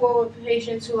watch out for with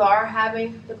patients who are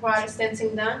having the carotid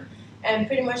stenting done. And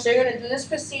pretty much they're going to do this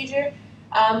procedure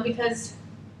because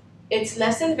it's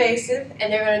less invasive,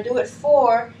 and they're going to do it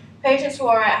for patients who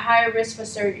are at higher risk for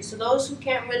surgery. So those who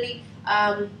can't really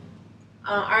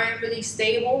aren't really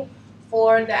stable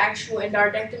for the actual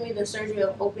endarterectomy, the surgery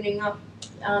of opening up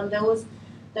those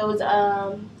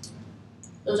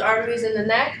arteries in the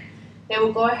neck, they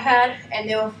will go ahead and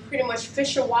they will pretty much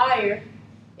fish a wire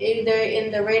either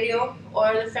in the radial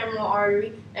or the femoral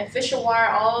artery, and fish a wire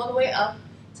all the way up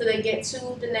till they get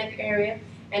to the neck area,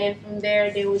 and then from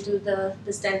there they will do the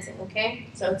stenting. Okay,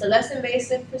 so it's a less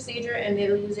invasive procedure, and they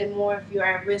will use it more if you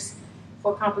are at risk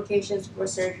for complications for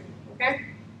surgery. Okay.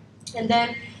 And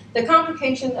then the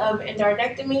complications of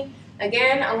endarterectomy,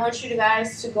 again, I want you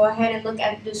guys to go ahead and look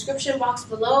at the description box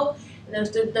below.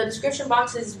 The description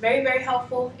box is very, very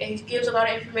helpful. It gives a lot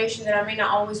of information that I may not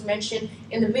always mention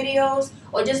in the videos,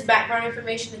 or just background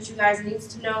information that you guys need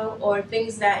to know, or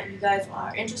things that you guys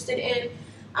are interested in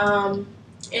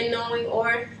knowing,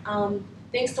 or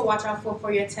things to watch out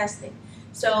for your testing.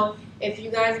 So if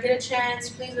you guys get a chance,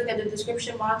 please look at the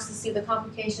description box to see the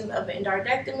complications of an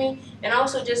endarterectomy, and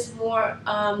also just more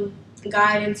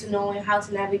guide into knowing how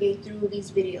to navigate through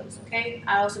these videos, okay?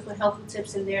 I also put helpful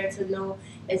tips in there to know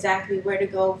exactly where to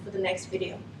go for the next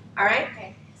video, all right?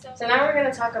 Okay. So now we're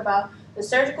going to talk about the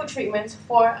surgical treatments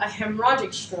for a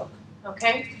hemorrhagic stroke,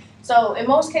 okay? So in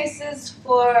most cases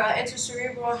for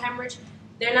intracerebral hemorrhage,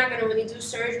 they're not going to really do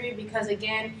surgery because,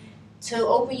 again, to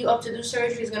open you up to do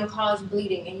surgery is going to cause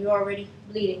bleeding, and you're already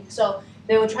bleeding. So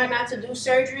they will try not to do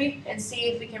surgery and see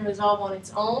if it can resolve on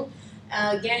its own.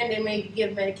 Again, they may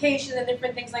give medications and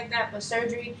different things like that, but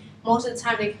surgery, most of the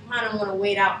time, they kind of want to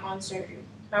wait out on surgery.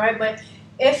 All right, but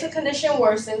if the condition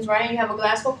worsens, right, and you have a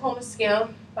Glasgow Coma scale,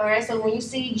 all right, so when you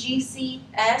see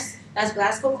GCS, that's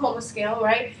Glasgow Coma scale,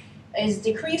 right, is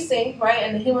decreasing, right,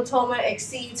 and the hematoma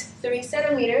exceeds 3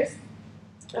 centimeters,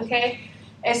 okay,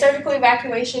 a surgical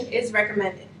evacuation is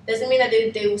recommended. Doesn't mean that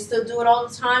they will still do it all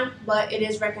the time, but it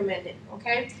is recommended,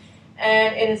 okay,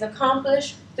 and it is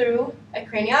accomplished through a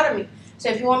craniotomy. So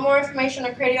if you want more information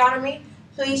on craniotomy,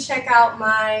 please check out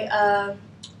my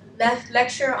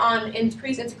lecture on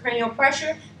increased intracranial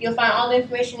pressure. You'll find all the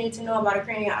information you need to know about a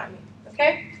craniotomy,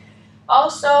 okay?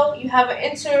 Also, you have an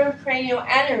intracranial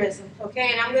aneurysm,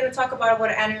 okay? And I'm going to talk about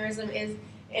what an aneurysm is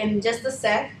in just a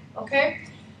sec, okay?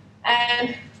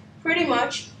 And pretty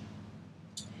much,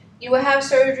 you will have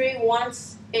surgery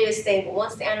once it is stable,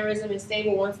 once the aneurysm is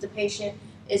stable, once the patient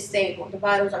is stable, the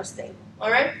vitals are stable, all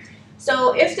right?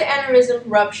 So if the aneurysm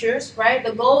ruptures, right,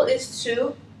 the goal is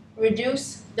to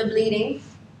reduce the bleeding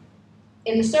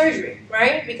in the surgery,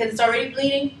 right? Because it's already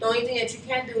bleeding, the only thing that you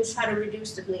can do is try to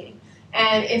reduce the bleeding.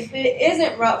 And if it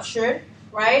isn't ruptured,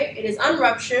 right, it is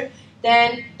unruptured,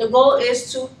 then the goal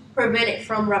is to prevent it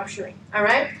from rupturing, all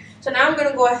right? So now I'm going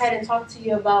to go ahead and talk to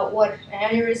you about what an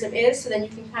aneurysm is, so then you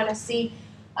can kind of see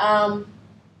how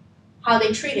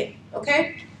they treat it,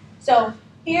 okay? So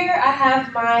here I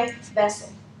have my vessel,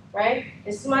 right?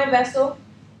 This is my vessel,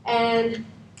 and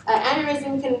an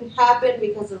aneurysm can happen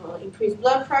because of increased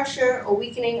blood pressure or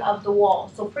weakening of the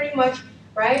wall. So pretty much,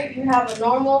 right, you have a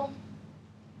normal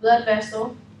blood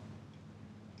vessel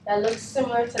that looks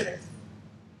similar to this.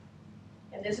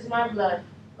 And this is my blood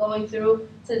going through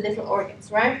to the different organs,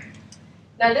 right?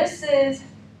 Now this is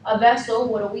a vessel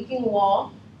with a weakening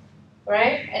wall,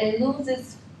 right? And it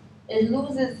loses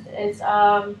its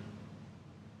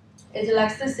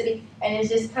elasticity, and it's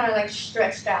just kind of like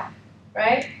stretched out,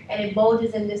 right? And it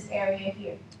bulges in this area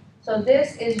here. So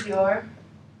this is your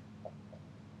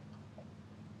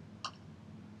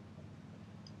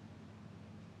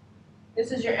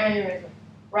aneurysm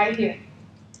right here.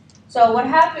 So what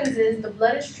happens is the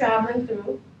blood is traveling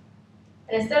through,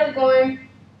 and instead of going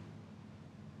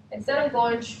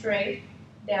straight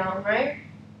down, right?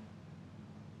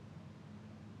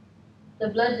 The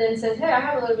blood then says, hey, I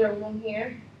have a little bit of room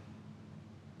here.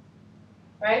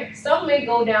 Right? Some may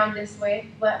go down this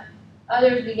way, but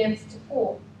others begins to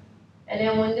pull. And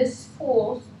then when this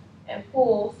pulls and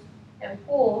pulls and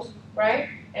pulls, right?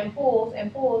 And pulls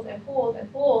and pulls and pulls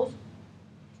and pulls,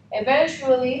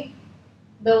 eventually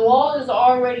the wall is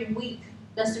already weak.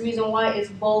 That's the reason why it's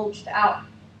bulged out,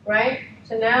 right?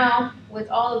 So now with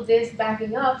all of this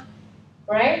backing up,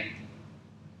 right?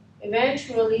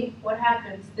 Eventually what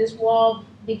happens? This wall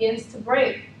begins to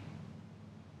break.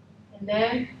 And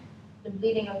then the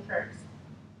bleeding occurs,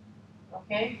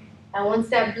 okay? And once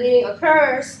that bleeding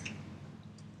occurs,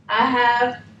 I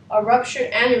have a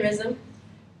ruptured aneurysm,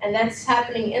 and that's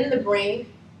happening in the brain,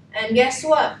 and guess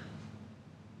what?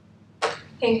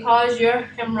 Can cause your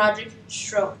hemorrhagic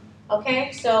stroke,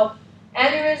 okay? So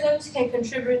aneurysms can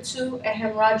contribute to a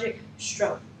hemorrhagic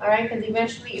stroke, all right? Because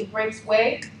eventually it breaks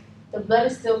away, the blood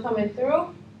is still coming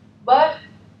through, but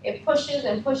it pushes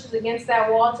and pushes against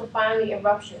that wall to finally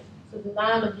eruption. So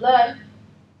now the blood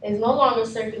is no longer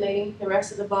circulating the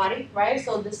rest of the body, right?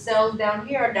 So the cells down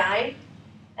here are dying,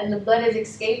 and the blood is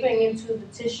escaping into the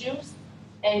tissues,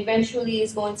 and eventually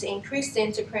is going to increase the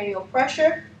intracranial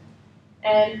pressure,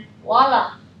 and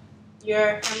voila,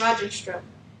 your hemorrhagic stroke.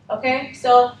 Okay,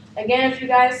 so again, if you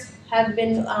guys have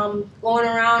been going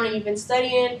around and you've been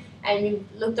studying and you've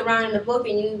looked around in the book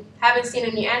and you haven't seen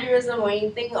any aneurysm or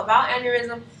anything about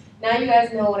aneurysm, now you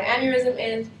guys know what an aneurysm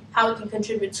is, how it can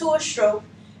contribute to a stroke,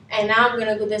 and now I'm going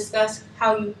to go discuss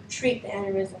how you treat the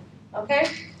aneurysm.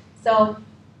 Okay, so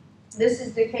this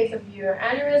is the case of your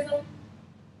aneurysm.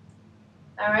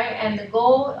 All right, and the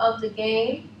goal of the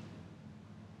game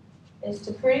is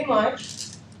to pretty much,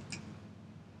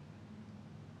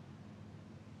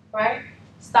 right,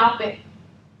 stop it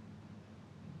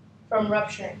from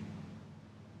rupturing,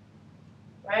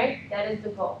 right? That is the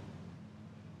goal.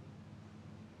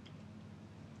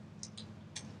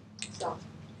 So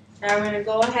now we're going to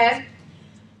go ahead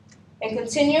and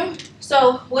continue.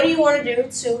 So what do you want to do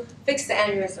to fix the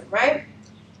aneurysm, right?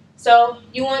 So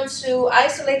you want to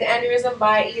isolate the aneurysm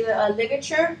by either a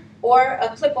ligature or a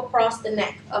clip across the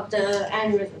neck of the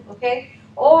aneurysm, okay?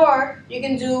 Or you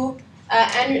can do,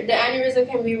 the aneurysm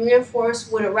can be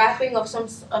reinforced with a wrapping of some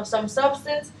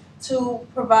substance to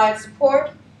provide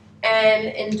support and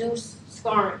induce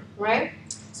scarring, right?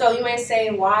 So you may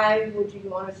say, why would you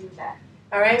want to do that?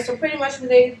 All right, so pretty much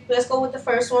let's go with the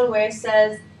first one where it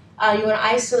says you want to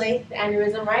isolate the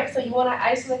aneurysm, right? So you want to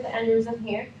isolate the aneurysm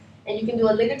here. And you can do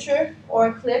a ligature or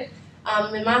a clip.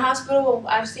 In my hospital,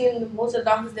 I've seen most of the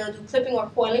doctors, they'll do clipping or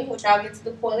coiling, which I'll get to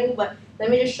the coiling, but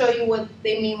let me just show you what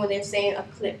they mean when they're saying a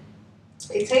clip.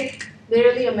 They take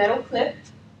literally a metal clip,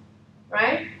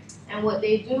 right? And what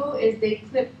they do is they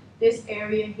clip this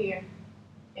area here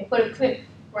and put a clip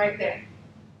right there.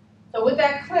 So with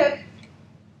that clip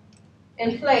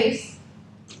in place,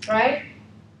 right,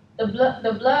 the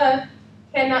blood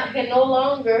can no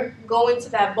longer go into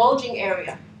that bulging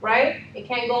area. Right? It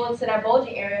can't go into that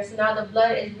bulging area, so now the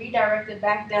blood is redirected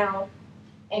back down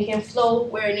and can flow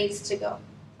where it needs to go.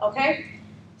 Okay?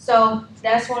 So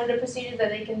that's one of the procedures that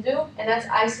they can do, and that's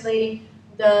isolating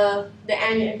the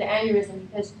aneurysm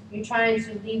because you're trying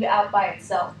to leave it out by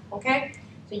itself. Okay?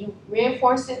 So you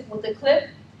reinforce it with a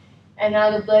clip, and now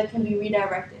the blood can be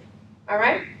redirected. All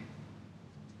right?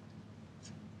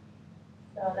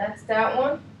 So that's that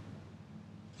one.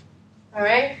 All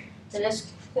right? So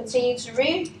let's continue to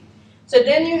read. So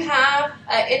then you have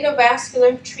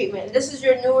endovascular treatment. This is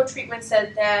your newer treatments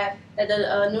that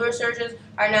the neurosurgeons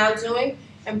are now doing.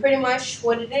 And pretty much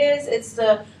what it is, it's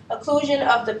the occlusion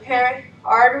of the parent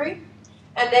artery.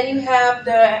 And then you have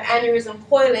the aneurysm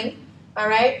coiling, all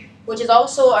right, which is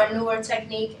also a newer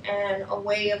technique and a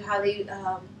way of how they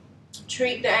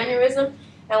treat the aneurysm.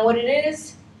 And what it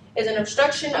is an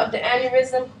obstruction of the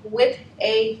aneurysm with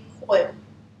a coil,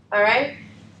 all right?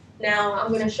 Now,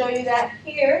 I'm going to show you that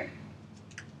here.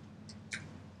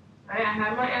 All right, I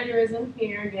have my aneurysm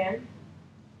here again.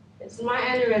 This is my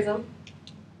aneurysm.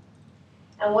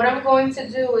 And what I'm going to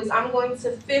do is I'm going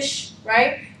to fish,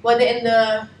 right, whether in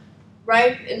the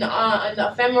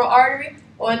femoral artery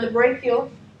or in the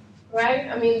brachial, right,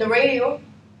 the radial.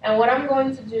 And what I'm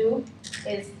going to do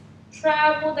is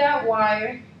travel that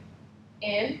wire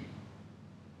in.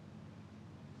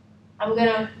 I'm going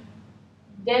to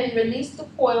then release the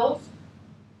coils.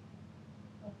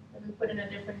 Let me put in a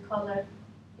different color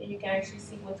so you can actually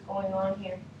see what's going on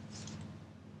here.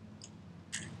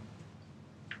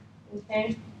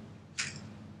 Okay?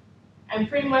 And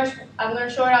pretty much, I'm going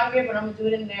to show it out here, but I'm going to do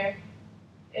it in there.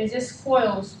 It's just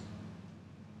coils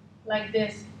like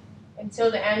this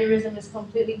until the aneurysm is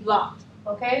completely blocked.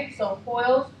 Okay? So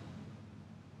coils,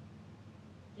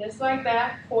 just like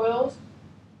that, coils,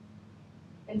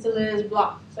 until it is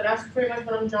blocked. So that's pretty much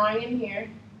what I'm drawing in here.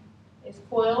 It's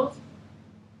coils.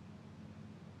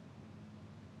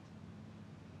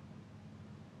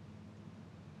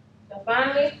 So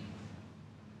finally,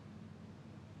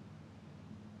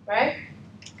 right,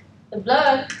 the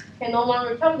blood can no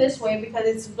longer come this way because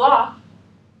it's blocked.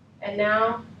 And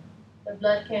now the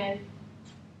blood can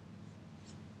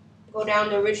go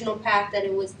down the original path that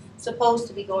it was supposed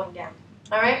to be going down.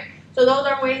 All right? So those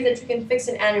are ways that you can fix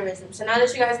an aneurysm. So now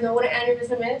that you guys know what an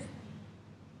aneurysm is,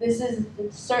 this is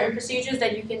certain procedures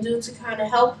that you can do to kind of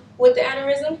help with the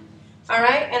aneurysm. All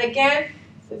right? And again,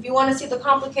 if you want to see the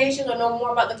complications or know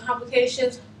more about the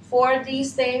complications for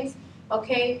these things,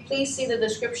 okay, please see the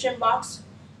description box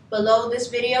below this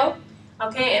video.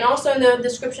 Okay, and also in the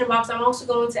description box, I'm also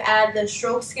going to add the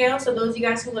stroke scale. So those of you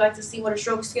guys who would like to see what a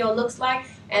stroke scale looks like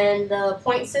and the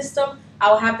point system, I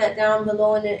will have that down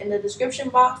below in the description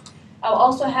box. I'll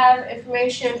also have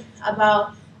information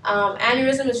about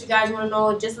aneurysm if you guys want to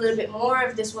know just a little bit more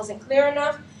if this wasn't clear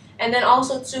enough. And then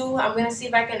also too, I'm going to see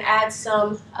if I can add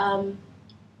some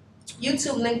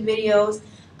YouTube link videos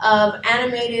of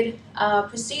animated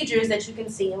procedures that you can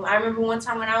see. I remember one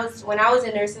time when I was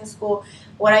in nursing school,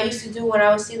 what I used to do when I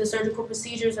would see the surgical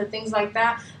procedures or things like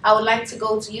that, I would like to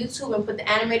go to YouTube and put the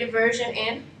animated version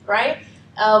in, right,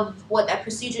 of what that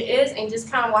procedure is, and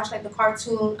just kind of watch like the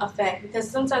cartoon effect, because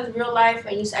sometimes in real life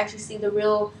when you actually see the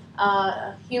real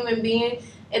human being,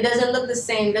 it doesn't look the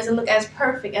same, it doesn't look as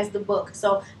perfect as the book.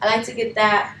 So I like to get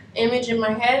that image in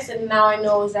my head so now I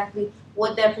know exactly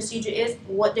what that procedure is,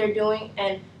 what they're doing,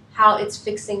 and how it's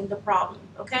fixing the problem,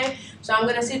 okay? So I'm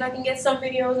going to see if I can get some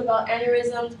videos about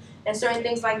aneurysms and certain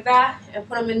things like that and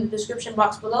put them in the description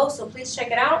box below, so please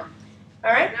check it out.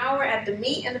 All right, now we're at the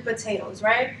meat and the potatoes,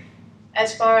 right?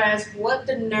 As far as what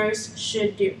the nurse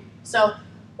should do. So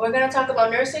we're going to talk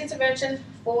about nurse intervention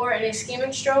for an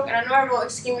ischemic stroke, and I know I wrote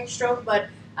ischemic stroke, but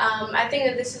I think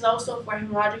that this is also for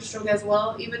hemorrhagic stroke as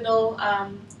well, even though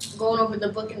going over the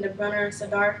book in the Brunners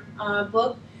and Suddarth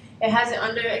book, it has it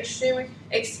under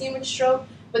ischemic stroke,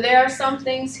 but there are some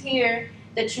things here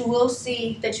that you will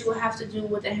see that you will have to do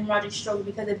with a hemorrhagic stroke,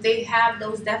 because if they have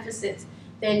those deficits,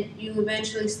 then you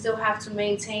eventually still have to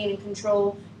maintain and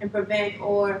control and prevent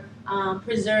or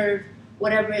preserve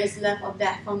whatever is left of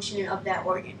that functioning of that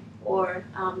organ or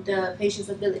the patient's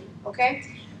ability, okay?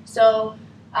 So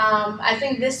I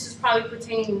think this is probably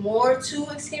pertaining more to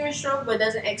ischemic stroke, but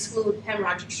doesn't exclude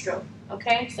hemorrhagic stroke,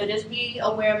 okay? So just be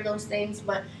aware of those things,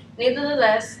 but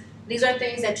nevertheless, these are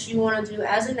things that you want to do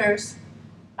as a nurse,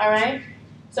 all right?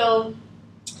 So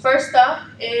first up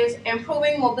is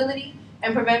improving mobility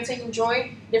and preventing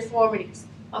joint deformities,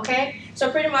 okay?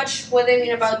 So pretty much what they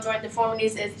mean about joint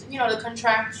deformities is, you know, the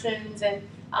contractions and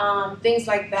things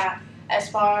like that, as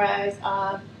far as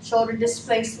shoulder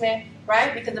displacement,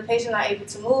 right? Because the patient not able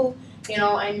to move, you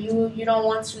know, and you don't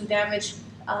want to damage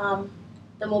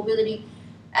the mobility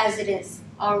as it is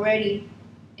already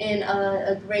in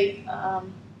a great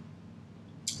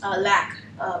lack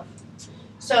of.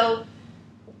 So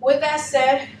with that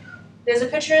said, there's a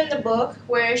picture in the book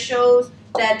where it shows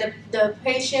that the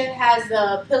patient has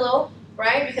the pillow,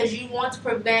 right? Because you want to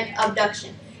prevent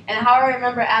abduction. And how I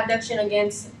remember abduction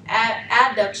against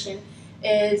adduction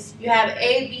is you have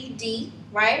A, B, D,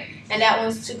 right? And that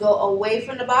one's to go away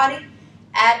from the body.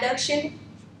 Adduction,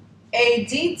 A,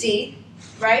 D, D,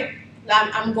 right?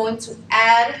 I'm going to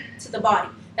add to the body.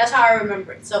 That's how I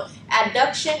remember it. So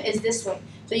adduction is this way.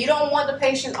 So you don't want the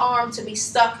patient's arm to be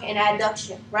stuck in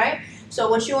adduction, right? So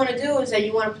what you want to do is that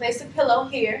you want to place the pillow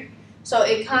here, so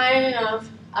it kind of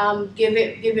give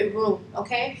it room,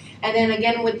 okay? And then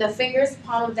again with the fingers,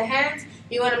 palm of the hands,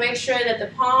 you want to make sure that the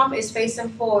palm is facing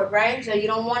forward, right? So you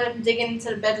don't want to dig into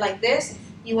the bed like this.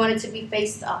 You want it to be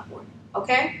faced upward,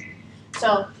 okay?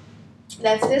 So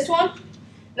that's this one.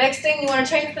 Next thing, you want to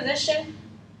change position.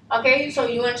 Okay, so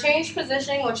you want to change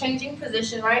positioning or changing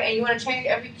position, right? And you want to change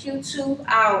every Q2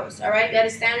 hours, all right? That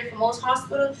is standard for most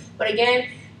hospitals, but again,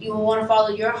 you will want to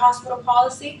follow your hospital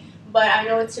policy, but I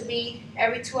know it to be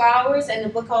every 2 hours, and the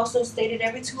book also stated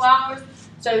every 2 hours.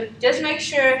 So just make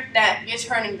sure that you're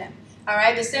turning them, all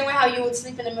right? The same way how you would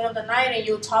sleep in the middle of the night and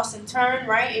you would toss and turn,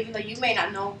 right? Even though you may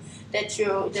not know that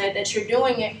you're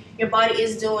doing it, your body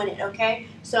is doing it, okay?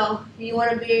 So you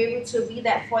want to be able to be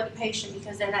that for the patient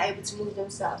because they're not able to move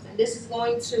themselves. And this is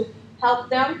going to help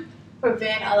them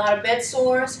prevent a lot of bed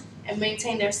sores and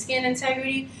maintain their skin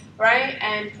integrity, right?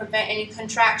 And prevent any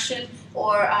contraction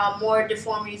or more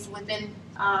deformities within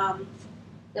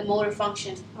the motor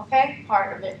function, okay?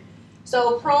 Part of it.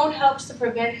 So prone helps to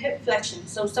prevent hip flexion.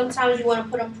 So sometimes you want to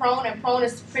put them prone, and prone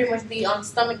is to pretty much be on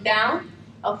stomach down,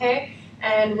 okay?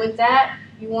 And with that,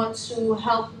 you want to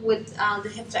help with the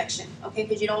hip flexion, okay?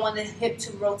 Because you don't want the hip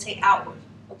to rotate outward,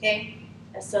 okay?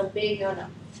 That's a big no-no.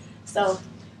 So,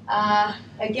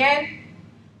 again,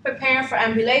 preparing for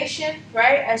ambulation,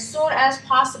 right? As soon as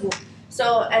possible.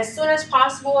 So, as soon as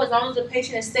possible, as long as the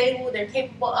patient is stable, they're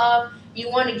capable of,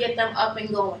 you want to get them up and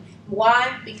going.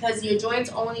 Why? Because your joints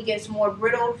only gets more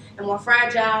brittle and more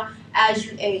fragile as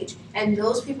you age. And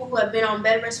those people who have been on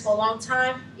bed rest for a long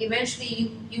time,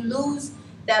 eventually you lose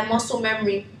that muscle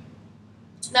memory.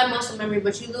 Not muscle memory,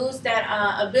 but you lose that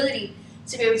ability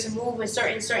to be able to move in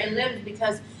certain limbs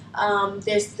because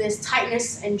there's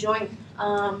tightness and joint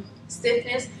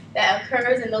stiffness that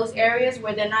occurs in those areas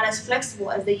where they're not as flexible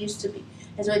as they used to be.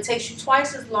 And so it takes you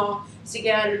twice as long to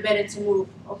get out of bed and to move,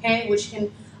 okay? Which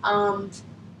can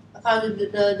cause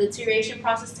the deterioration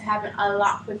process to happen a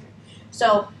lot quicker.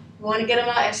 So you want to get them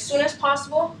out as soon as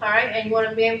possible, all right? And you want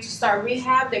to be able to start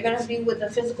rehab. They're going to be with a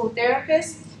physical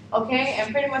therapist, okay?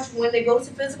 And pretty much when they go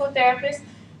to physical therapist,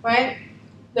 right,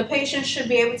 the patient should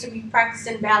be able to be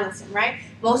practicing balancing, right?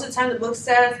 Most of the time the book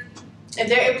says if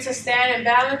they're able to stand and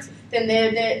balance, then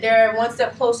they're one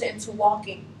step closer into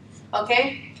walking,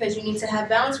 okay? Because you need to have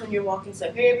balance when you're walking. So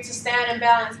if you're able to stand and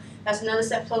balance, that's another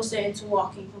step closer into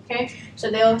walking, okay? So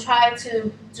they'll try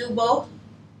to do both,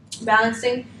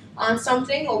 balancing on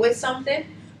something or with something,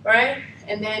 right?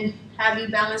 And then have you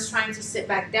balance trying to sit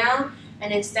back down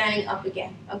and then standing up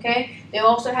again, okay? They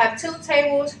also have tilt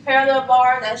tables, parallel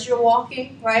bars as you're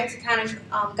walking, right, to kind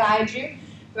of guide you.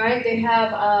 right? They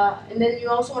have, and then you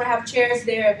also want to have chairs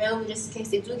there available just in case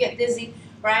they do get dizzy,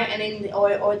 right? And then,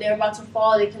 or they're about to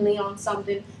fall, they can lean on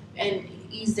something and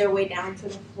ease their way down to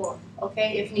the floor,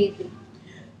 okay, if need be.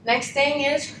 Next thing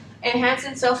is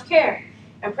enhancing self-care.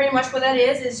 And pretty much what that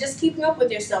is just keeping up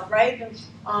with yourself, right?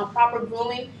 Proper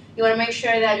grooming. You want to make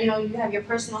sure that, you have your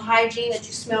personal hygiene, that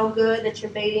you smell good, that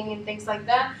you're bathing and things like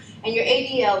that. And your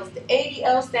ADLs. The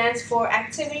ADL stands for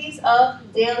Activities of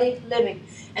Daily Living.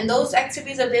 And those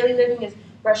activities of daily living is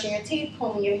brushing your teeth,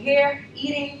 combing your hair,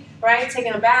 eating, right?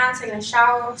 Taking a bath, taking a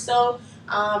shower. So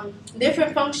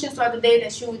different functions throughout the day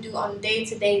that you would do on a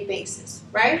day-to-day basis,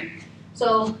 right?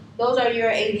 So those are your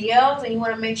ADLs, and you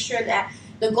want to make sure that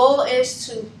the goal is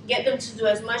to get them to do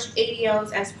as much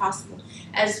ADLs as possible.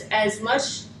 As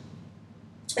much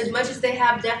as they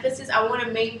have deficits, I want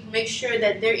to make sure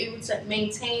that they're able to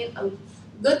maintain a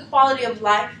good quality of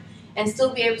life and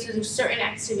still be able to do certain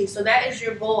activities. So that is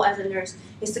your goal as a nurse,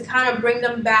 is to kind of bring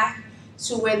them back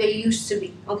to where they used to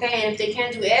be, okay? And if they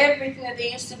can't do everything that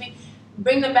they used to be,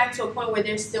 bring them back to a point where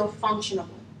they're still functional,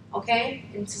 okay,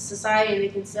 into society, and they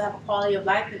can still have a quality of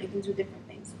life and they can do different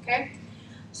things, okay?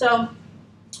 So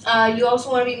you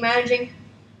also want to be managing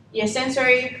your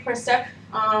sensory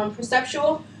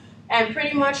perceptual, and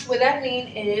pretty much what that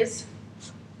means is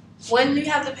when you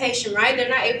have the patient, right, they're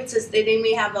not able to, they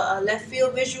may have a left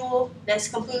field visual that's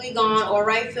completely gone, or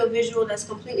right field visual that's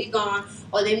completely gone,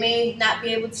 or they may not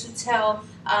be able to tell,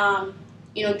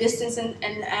 distance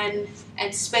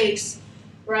and space,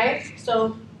 right?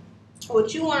 So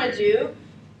what you want to do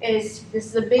is, this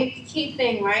is a big key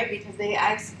thing, right, because they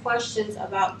ask questions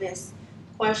about this.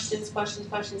 Questions.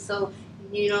 So,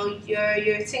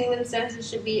 your tingling senses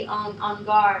should be on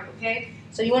guard, okay?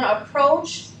 So you want to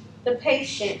approach the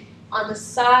patient on the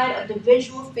side of the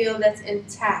visual field that's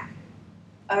intact,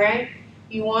 all right?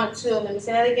 You want to, let me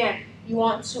say that again, you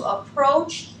want to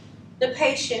approach the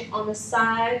patient on the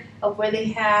side of where they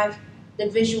have the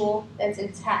visual that's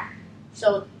intact.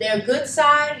 So their good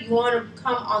side, you want to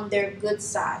come on their good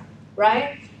side,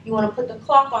 right? You want to put the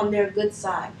clock on their good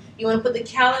side. You want to put the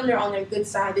calendar on their good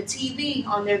side, the TV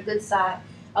on their good side,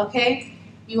 okay?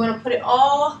 You want to put it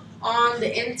all on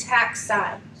the intact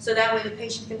side, so that way the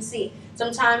patient can see.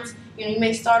 Sometimes, you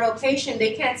may startle a patient,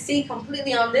 they can't see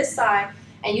completely on this side,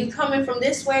 and you come in from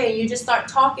this way and you just start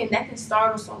talking, that can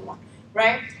startle someone,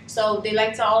 right? So they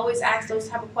like to always ask those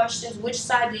type of questions. Which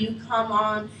side do you come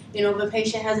on? If a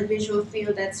patient has a visual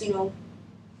field that's, not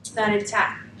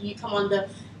intact. Do you come on the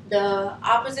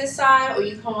opposite side, or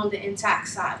you come on the intact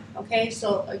side, okay?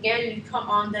 So again, you come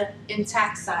on the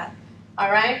intact side, all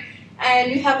right?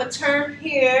 And you have a term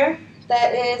here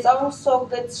that is also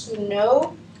good to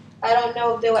know. I don't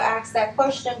know if they will ask that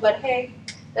question, but hey,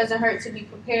 doesn't hurt to be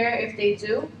prepared if they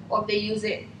do, or if they use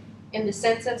it in the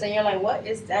sentence and you're like, what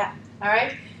is that? All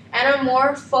right?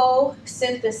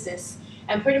 Anamorphosynthesis.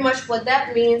 And pretty much what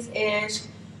that means is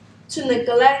to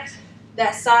neglect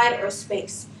that side or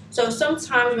space. So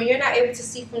sometimes when you're not able to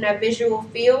see from that visual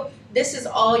field, this is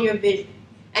all your vision.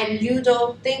 And you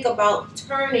don't think about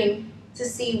turning to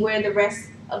see where the rest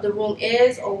of the room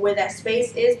is, or where that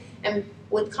space is. And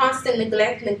with constant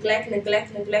neglect,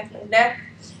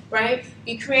 right?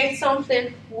 You create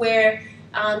something where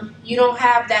you don't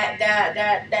have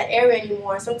that area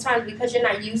anymore. Sometimes because you're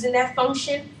not using that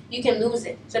function, you can lose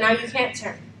it. So now you can't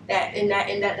turn in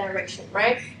that direction,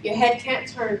 right? Your head can't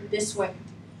turn this way,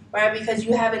 right? Because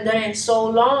you haven't done it so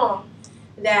long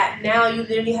that now you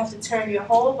literally have to turn your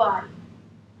whole body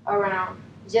around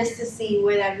just to see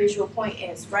where that visual point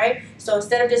is, right? So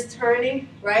instead of just turning,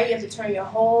 right, you have to turn your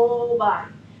whole body.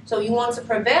 So you want to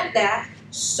prevent that.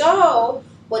 So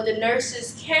what the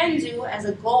nurses can do as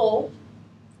a goal,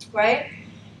 right,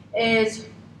 is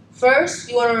first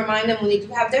you want to remind them when they do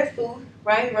have their food,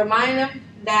 right? Remind them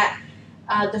that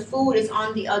the food is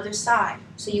on the other side.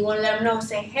 So you want to let them know,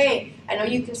 say, hey, I know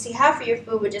you can see half of your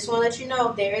food, but just want to let you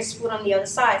know there is food on the other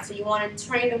side. So you want to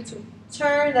train them to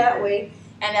turn that way,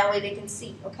 and that way they can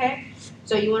see, okay?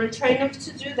 So you want to train them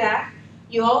to do that.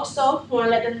 You also want to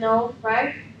let them know,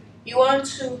 right? You want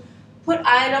to put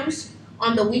items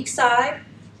on the weak side,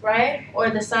 right? Or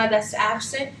the side that's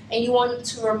absent, and you want them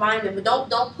to remind them. But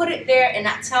don't put it there and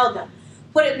not tell them.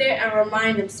 Put it there and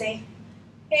remind them. Say,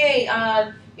 hey,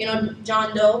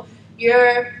 John Doe,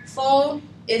 your phone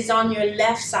is on your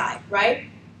left side, right?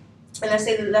 And let's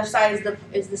say the left side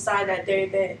is the side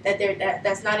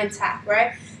that's not intact,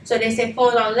 right? So they say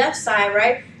phone's on left side,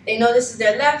 right? They know this is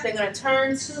their left. They're gonna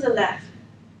turn to the left,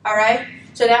 all right?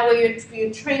 So that way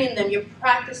you're training them. You're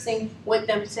practicing with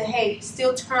them to, hey,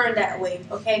 still turn that way,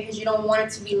 okay? Because you don't want it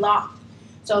to be locked.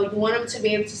 So you want them to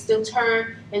be able to still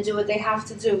turn and do what they have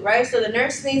to do, right? So the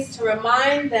nurse needs to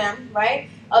remind them, right,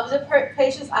 of the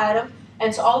patient's item,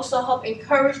 and to also help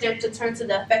encourage them to turn to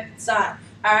the affected side.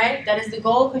 All right, that is the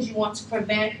goal, because you want to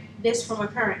prevent this from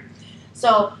occurring.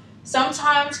 So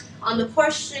sometimes on the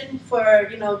question for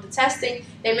the testing,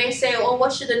 they may say, "Oh,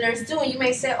 what should the nurse do?" And you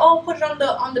may say, "Oh, put it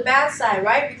on the bad side,"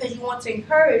 right? Because you want to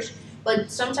encourage.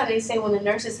 But sometimes they say when the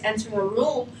nurse is entering a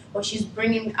room or she's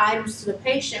bringing items to the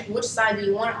patient, which side do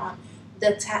you want it on?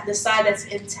 The side that's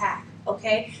intact.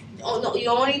 Okay. Oh, no, you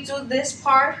only do this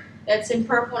part that's in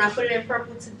purple, and I put it in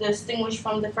purple to distinguish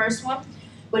from the first one.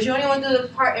 But you only want to do the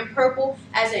part in purple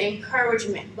as an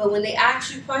encouragement. But when they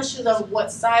ask you questions of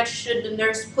what side should the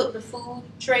nurse put the food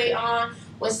tray on,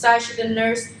 what side should the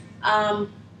nurse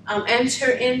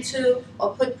enter into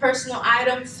or put personal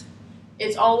items,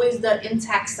 it's always the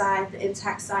intact side, the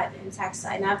intact side, the intact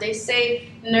side. Now, if they say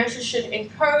nurses should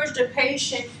encourage the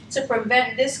patient to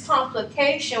prevent this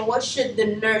complication, what should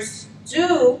the nurse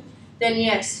do? Then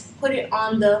yes, put it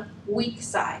on the weak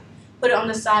side. Put it on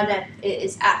the side that it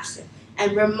is absent.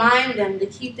 And remind them, the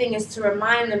key thing is to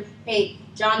remind them, hey,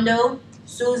 John Doe,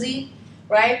 Susie,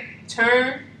 right?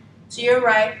 Turn to your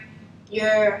right,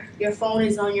 your phone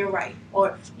is on your right,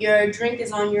 or your drink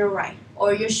is on your right,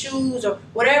 or your shoes, or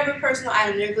whatever personal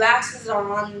item, your glasses are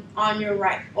on your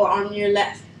right or on your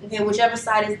left, okay, whichever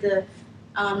side is the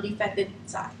defected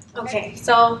side. Okay,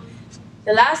 so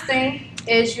the last thing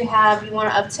is you want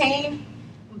to obtain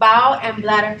bowel and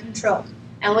bladder control.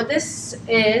 And what this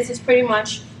is pretty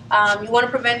much you want to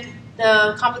prevent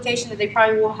the complication that they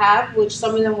probably will have, which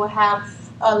some of them will have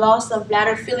a loss of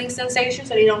bladder filling sensation,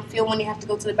 so they don't feel when they have to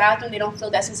go to the bathroom, they don't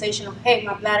feel that sensation of, hey,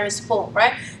 my bladder is full,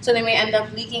 right? So they may end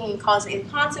up leaking and causing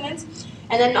incontinence.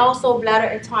 And then also bladder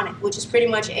atonic, which is pretty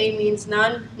much A means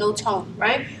none, no tone,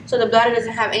 right? So the bladder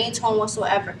doesn't have any tone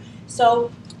whatsoever.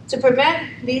 So to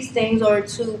prevent these things, or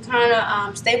to kind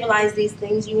of stabilize these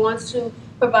things, you want to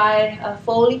provide a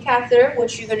Foley catheter,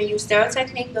 which you're going to use sterile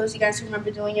technique. Those of you guys who remember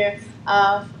doing your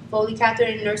Foley catheter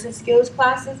in nursing skills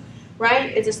classes,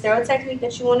 right? It's a sterile technique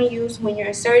that you want to use when you're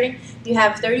inserting. You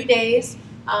have 30 days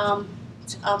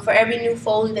for every new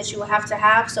Foley that you will have to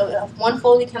have. So one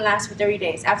Foley can last for 30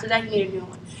 days. After that, you need a new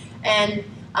one. And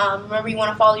remember, you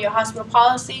want to follow your hospital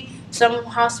policy. Some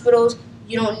hospitals,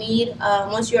 you don't need,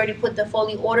 once you already put the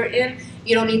Foley order in,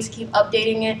 you don't need to keep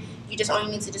updating it. You just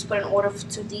only need to just put an order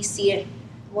to DC it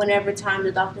whenever time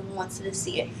the doctor wants to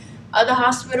see it. Other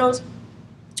hospitals,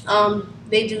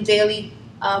 they do daily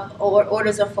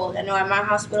orders of Foley. I know at my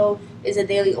hospital is a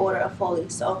daily order of Foley,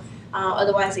 so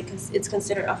otherwise it's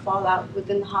considered a fallout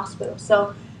within the hospital.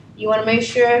 So you want to make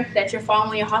sure that you're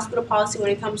following your hospital policy when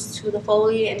it comes to the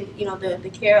Foley and the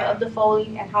care of the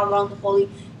Foley and how long the Foley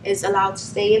is allowed to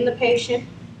stay in the patient.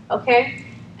 Okay,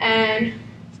 and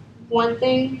one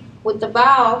thing with the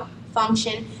bowel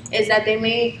function is that they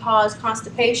may cause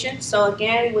constipation. So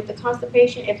again, with the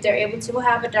constipation, if they're able to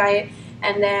have a diet,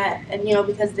 and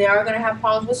because they are going to have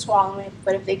problems with swallowing,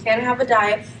 but if they can have a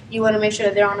diet, you want to make sure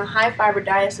that they're on a high fiber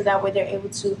diet, so that way they're able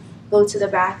to go to the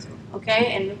bathroom,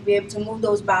 okay, and be able to move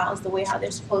those bowels the way how they're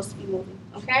supposed to be moving,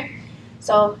 okay.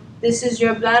 So this is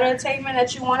your bladder attainment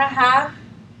that you want to have.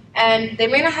 And they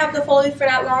may not have the Foley for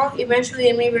that long. Eventually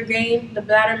it may regain. The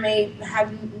bladder may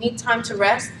need time to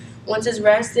rest. Once it's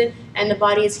rested and the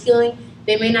body is healing,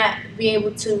 they may not be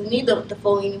able to need the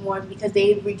Foley anymore, because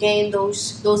they regain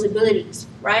those abilities,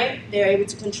 right? They're able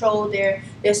to control their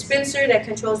sphincter that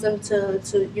controls them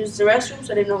to use the restroom,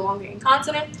 so they're no longer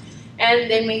incontinent, and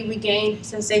they may regain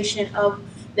sensation of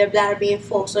their bladder being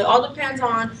full. So it all depends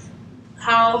on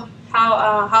how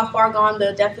far gone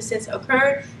the deficits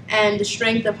occurred, and the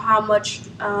strength of how much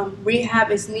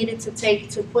rehab is needed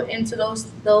to put into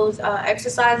those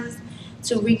exercises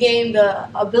to regain the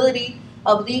ability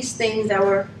of these things that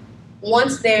were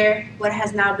once there but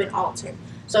has now been altered.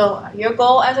 So your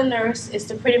goal as a nurse is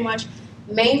to pretty much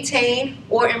maintain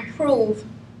or improve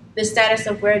the status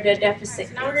of where the deficit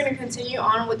is. Now we're going to continue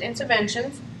on with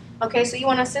interventions. Okay, so you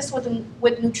want to assist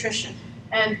with nutrition,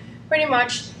 and pretty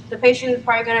much the patient is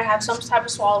probably going to have some type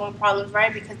of swallowing problems,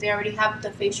 right? Because they already have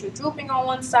the facial drooping on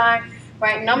one side,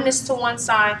 right? Numbness to one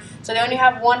side, so they only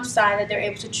have one side that they're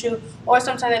able to chew, or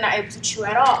sometimes they're not able to chew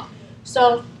at all.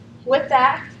 So with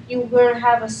that, you're going to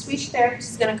have a speech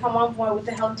therapist going to come on board with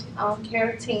the health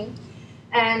care team,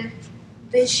 and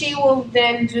she will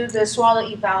then do the swallow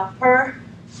eval per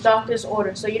doctor's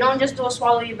order. So you don't just do a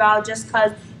swallow eval just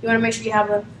because you want to make sure you have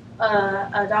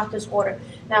a doctor's order.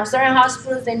 Now, certain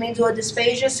hospitals, they may do a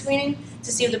dysphagia screening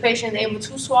to see if the patient is able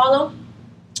to swallow.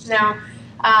 Now,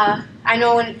 I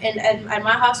know at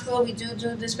my hospital we do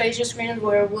dysphagia screenings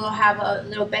where we'll have a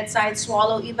little bedside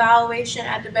swallow evaluation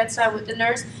at the bedside with the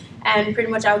nurse, and pretty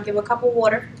much I would give a cup of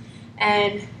water,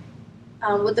 and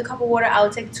with the cup of water I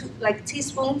would take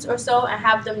teaspoons or so and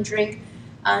have them drink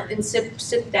and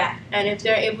sip that, and if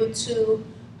they're able to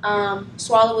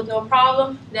swallow with no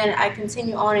problem, then I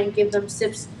continue on and give them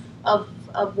sips of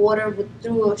water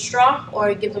through a straw,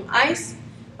 or give them ice,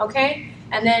 okay?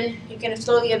 And then you can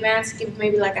slowly advance, give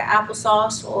maybe like an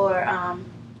applesauce or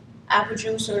apple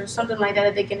juice or something like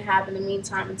that they can have in the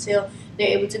meantime until they're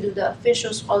able to do the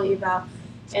official swallow eval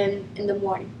in the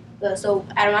morning. So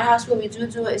at my hospital we do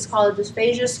it. It's called a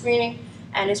dysphagia screening,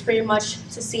 and it's pretty much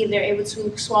to see if they're able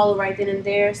to swallow right then and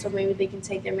there, so maybe they can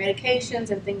take their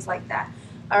medications and things like that.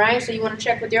 Alright, so you want to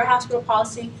check with your hospital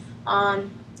policy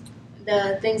on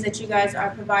the things that you guys are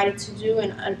provided to do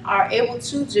and are able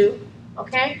to do,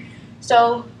 okay?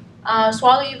 So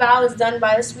swallow eval is done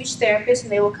by the speech therapist,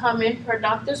 and they will come in per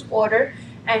doctor's order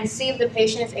and see if the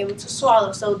patient is able to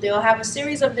swallow. So they'll have a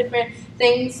series of different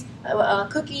things,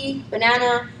 cookie,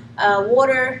 banana,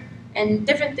 water, and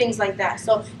different things like that.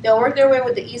 So they'll work their way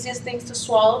with the easiest things to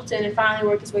swallow, to then finally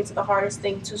work its way to the hardest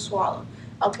thing to swallow,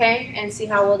 okay, and see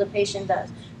how well the patient does.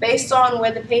 Based on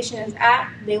where the patient is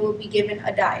at, they will be given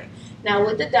a diet. Now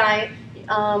with the diet,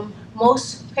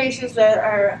 most patients that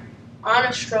are on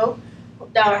a stroke,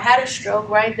 that had a stroke,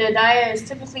 right, their diet is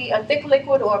typically a thick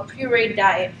liquid or a pureed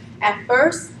diet at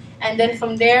first, and then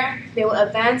from there they will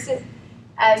advance it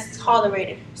as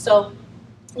tolerated. So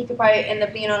you could probably end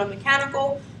up being on a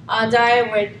mechanical diet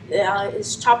where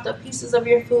it's chopped up pieces of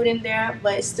your food in there,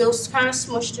 but it's still kind of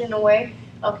smushed in a way,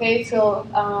 okay, so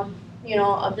you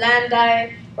know, a bland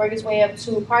diet, work its way up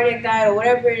to a cardiac diet, or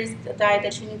whatever it is, the diet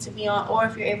that you need to be on, or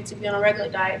if you're able to be on a regular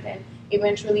diet, then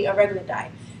eventually a regular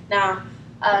diet. Now,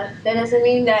 that doesn't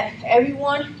mean that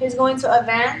everyone is going to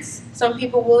advance. Some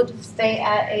people will stay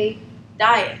at a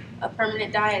diet, a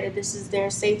permanent diet, that this is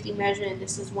their safety measure and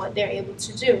this is what they're able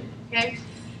to do, okay?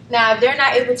 Now, if they're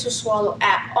not able to swallow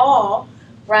at all,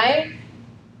 right,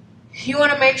 you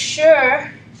want to make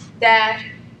sure that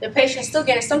the patient's still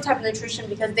getting some type of nutrition,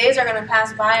 because days are going to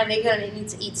pass by and they're going to need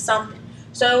to eat something.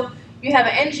 So you have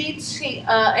an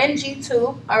NG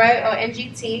tube, all right, or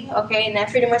NGT, okay, and that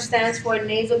pretty much stands for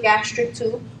nasal gastric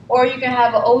tube. Or you can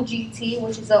have an OGT,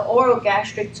 which is an oral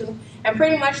gastric tube. And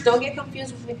pretty much, don't get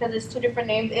confused because it's two different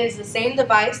names. It is the same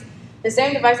device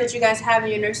that you guys have in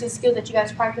your nursing skills that you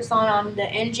guys practice on the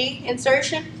NG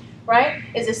insertion, right?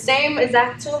 It's the same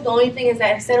exact tube. The only thing is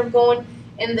that instead of going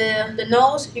in the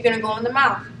nose, you're going to go in the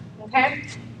mouth, okay?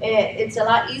 It's a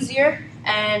lot easier,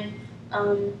 and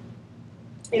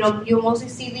you know, you'll mostly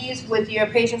see these with your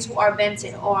patients who are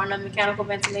vented or on a mechanical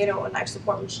ventilator or life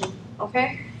support machine,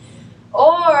 okay?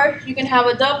 Or you can have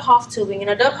a Dubhoff tubing, and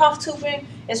a Dubhoff tubing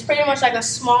is pretty much like a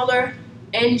smaller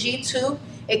NG tube.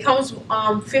 It comes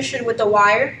fissured with a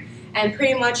wire, and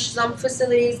pretty much some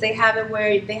facilities, they have it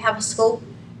where they have a scope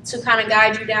to kind of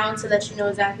guide you down to let you know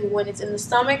exactly when it's in the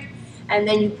stomach, and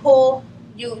then you pull,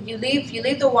 you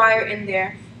leave the wire in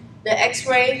there. The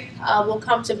X-ray will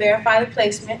come to verify the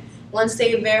placement. Once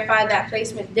they verify that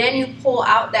placement, then you pull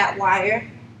out that wire,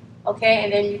 okay,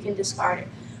 and then you can discard it.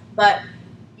 But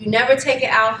you never take it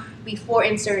out before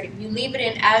inserting. You leave it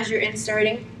in as you're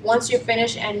inserting. Once you're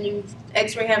finished and you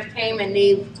X-ray have came and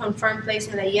they confirmed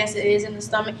placement that yes, it is in the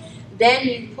stomach, then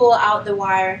you pull out the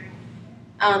wire.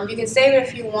 You can save it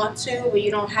if you want to, but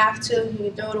you don't have to. You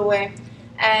can throw it away,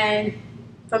 and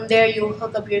from there you'll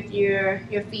hook up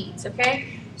your feeds.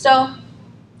 Okay. So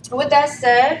with that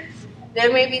said,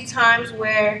 there may be times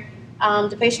where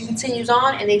the patient continues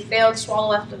on and they fail to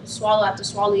swallow after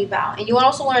swallow eval. And you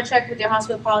also want to check with your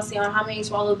hospital policy on how many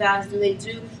swallow evals do they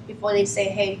do before they say,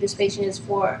 hey, this patient is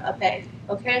for a PEG,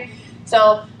 okay?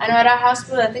 So I know at our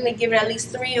hospital, I think they give it at least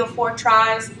 3 or 4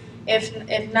 tries.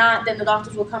 If not, then the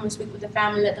doctors will come and speak with the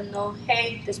family, let them know,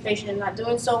 hey, this patient is not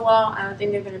doing so well. I don't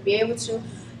think they're going to be able to.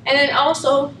 And then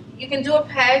also, you can do a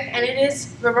PEG, and it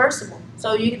is reversible.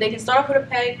 So they can start off with a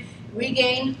PEG,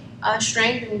 regain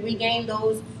strength, and regain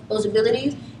those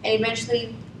abilities, and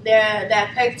eventually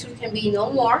that PEG tube can be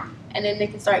no more, and then they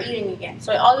can start eating again.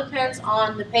 So it all depends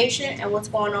on the patient and what's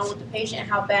going on with the patient and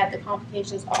how bad the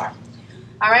complications are.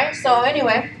 Alright, so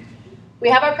anyway, we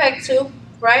have our PEG tube,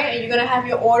 right? And you're going to have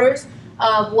your orders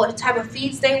of what type of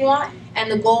feeds they want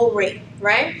and the goal rate,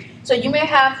 right? So you may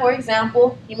have, for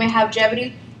example, you may have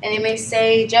Jevity, and they may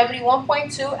say Jevity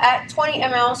 1.2 at 20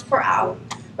 mLs per hour,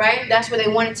 right? That's where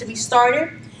they want it to be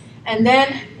started. And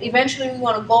then eventually we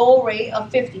want a goal rate of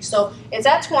 50. So it's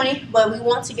at 20, but we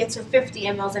want to get to 50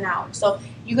 mLs an hour. So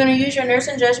you're going to use your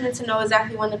nursing judgment to know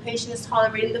exactly when the patient is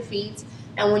tolerating the feeds.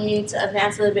 and when you need to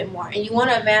advance a little bit more. And you want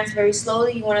to advance very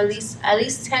slowly. You want at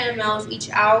least 10 mLs each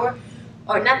hour,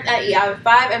 or not that hour,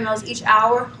 5 mLs each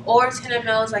hour, or 10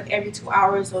 mLs like every 2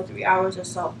 hours or 3 hours or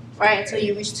so, right, until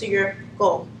you reach to your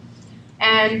goal.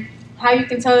 And how you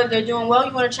can tell that they're doing well,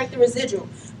 you want to check the residual,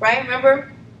 right?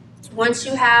 Remember, once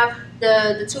you have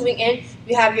the tubing in,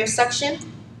 you have your suction,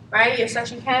 right, your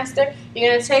suction canister. You're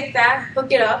going to take that,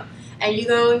 hook it up, and you're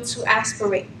going to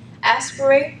aspirate.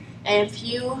 Aspirate, and if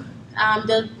you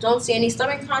don't see any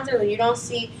stomach content, or you don't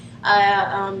see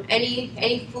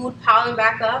any food piling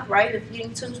back up, right, the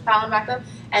feeding tubes piling back up,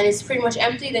 and it's pretty much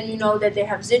empty, then you know that they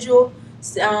have zero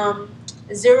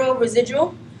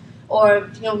residual, or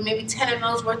maybe 10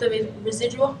 mLs worth of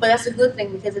residual. But that's a good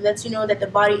thing, because it lets you know that the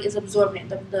body is absorbing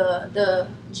it, the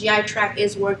GI tract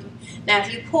is working. Now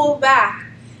if you pull back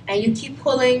and you keep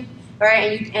pulling,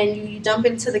 right, and you dump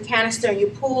into the canister and you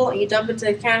pull, and you dump into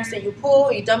the canister and you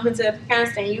pull, you dump into the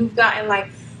canister, and you've gotten like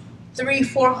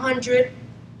 300-400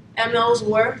 mLs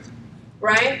worth,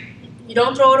 right, you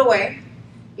don't throw it away,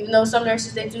 even though some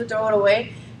nurses, they do throw it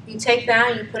away. You take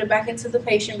that and you put it back into the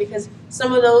patient, because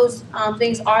some of those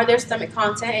things are their stomach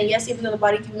content. And yes, even though the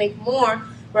body can make more,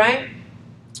 right,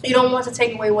 you don't want to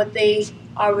take away what they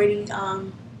already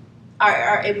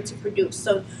are able to produce.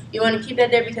 So you want to keep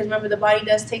that there, because remember, the body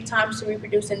does take time to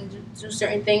reproduce and do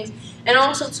certain things. And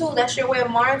also too, that's your way of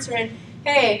monitoring,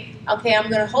 hey, okay, I'm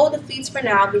going to hold the feeds for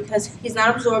now, because he's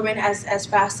not absorbing as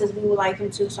fast as we would like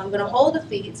him to. So I'm going to hold the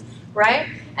feeds, right?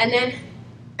 And then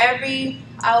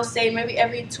I'll say maybe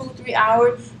every 2-3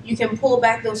 hours, you can pull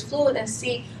back those fluids and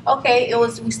see, okay,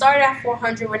 we started at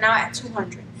 400, we're now at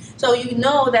 200. So you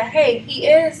know that, hey, he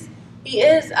is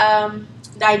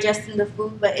digesting the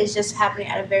food, but it's just happening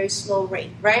at a very slow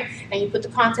rate, right? And you put the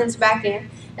contents back in,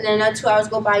 and then another 2 hours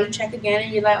go by, you check again,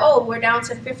 and you're like, oh, we're down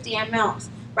to 50 mLs,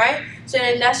 right? So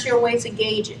then that's your way to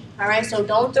gauge it, all right? So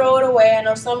don't throw it away. I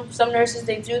know some nurses,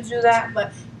 they do that,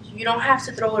 but you don't have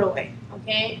to throw it away,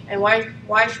 okay? And why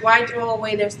throw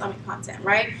away their stomach content,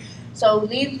 right? So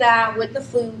leave that with the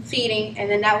food feeding, and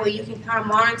then that way you can kind of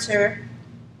monitor,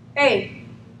 hey,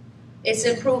 it's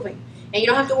improving. And you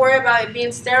don't have to worry about it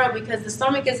being sterile, because the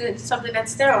stomach isn't something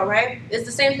that's sterile, right? It's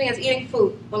the same thing as eating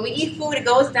food. When we eat food, it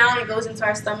goes down, it goes into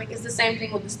our stomach. It's the same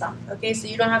thing with the stomach, okay? So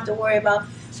you don't have to worry about,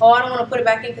 oh, I don't want to put it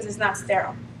back in because it's not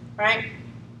sterile, right?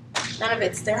 None of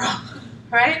it's sterile,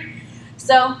 right?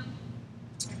 So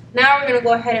now we're going to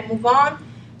go ahead and move on.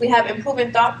 We have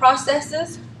improving thought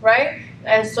processes, right?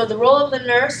 And so the role of the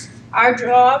nurse, our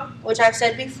job, which I've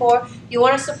said before, you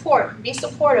want to support, be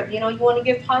supportive. You want to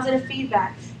give positive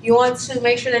feedback. You want to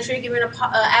make sure that you're giving an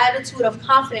attitude of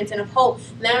confidence and of hope.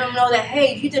 Let them know that,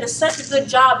 hey, you did such a good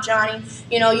job, Johnny.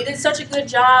 You did such a good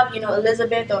job,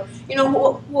 Elizabeth, or,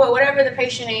 whatever the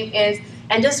patient name is.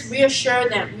 And just reassure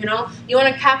them, You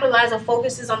want to capitalize on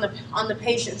focuses on the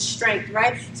patient's strength,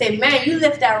 right? Say, man, you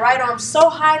lift that right arm so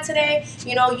high today.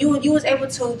 You was able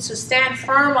to stand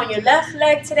firm on your left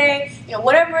leg today.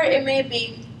 Whatever it may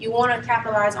be, you want to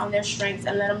capitalize on their strengths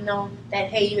and let them know that,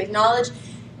 hey, you acknowledge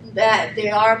that they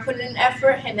are putting in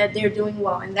effort and that they're doing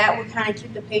well. And that will kind of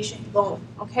keep the patient going,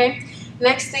 okay?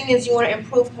 Next thing is you want to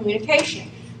improve communication.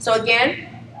 So again,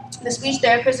 the speech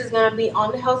therapist is going to be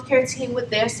on the healthcare team with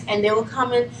this, and they will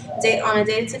come in on a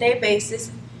day-to-day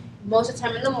basis, most of the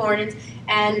time in the mornings,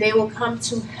 and they will come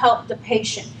to help the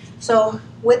patient. So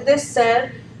with this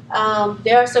said,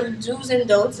 there are some do's and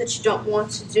don'ts that you don't want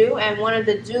to do, and one of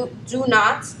the do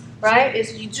nots, right,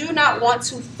 is you do not want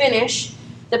to finish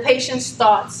the patient's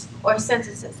thoughts or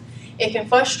sentences. It can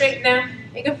frustrate them,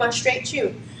 it can frustrate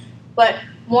you, but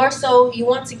more so, you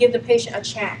want to give the patient a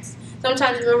chance.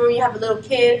 Sometimes, remember, when you have a little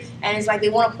kid and it's like they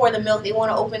want to pour the milk, they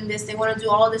want to open this, they want to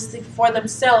do all this for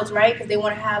themselves, right? Because they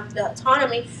want to have the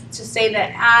autonomy to say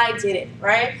that I did it,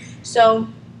 right? So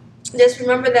just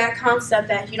remember that concept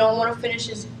that you don't want to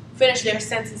finish their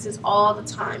sentences all the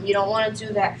time. You don't want to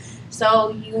do that. So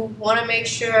you want to make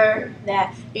sure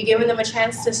that you're giving them a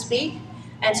chance to speak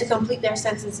and to complete their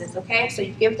sentences, okay? So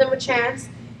you give them a chance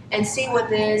and see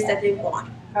what it is that they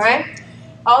want, all right?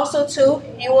 Also, too,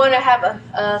 you want to have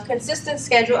a consistent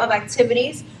schedule of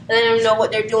activities, letting them know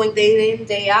what they're doing day in,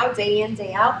 day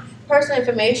out, Personal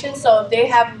information, so if they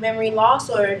have memory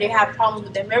loss or they have problems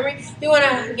with their memory, you want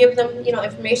to give them,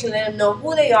 information, let them know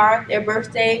who they are, their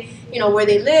birthday, where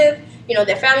they live,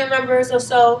 their family members or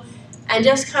so, and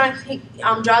just kind of keep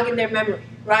jogging their memory,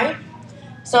 right?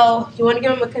 So you want to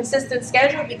give them a consistent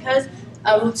schedule, because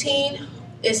a routine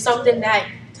is something that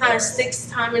kind of sticks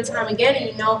time and time again,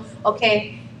 and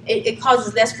okay, it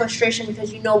causes less frustration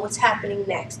because you know what's happening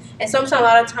next. And sometimes, a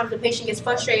lot of times, the patient gets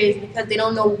frustrated because they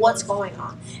don't know what's going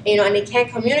on, and they can't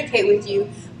communicate with you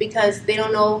because they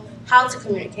don't know how to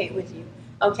communicate with you,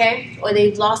 okay? Or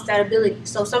they've lost that ability.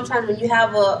 So sometimes when you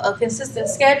have a consistent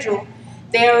schedule,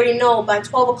 they already know by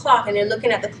 12 o'clock and they're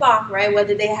looking at the clock, right?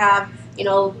 Whether they have, you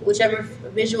know, whichever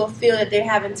visual field that they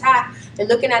have intact, they're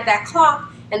looking at that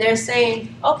clock and they're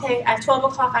saying, okay, at 12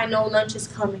 o'clock I know lunch is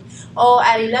coming. Oh,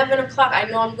 at 11 o'clock I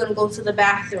know I'm going to go to the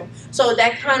bathroom. So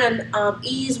that kind of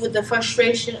ease with the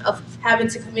frustration of having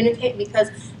to communicate, because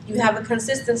you have a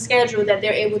consistent schedule that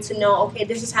they're able to know, okay,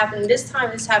 this is happening this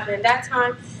time, this is happening that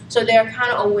time. So they're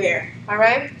kind of aware, all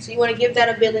right? So you want to give that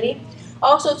ability.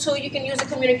 Also, too, you can use a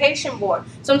communication board.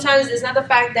 Sometimes it's not the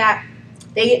fact that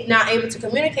they're not able to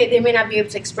communicate. They may not be able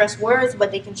to express words,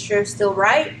 but they can sure still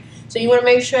write. So you want to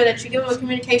make sure that you give them a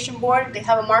communication board. They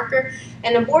have a marker.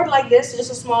 And a board like this is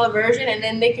just a smaller version, and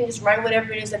then they can just write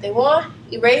whatever it is that they want,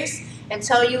 erase, and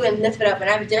tell you and lift it up. And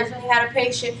I've definitely had a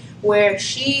patient where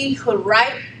she could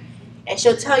write, and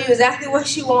she'll tell you exactly what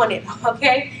she wanted,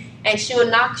 okay? And she'll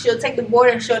take the board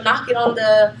and she'll knock it on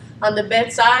the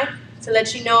bedside to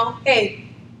let you know, hey,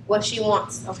 what she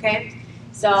wants, okay?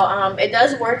 So it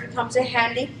does work. It comes in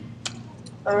handy,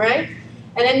 all right?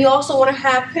 And then you also want to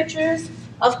have pictures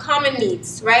of common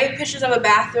needs, right? Pictures of a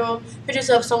bathroom, pictures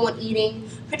of someone eating,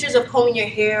 pictures of combing your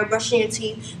hair, brushing your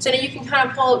teeth, so that you can kind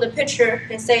of pull up the picture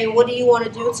and say, what do you want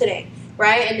to do today,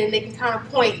 right? And then they can kind of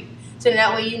point, so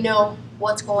that way you know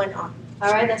what's going on,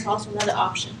 all right? That's also another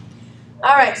option.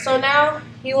 All right, so now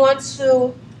you want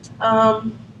to,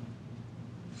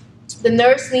 the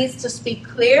nurse needs to speak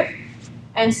clear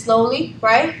and slowly,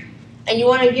 right? And you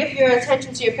want to give your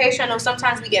attention to your patient. I know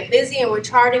sometimes we get busy and we're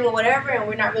charting or whatever, and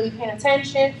we're not really paying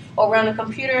attention, or we're on the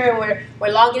computer and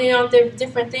we're logging in on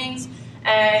different things,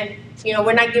 and you know,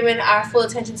 we're not giving our full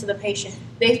attention to the patient.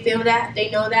 They feel that, they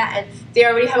know that, and they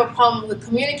already have a problem with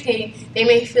communicating. They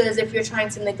may feel as if you're trying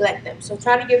to neglect them. So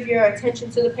try to give your attention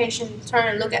to the patient, turn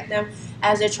and look at them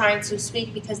as they're trying to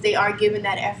speak, because they are giving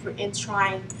that effort in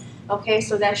trying. Okay,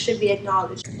 so that should be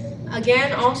acknowledged.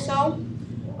 Again, also,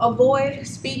 avoid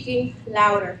speaking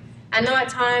louder. I know at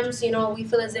times, you know, we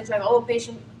feel as if like, oh, a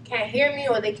patient can't hear me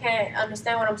or they can't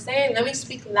understand what I'm saying. Let me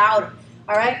speak louder,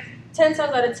 all right? 10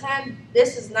 times out of 10,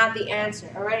 this is not the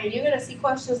answer, all right? And you're going to see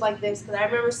questions like this, because I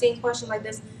remember seeing questions like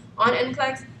this on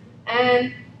NCLEX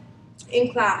and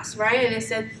in class, right? And it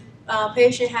said,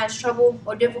 patient has trouble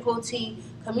or difficulty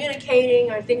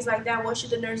communicating or things like that. What should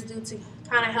the nurse do to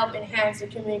kind of help enhance the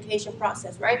communication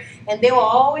process, right? And they will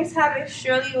always have it,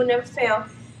 surely it will never fail.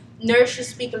 Nurse should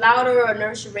speak louder, or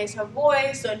nurse should raise her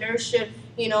voice, or nurse should,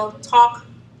 you know, talk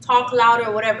louder,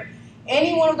 or whatever.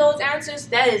 Any one of those answers,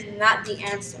 that is not the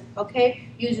answer, okay?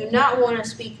 You do not want to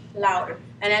speak louder.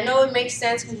 And I know it makes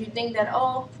sense because you think that,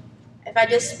 oh, if I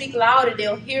just speak louder,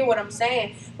 they'll hear what I'm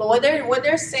saying. But what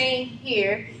they're saying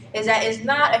here is that it's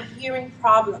not a hearing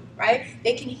problem, right?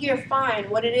 They can hear fine.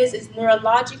 What it is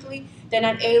neurologically, they're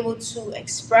not able to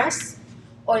express,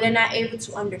 or they're not able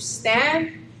to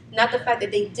understand, not the fact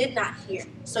that they did not hear.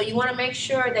 So you want to make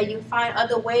sure that you find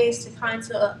other ways to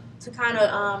kind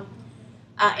of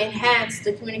enhance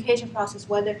the communication process,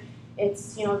 whether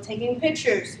it's, you know, taking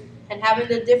pictures and having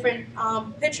the different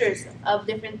pictures of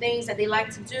different things that they like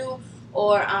to do,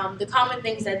 or the common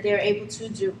things that they're able to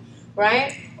do,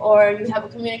 right? Or you have a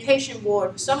communication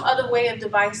board, some other way of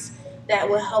device that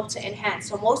will help to enhance.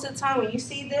 So most of the time when you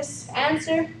see this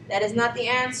answer, that is not the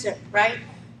answer, right?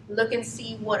 Look and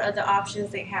see what other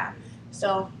options they have.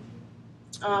 So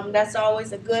that's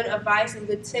always a good advice and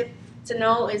good tip to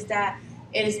know, is that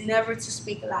it is never to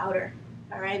speak louder,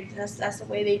 all right? That's the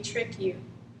way they trick you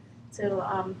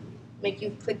to make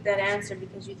you click that answer,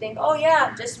 because you think, oh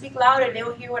yeah, just speak louder, they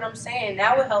will hear what I'm saying.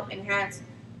 That will help enhance.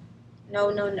 No,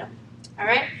 no, no. All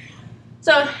right?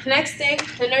 So next thing,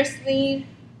 the nurse need,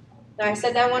 I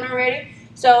said that one already.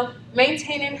 So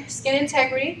maintaining skin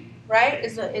integrity, right,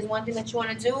 is one thing that you want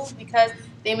to do, because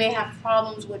they may have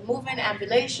problems with movement,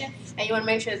 ambulation, and you want to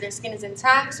make sure that their skin is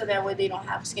intact, so that way they don't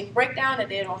have skin breakdown, that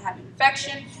they don't have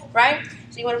infection, right?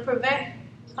 So you want to prevent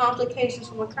complications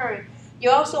from occurring. You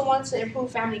also want to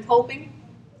improve family coping,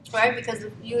 right? Because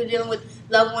you're dealing with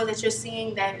loved ones that you're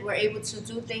seeing that were able to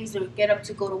do things, to get up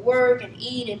to go to work and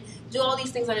eat and do all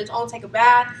these things on its own, take a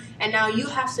bath, and now you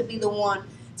have to be the one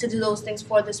to do those things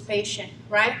for this patient,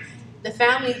 right? The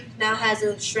family now has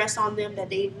a stress on them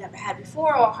that they've never had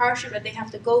before, or a hardship that they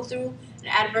have to go through, an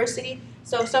adversity.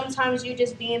 So sometimes you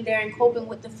just being there and coping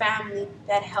with the family,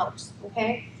 that helps,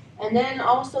 okay? And then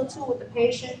also too, with the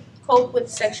patient, cope with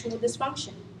sexual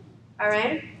dysfunction, all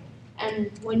right?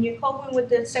 And when you're coping with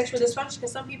the sexual dysfunction,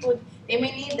 because some people, they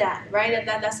may need that, right?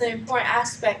 That's an important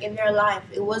aspect in their life.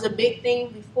 It was a big thing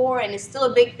before, and it's still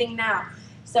a big thing now.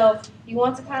 So you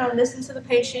want to kind of listen to the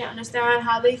patient, understand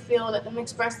how they feel, let them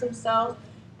express themselves,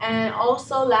 And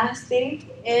also, last thing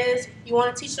is you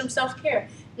want to teach them self-care.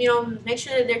 Make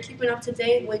sure that they're keeping up to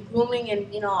date with grooming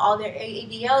and, all their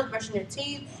ADLs, brushing their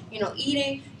teeth,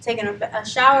 eating, taking a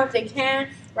shower if they can,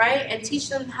 right? And teach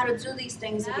them how to do these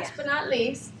things again. Last but not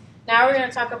least, now we're going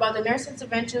to talk about the nurse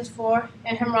interventions for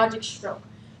a hemorrhagic stroke,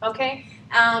 okay?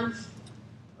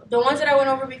 The ones that I went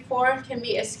over before can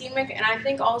be ischemic, and I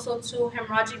think also too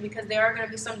hemorrhagic, because there are going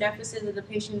to be some deficits that the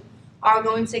patient are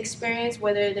going to experience,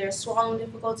 whether there's swallowing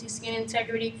difficulty, skin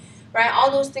integrity, right? All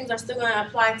those things are still going to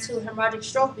apply to hemorrhagic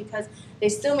stroke because they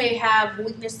still may have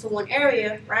weakness to one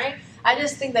area, right? I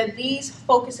just think that these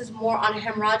focuses more on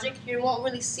hemorrhagic. You won't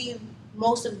really see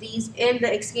most of these in the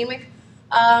ischemic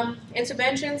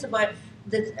interventions, but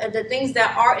the things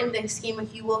that are in the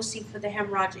ischemic you will see for the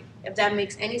hemorrhagic, if that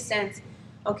makes any sense.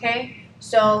 Okay,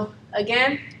 so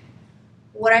again,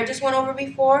 what I just went over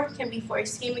before can be for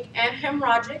ischemic and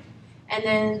hemorrhagic, and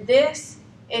then this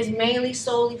is mainly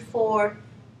solely for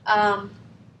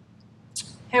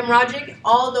hemorrhagic,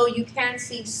 although you can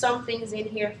see some things in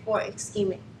here for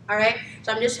ischemic. All right,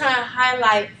 so I'm just trying to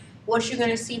highlight what you're going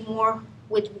to see more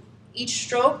with each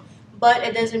stroke, but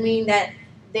it doesn't mean that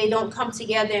they don't come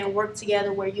together and work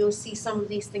together where you'll see some of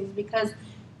these things, because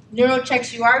neuro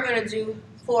checks you are going to do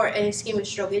for an ischemic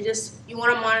stroke. You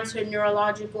want to monitor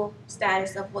neurological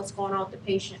status of what's going on with the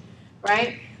patient,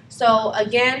 right? So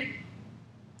again,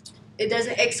 it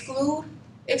doesn't exclude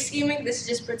ischemic. This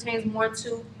just pertains more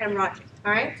to hemorrhagic.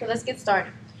 All right, so let's get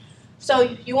started. So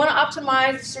you want to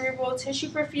optimize the cerebral tissue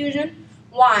perfusion.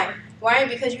 Why? Why?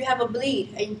 Because you have a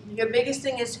bleed, and your biggest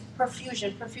thing is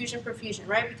perfusion,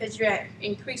 right? Because you're at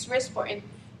increased risk for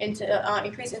increased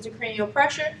intracranial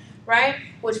pressure, right?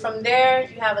 Which from there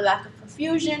you have a lack of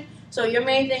perfusion. So your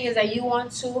main thing is that you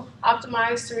want to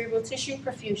optimize cerebral tissue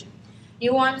perfusion.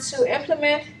 You want to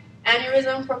implement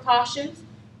aneurysm precautions,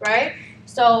 right?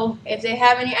 So if they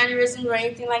have any aneurysms or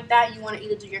anything like that, you want to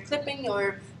either do your clipping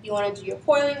or you want to do your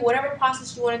coiling, whatever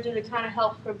process you want to do to kind of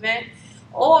help prevent.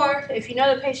 Or if you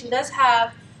know the patient does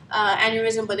have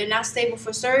aneurysm but they're not stable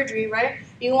for surgery, right?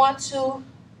 You want to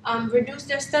reduce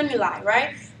their stimuli,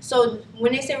 right? So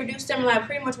when they say reduce stimuli,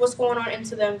 pretty much what's going on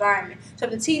into the environment. So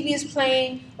if the TV is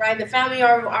playing, right, the family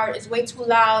is way too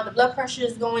loud, the blood pressure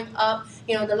is going up,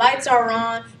 the lights are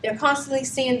on, they're constantly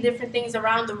seeing different things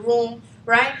around the room,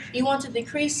 right? You want to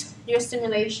decrease your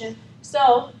stimulation.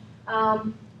 So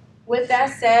with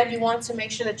that said, you want to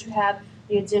make sure that you have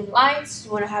your dim lights,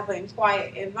 you want to have a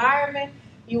quiet environment,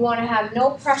 you want to have no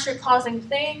pressure causing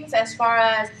things as far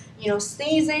as,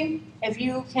 sneezing. If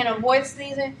you can avoid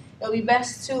sneezing, it'll be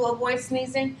best to avoid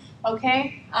sneezing,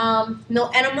 okay? No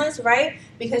enemas, right?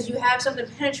 Because you have something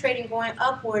penetrating going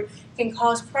upward can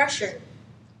cause pressure.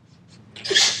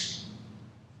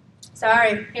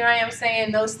 Sorry, here I am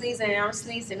saying no sneezing and I'm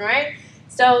sneezing, right?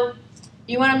 So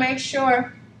you want to make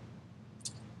sure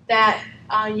that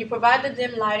you provide the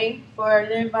dim lighting for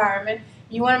the environment.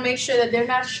 You want to make sure that they're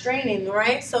not straining,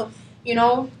 right? So,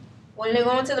 when they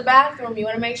go into the bathroom, you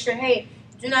want to make sure, hey,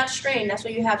 do not strain. That's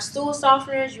why you have stool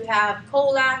softeners, you have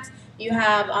Colax, you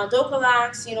have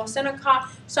Docalax, Senecot,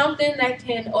 something that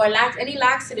can, or any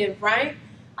laxative, right?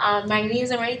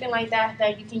 Magnesium or anything like that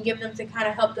that you can give them to kind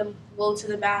of help them go to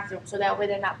the bathroom, so that way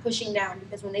they're not pushing down,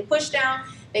 because when they push down,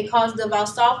 they cause the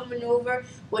Valsalva maneuver,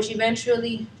 which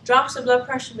eventually drops the blood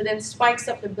pressure but then spikes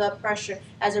up the blood pressure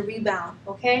as a rebound,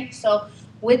 okay? So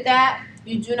with that,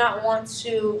 you do not want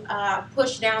to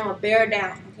push down or bear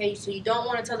down, okay? So you don't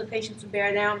want to tell the patient to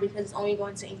bear down, because it's only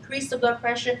going to increase the blood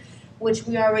pressure, which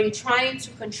we are already trying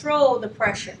to control the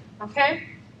pressure, okay?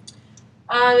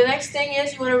 The next thing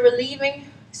is you want to relieving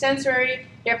sensory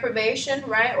deprivation,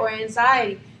 right, or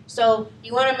anxiety. So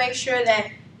you want to make sure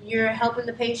that you're helping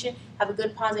the patient have a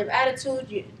good positive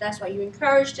attitude. That's why you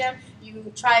encourage them. You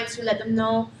try to let them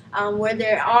know where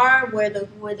they are, where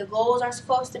the goals are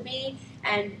supposed to be,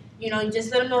 and you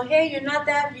just let them know, hey, you're not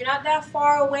that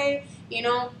far away.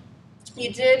 You're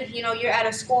at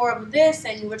a score of this,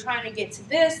 and you were trying to get to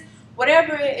this.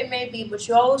 Whatever it may be, but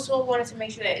you also wanted to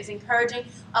make sure that it's encouraging,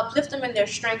 uplift them in their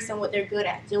strengths and what they're good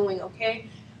at doing, okay?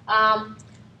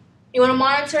 You want to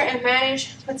monitor and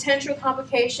manage potential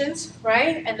complications,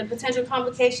 right? And the potential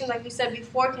complications, like we said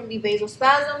before, can be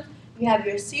vasospasms, you have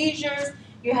your seizures,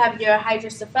 you have your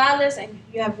hydrocephalus, and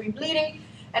you have rebleeding.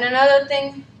 And another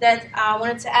thing that I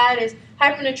wanted to add is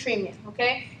hypernatremia,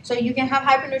 okay? So you can have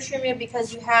hypernatremia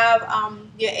because you have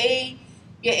your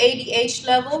ADH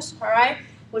levels, all right?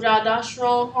 Which are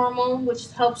aldosterone hormone, which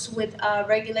helps with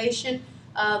regulation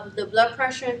of the blood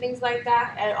pressure and things like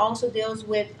that, and it also deals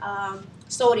with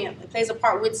sodium. It plays a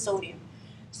part with sodium.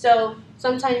 So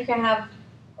sometimes you can have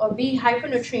or be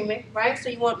hyponatremic, right? So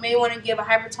you may want to give a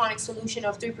hypertonic solution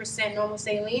of 3% normal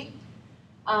saline,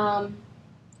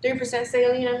 3%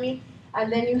 saline,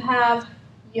 and then you have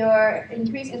your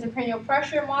increased intracranial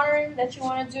pressure monitoring that you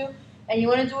want to do, and you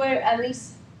want to do it at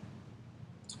least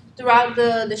throughout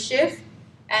the shift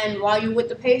and while you're with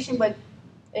the patient, but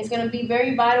it's going to be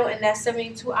very vital in that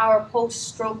 72-hour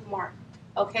post-stroke mark,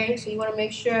 okay? So you want to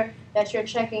make sure that you're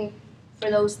checking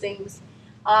for those things.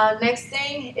 Next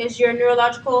thing is your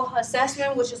neurological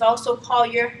assessment, which is also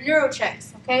called your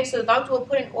neurochecks, okay? So the doctor will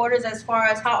put in orders as far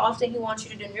as how often he wants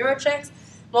you to do neurochecks.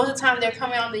 Most of the time they're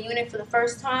coming on the unit for the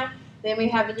first time. They may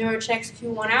have the neurochecks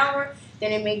Q1 hour,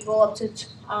 then it may go up to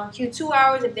Q2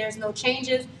 hours if there's no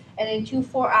changes, and then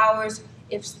Q4 hours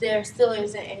if there still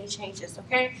isn't any changes,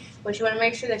 okay? But you want to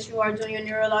make sure that you are doing your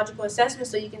neurological assessment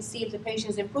so you can see if the patient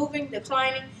is improving,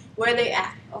 declining, where they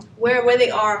at, where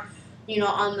they are,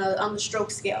 on the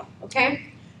stroke scale,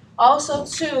 okay? Also,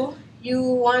 too, you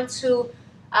want to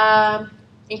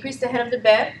increase the head of the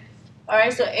bed, all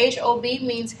right? So HOB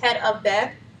means head of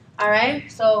bed, all right?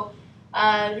 So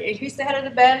increase the head of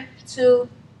the bed to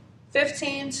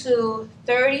 15 to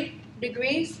 30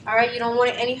 degrees, all right? You don't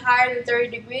want it any higher than 30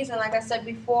 degrees, and like I said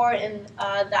before in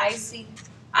the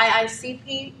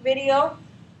IICP video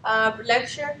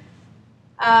lecture,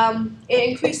 it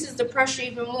increases the pressure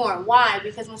even more. Why?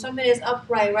 Because when something is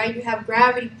upright, right, you have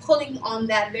gravity pulling on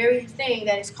that very thing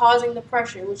that is causing the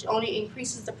pressure, which only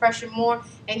increases the pressure more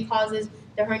and causes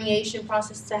the herniation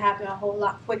process to happen a whole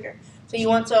lot quicker. So you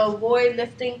want to avoid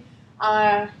lifting,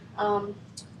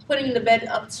 putting the bed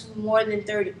up to more than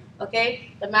 30,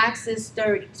 okay? The max is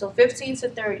 30, so 15 to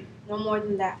 30, no more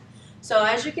than that. So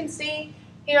as you can see,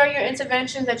 here are your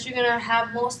interventions that you're going to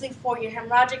have mostly for your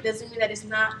hemorrhagic. Doesn't mean that it's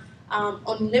not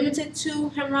unlimited to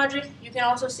hemorrhagic. You can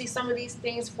also see some of these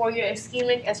things for your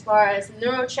ischemic as far as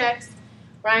neurochecks,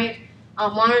 right?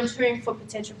 Monitoring for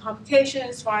potential complications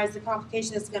as far as the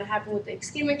complication that's going to happen with the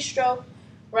ischemic stroke,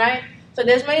 right? So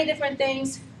there's many different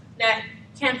things that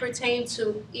can pertain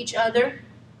to each other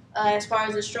as far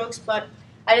as the strokes, but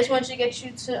I just want to get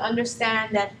you to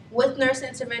understand that with nurse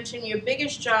intervention, your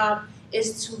biggest job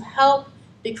is to help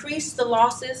decrease the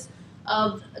losses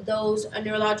of those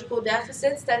neurological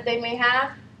deficits that they may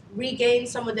have, regain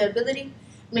some of their ability,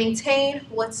 maintain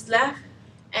what's left,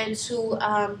 and to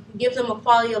give them a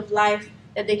quality of life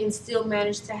that they can still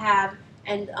manage to have.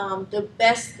 And the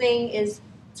best thing is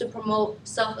to promote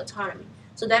self-autonomy.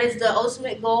 So that is the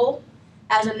ultimate goal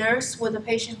as a nurse with a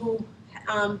patient who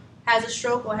has a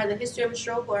stroke or has a history of a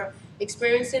stroke or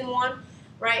experiencing one,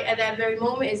 right? At that very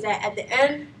moment is that at the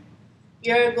end,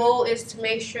 your goal is to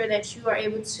make sure that you are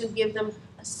able to give them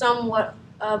somewhat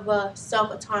of a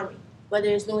self-autonomy, whether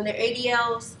it's doing their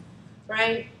ADLs,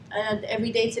 right?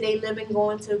 Every day-to-day living,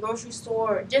 going to the grocery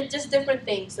store, just different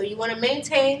things. So you want to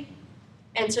maintain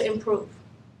and to improve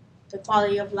the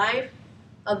quality of life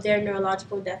of their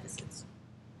neurological deficits.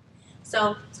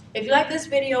 So if you like this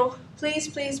video, please,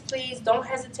 please, please don't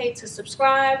hesitate to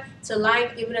subscribe, to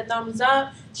like, give it a thumbs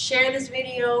up, share this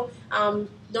video.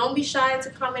 Don't be shy to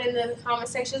comment in the comment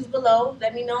sections below.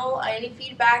 Let me know any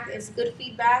feedback. It's good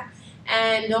feedback.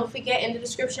 And don't forget, in the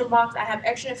description box, I have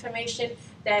extra information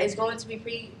that is going to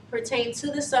be pertain to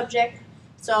the subject.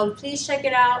 So please check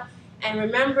it out. And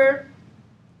remember,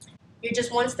 you're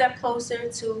just one step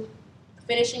closer to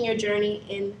finishing your journey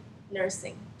in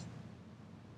nursing.